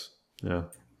shrugs. Yeah.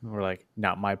 Or like,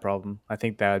 not my problem. I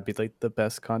think that would be like the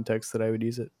best context that I would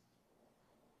use it.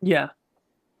 Yeah,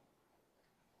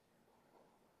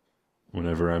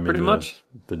 Whenever I'm pretty in much.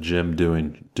 the gym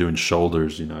doing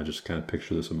shoulders, you know, I just kind of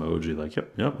picture this emoji. Like,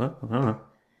 yep. I don't know.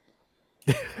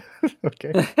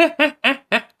 Okay.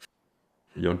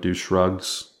 You don't do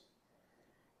shrugs.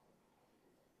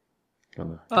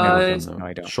 Kind of No,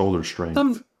 I don't. shoulder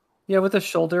strength. Yeah, with the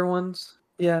shoulder ones.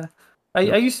 Yeah, I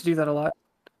used to do that a lot.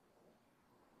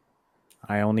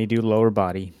 I only do lower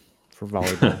body for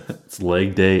volleyball. It's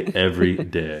leg day every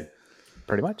day.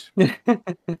 Pretty much.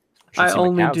 I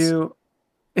only do.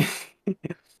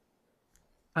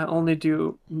 I only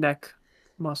do neck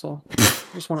muscle.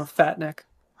 Just want a fat neck.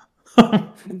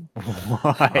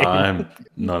 Why? I'm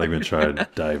not even going to try to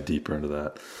dive deeper into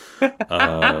that.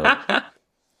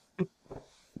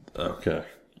 Okay.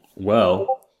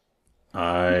 Well,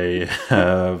 I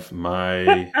have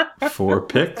my 4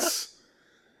 picks,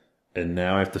 and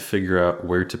now I have to figure out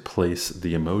where to place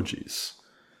the emojis.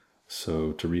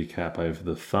 So to recap, I have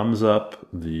the thumbs up,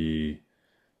 the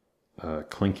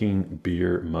clinking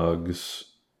beer mugs,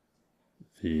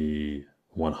 the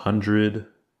 100,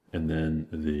 and then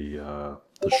the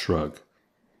shrug.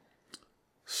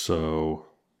 So,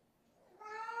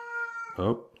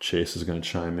 Chase is going to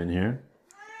chime in here.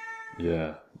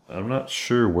 Yeah, I'm not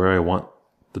sure where I want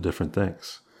the different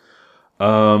things.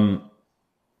 Well,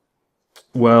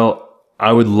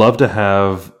 I would love to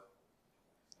have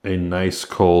a nice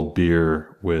cold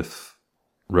beer with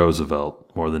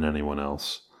Roosevelt more than anyone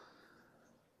else.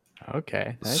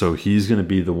 Okay. Nice. So he's going to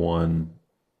be the one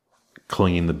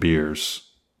clinging the beers.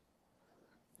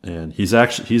 And he's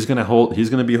going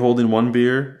to be holding one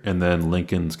beer, and then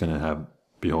Lincoln's going to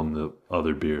be holding the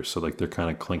other beer. So like they're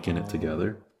kind of clinking it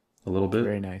together a little bit.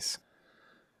 Very nice.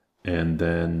 And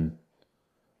then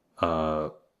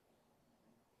what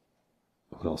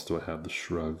else do I have? The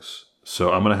shrugs.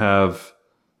 So I'm gonna have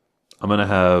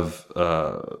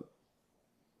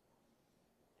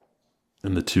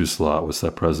in the 2 slot, what's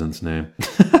that president's name?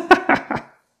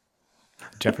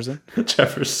 Jefferson?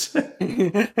 Jefferson.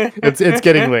 It's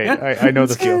getting late. I know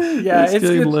the feel. Yeah, it's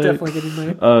getting late. definitely getting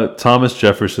late. Thomas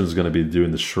Jefferson's gonna be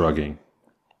doing the shrugging.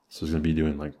 So he's gonna be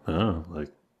doing like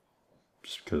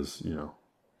just because, you know,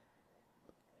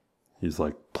 he's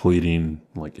like pleading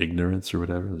like ignorance or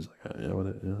whatever. He's like, I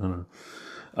don't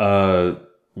know.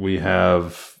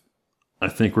 I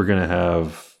think we're gonna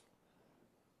have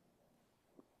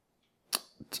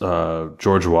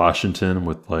George Washington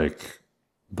with like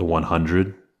the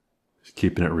 100. He's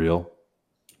keeping it real.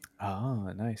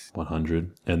 Oh, nice.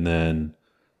 100. And then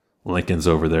Lincoln's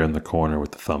over there in the corner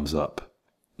with the thumbs up.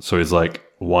 So he's like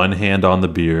one hand on the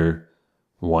beer,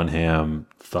 one hand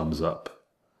thumbs up.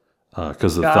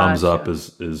 because the thumbs up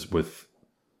Gotcha. is with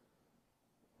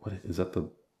what is that the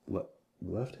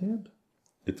left hand?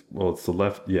 It's the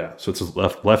left. Yeah, so it's a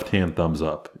left hand thumbs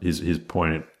up. He's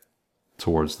pointing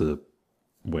towards the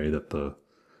way that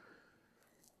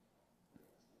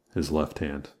his left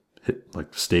hand hit,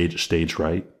 like stage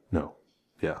right. No,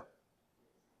 yeah.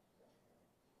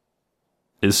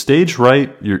 Is stage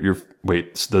right? You're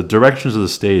wait. The directions of the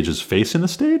stage is facing the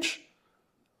stage.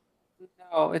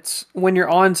 No, it's when you're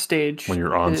on stage. When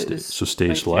you're on is, stage, so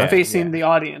stage like, left. facing Yeah. the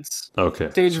audience. Okay,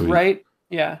 Stage so right,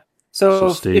 yeah. So, So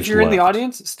if stage you're in the left.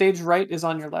 audience, stage right is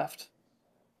on your left.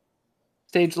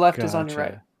 Stage left is on your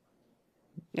right. Gotcha.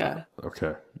 Yeah,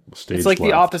 Okay, stage. it's like the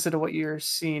left. opposite of what you're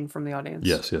seeing from the audience.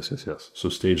 Yes. So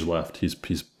stage left. He's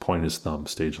pointing his thumb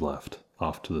stage left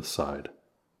off to the side.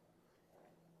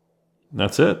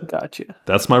 That's it. Gotcha.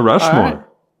 That's my Rushmore. All right.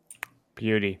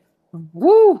 Beauty.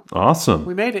 Woo! Awesome.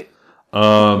 We made it.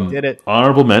 Did it.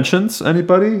 Honorable mentions?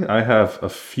 Anybody? I have a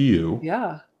few.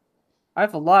 Yeah, I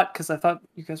have a lot because I thought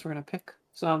you guys were gonna pick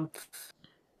some.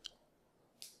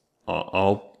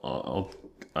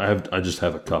 I just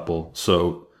have a couple.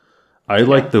 So I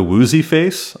like the woozy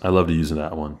face. I love using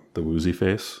that one. The woozy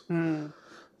face. And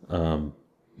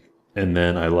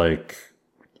then I like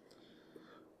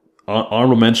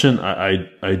honorable mention.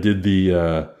 I did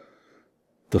the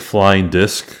flying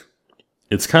disc.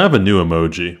 It's kind of a new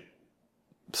emoji,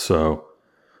 so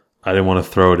I didn't want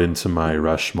to throw it into my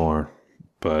Rushmore,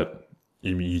 but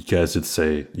you guys did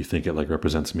say you think it like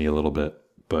represents me a little bit,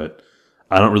 but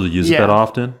I don't really use it that Yeah.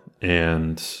 often,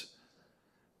 and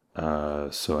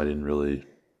so I didn't really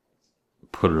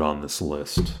put it on this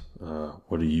list.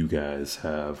 What do you guys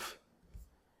have?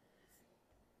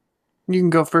 You can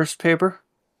go first, paper.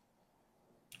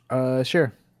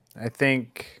 Sure. I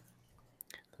think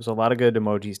there's a lot of good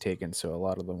emojis taken, so a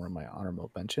lot of them were my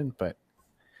honorable mention, but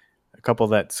a couple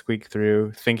that squeak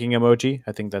through. Thinking emoji,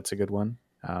 I think that's a good one.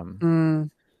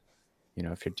 You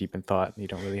know, if you're deep in thought and you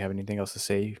don't really have anything else to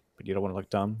say, but you don't want to look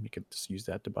dumb, you could just use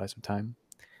that to buy some time.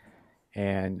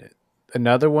 And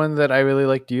another one that I really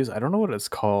like to use, I don't know what it's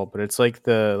called, but it's like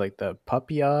the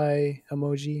puppy eye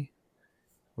emoji,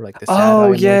 or like the sad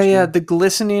Oh eye yeah, emoji. yeah, the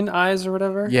glistening eyes or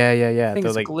whatever. yeah. I think They're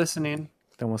it's like glistening.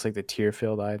 almost like the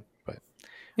tear-filled eye, but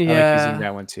I like Yeah, using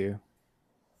that one too.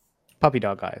 Puppy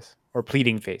dog eyes or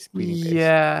pleading face. Pleading face.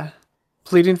 yeah,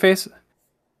 pleading face.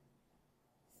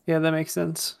 Yeah, that makes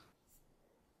sense.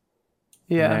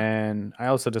 Yeah, And I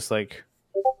also just like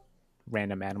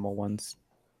random animal ones.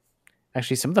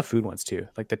 Actually, some of the food ones too,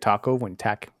 like the taco when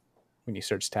you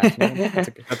search taco.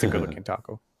 That's a good looking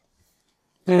taco.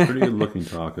 Pretty good looking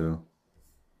taco.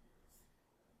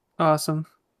 awesome.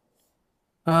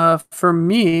 For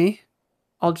me,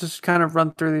 I'll just kind of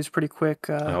run through these pretty quick.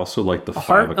 I also like the a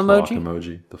heart 5 o'clock emoji?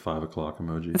 emoji. The 5 o'clock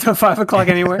emoji. It's at 5 o'clock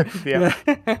anywhere. Yeah.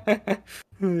 Yeah.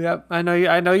 Yep. I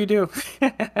know you do.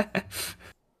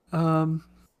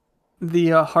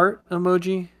 The heart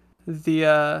emoji,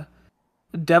 the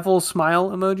devil smile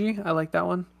emoji. I like that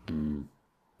one.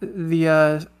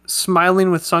 The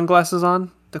smiling with sunglasses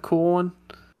on, the cool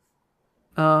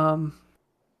one.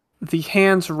 The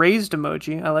hands raised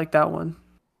emoji. I like that one.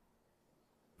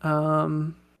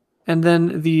 And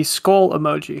then the skull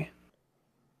emoji.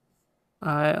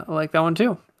 I like that one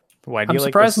too. Why do I'm you like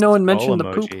surprised the no one skull mentioned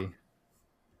the poop. emoji?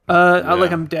 I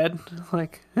like Yeah. I'm dead.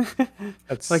 Like,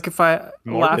 That's like if I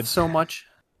morbid. laugh so much.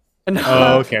 No,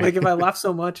 Oh, okay. Like if I laugh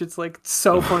so much, it's like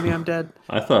so funny. I'm dead.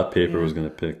 I thought Paper was gonna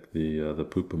pick the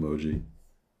poop emoji.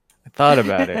 I thought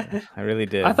about it. I really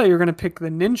did. I thought you were gonna pick the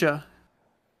ninja.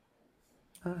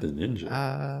 The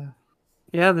ninja.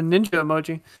 Yeah, the ninja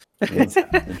emoji.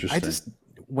 Interesting.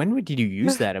 When did you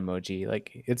use that emoji?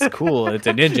 Like, it's cool. It's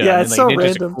a ninja. Yeah, and, it's like, so ninjas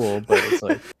random. are cool, but it's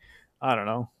like, I don't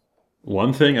know.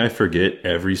 One thing I forget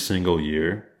every single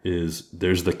year is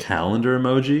there's the calendar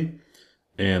emoji,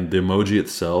 and the emoji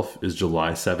itself is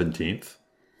July 17th.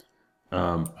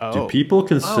 Do Oh. people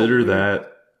consider weird.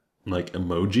 that like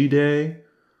emoji day,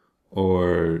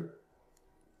 or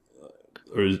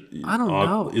is, I don't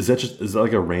know. Is that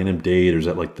like a random date, or is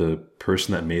that like the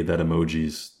person that made that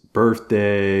emoji's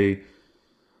birthday,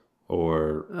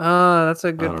 or That's a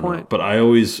I good don't know. point. But I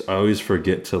always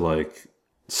forget to like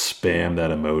spam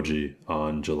that emoji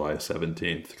on July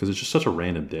 17th because it's just such a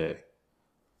random day.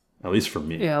 At least for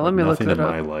me. Yeah, let me look nothing that in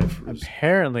up. my life. Was,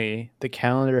 Apparently, the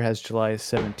calendar has July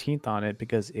 17th on it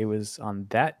because it was on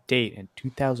that date in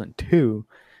 2002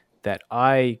 that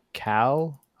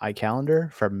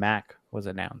iCalendar for Mac was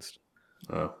announced.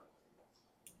 oh,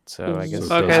 So I guess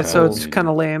So it Okay, does so have it's meaning. kind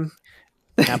of lame.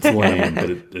 it's lame, but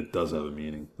it does have a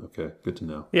meaning. Okay, good to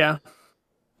know. Yeah.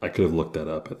 I could have looked that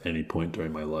up at any point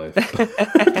during my life.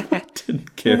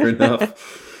 Didn't care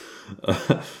enough.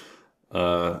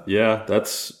 Yeah,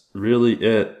 that's really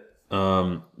it.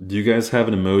 Do you guys have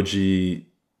an emoji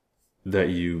that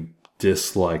you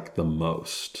dislike the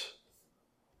most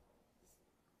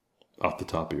off the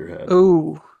top of your head?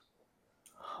 Ooh,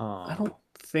 Huh. I don't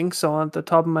think so on the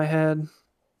top of my head.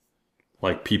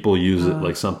 Like people use it,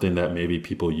 like something that maybe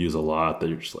people use a lot that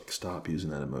you're just like, stop using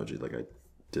that emoji. Like I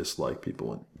dislike people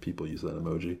when people use that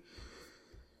emoji.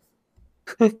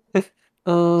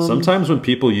 Sometimes when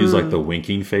people use like the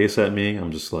winking face at me,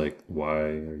 I'm just like, why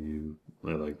are you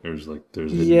there's a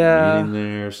hidden meaning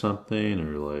there or something,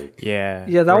 or like Yeah.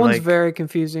 Yeah, that Or one's like very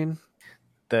confusing.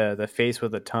 the face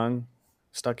with the tongue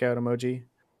stuck out emoji.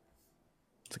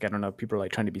 It's like, I don't know, people are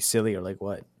like trying to be silly or like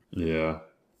what? yeah.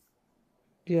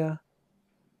 Yeah.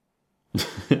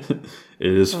 It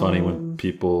is funny when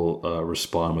people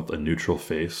respond with a neutral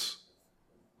face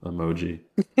emoji.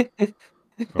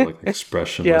 Or like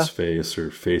expressionless face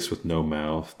or face with no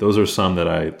mouth. Those are some that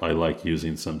I like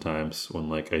using sometimes when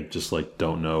like I just like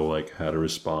don't know like how to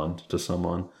respond to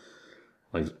someone.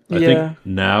 Like I think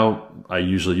now I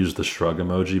usually use the shrug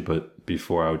emoji, but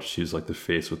before I would just use like the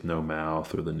face with no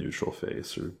mouth or the neutral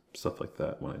face or stuff like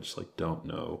that when I just like don't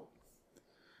know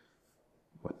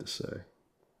what to say.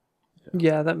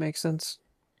 Yeah, that makes sense.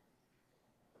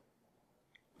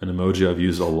 An emoji I've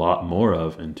used a lot more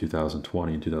of in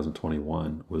 2020 and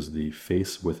 2021 was the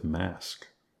face with mask,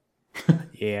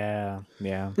 Yeah.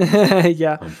 Yeah.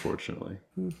 Yeah. unfortunately.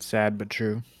 Sad but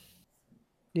true.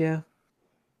 Yeah.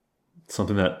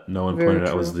 Something that no one Very pointed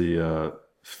out was true. the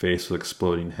face with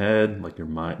exploding head, like your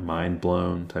mind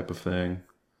blown type of thing.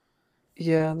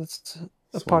 Yeah, that's a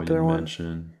That's popular one.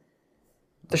 mention.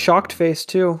 The shocked face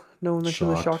too. No one mentioned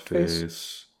the Shocked shocked face.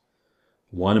 face.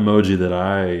 One emoji that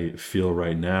I feel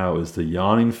right now is the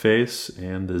yawning face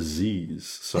and the Z's.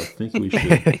 So I think we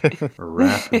should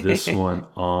wrap this one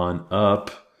on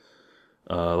up.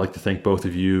 I'd like to thank both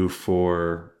of you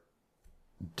for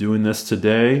doing this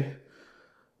today.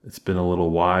 It's been a little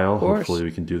while. Hopefully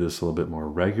we can do this a little bit more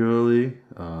regularly.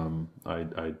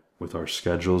 I with our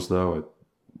schedules though,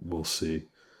 we'll see.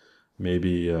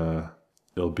 Maybe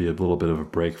it'll be a little bit of a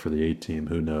break for the A-team.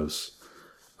 Who knows?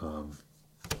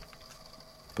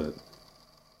 But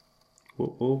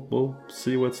we'll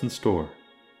see what's in store.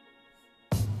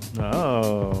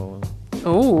 Oh.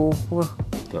 Oh, well,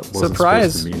 That wasn't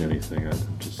surprise. supposed to mean anything. I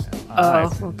just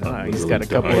He's got a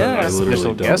couple Yeah. of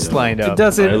special guests lined it up.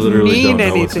 doesn't I literally mean don't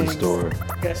know anything. what's in store.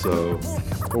 So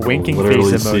A winking we'll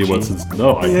literally face see emoji. what's in.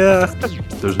 No, Yeah.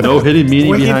 there's no hidden meaning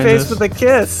Winky behind face this. with a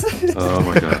kiss. Oh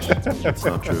my gosh, that's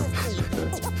not true.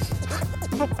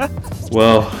 Okay.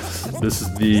 Well, this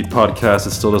is the podcast.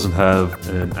 It still doesn't have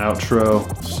an outro,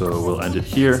 so we'll end it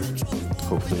here.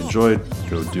 Hopefully you enjoyed.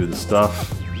 Go do the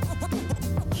stuff.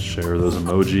 Share those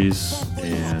emojis,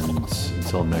 and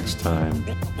until next time,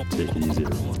 take it easy,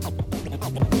 everyone.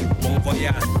 Bon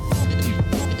voyage.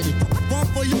 Bon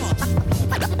voyage.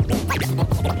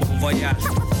 Bon voyage.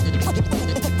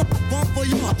 Bon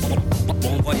voyage.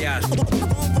 Bon voyage.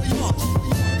 Bon voyage.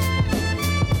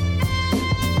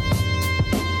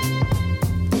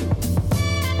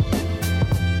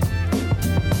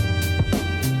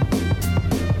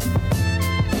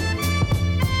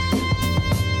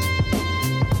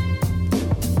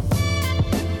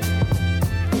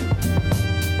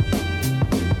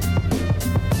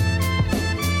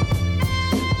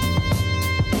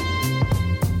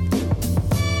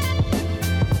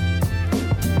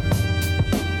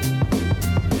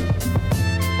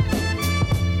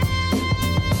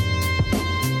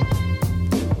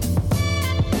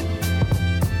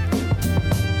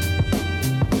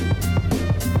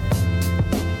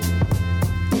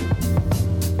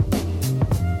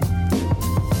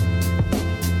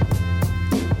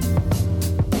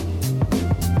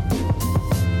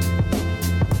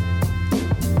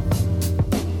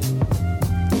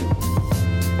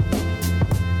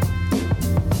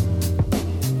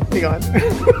 Hang on.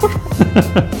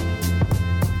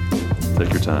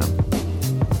 Take your time.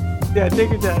 Yeah, take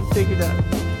your time. Take your time.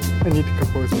 I need to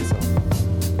compose myself.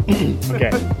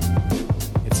 Okay.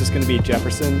 It's just going to be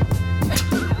Jefferson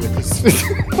with his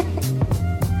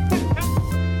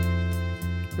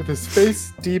with his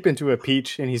face deep into a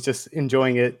peach, and he's just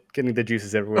enjoying it, getting the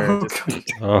juices everywhere. Oh,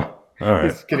 just God. Oh, all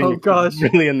right. he's getting Oh, gosh.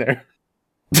 really in there.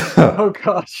 Oh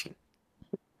gosh.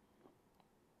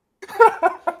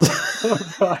 Oh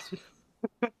gosh.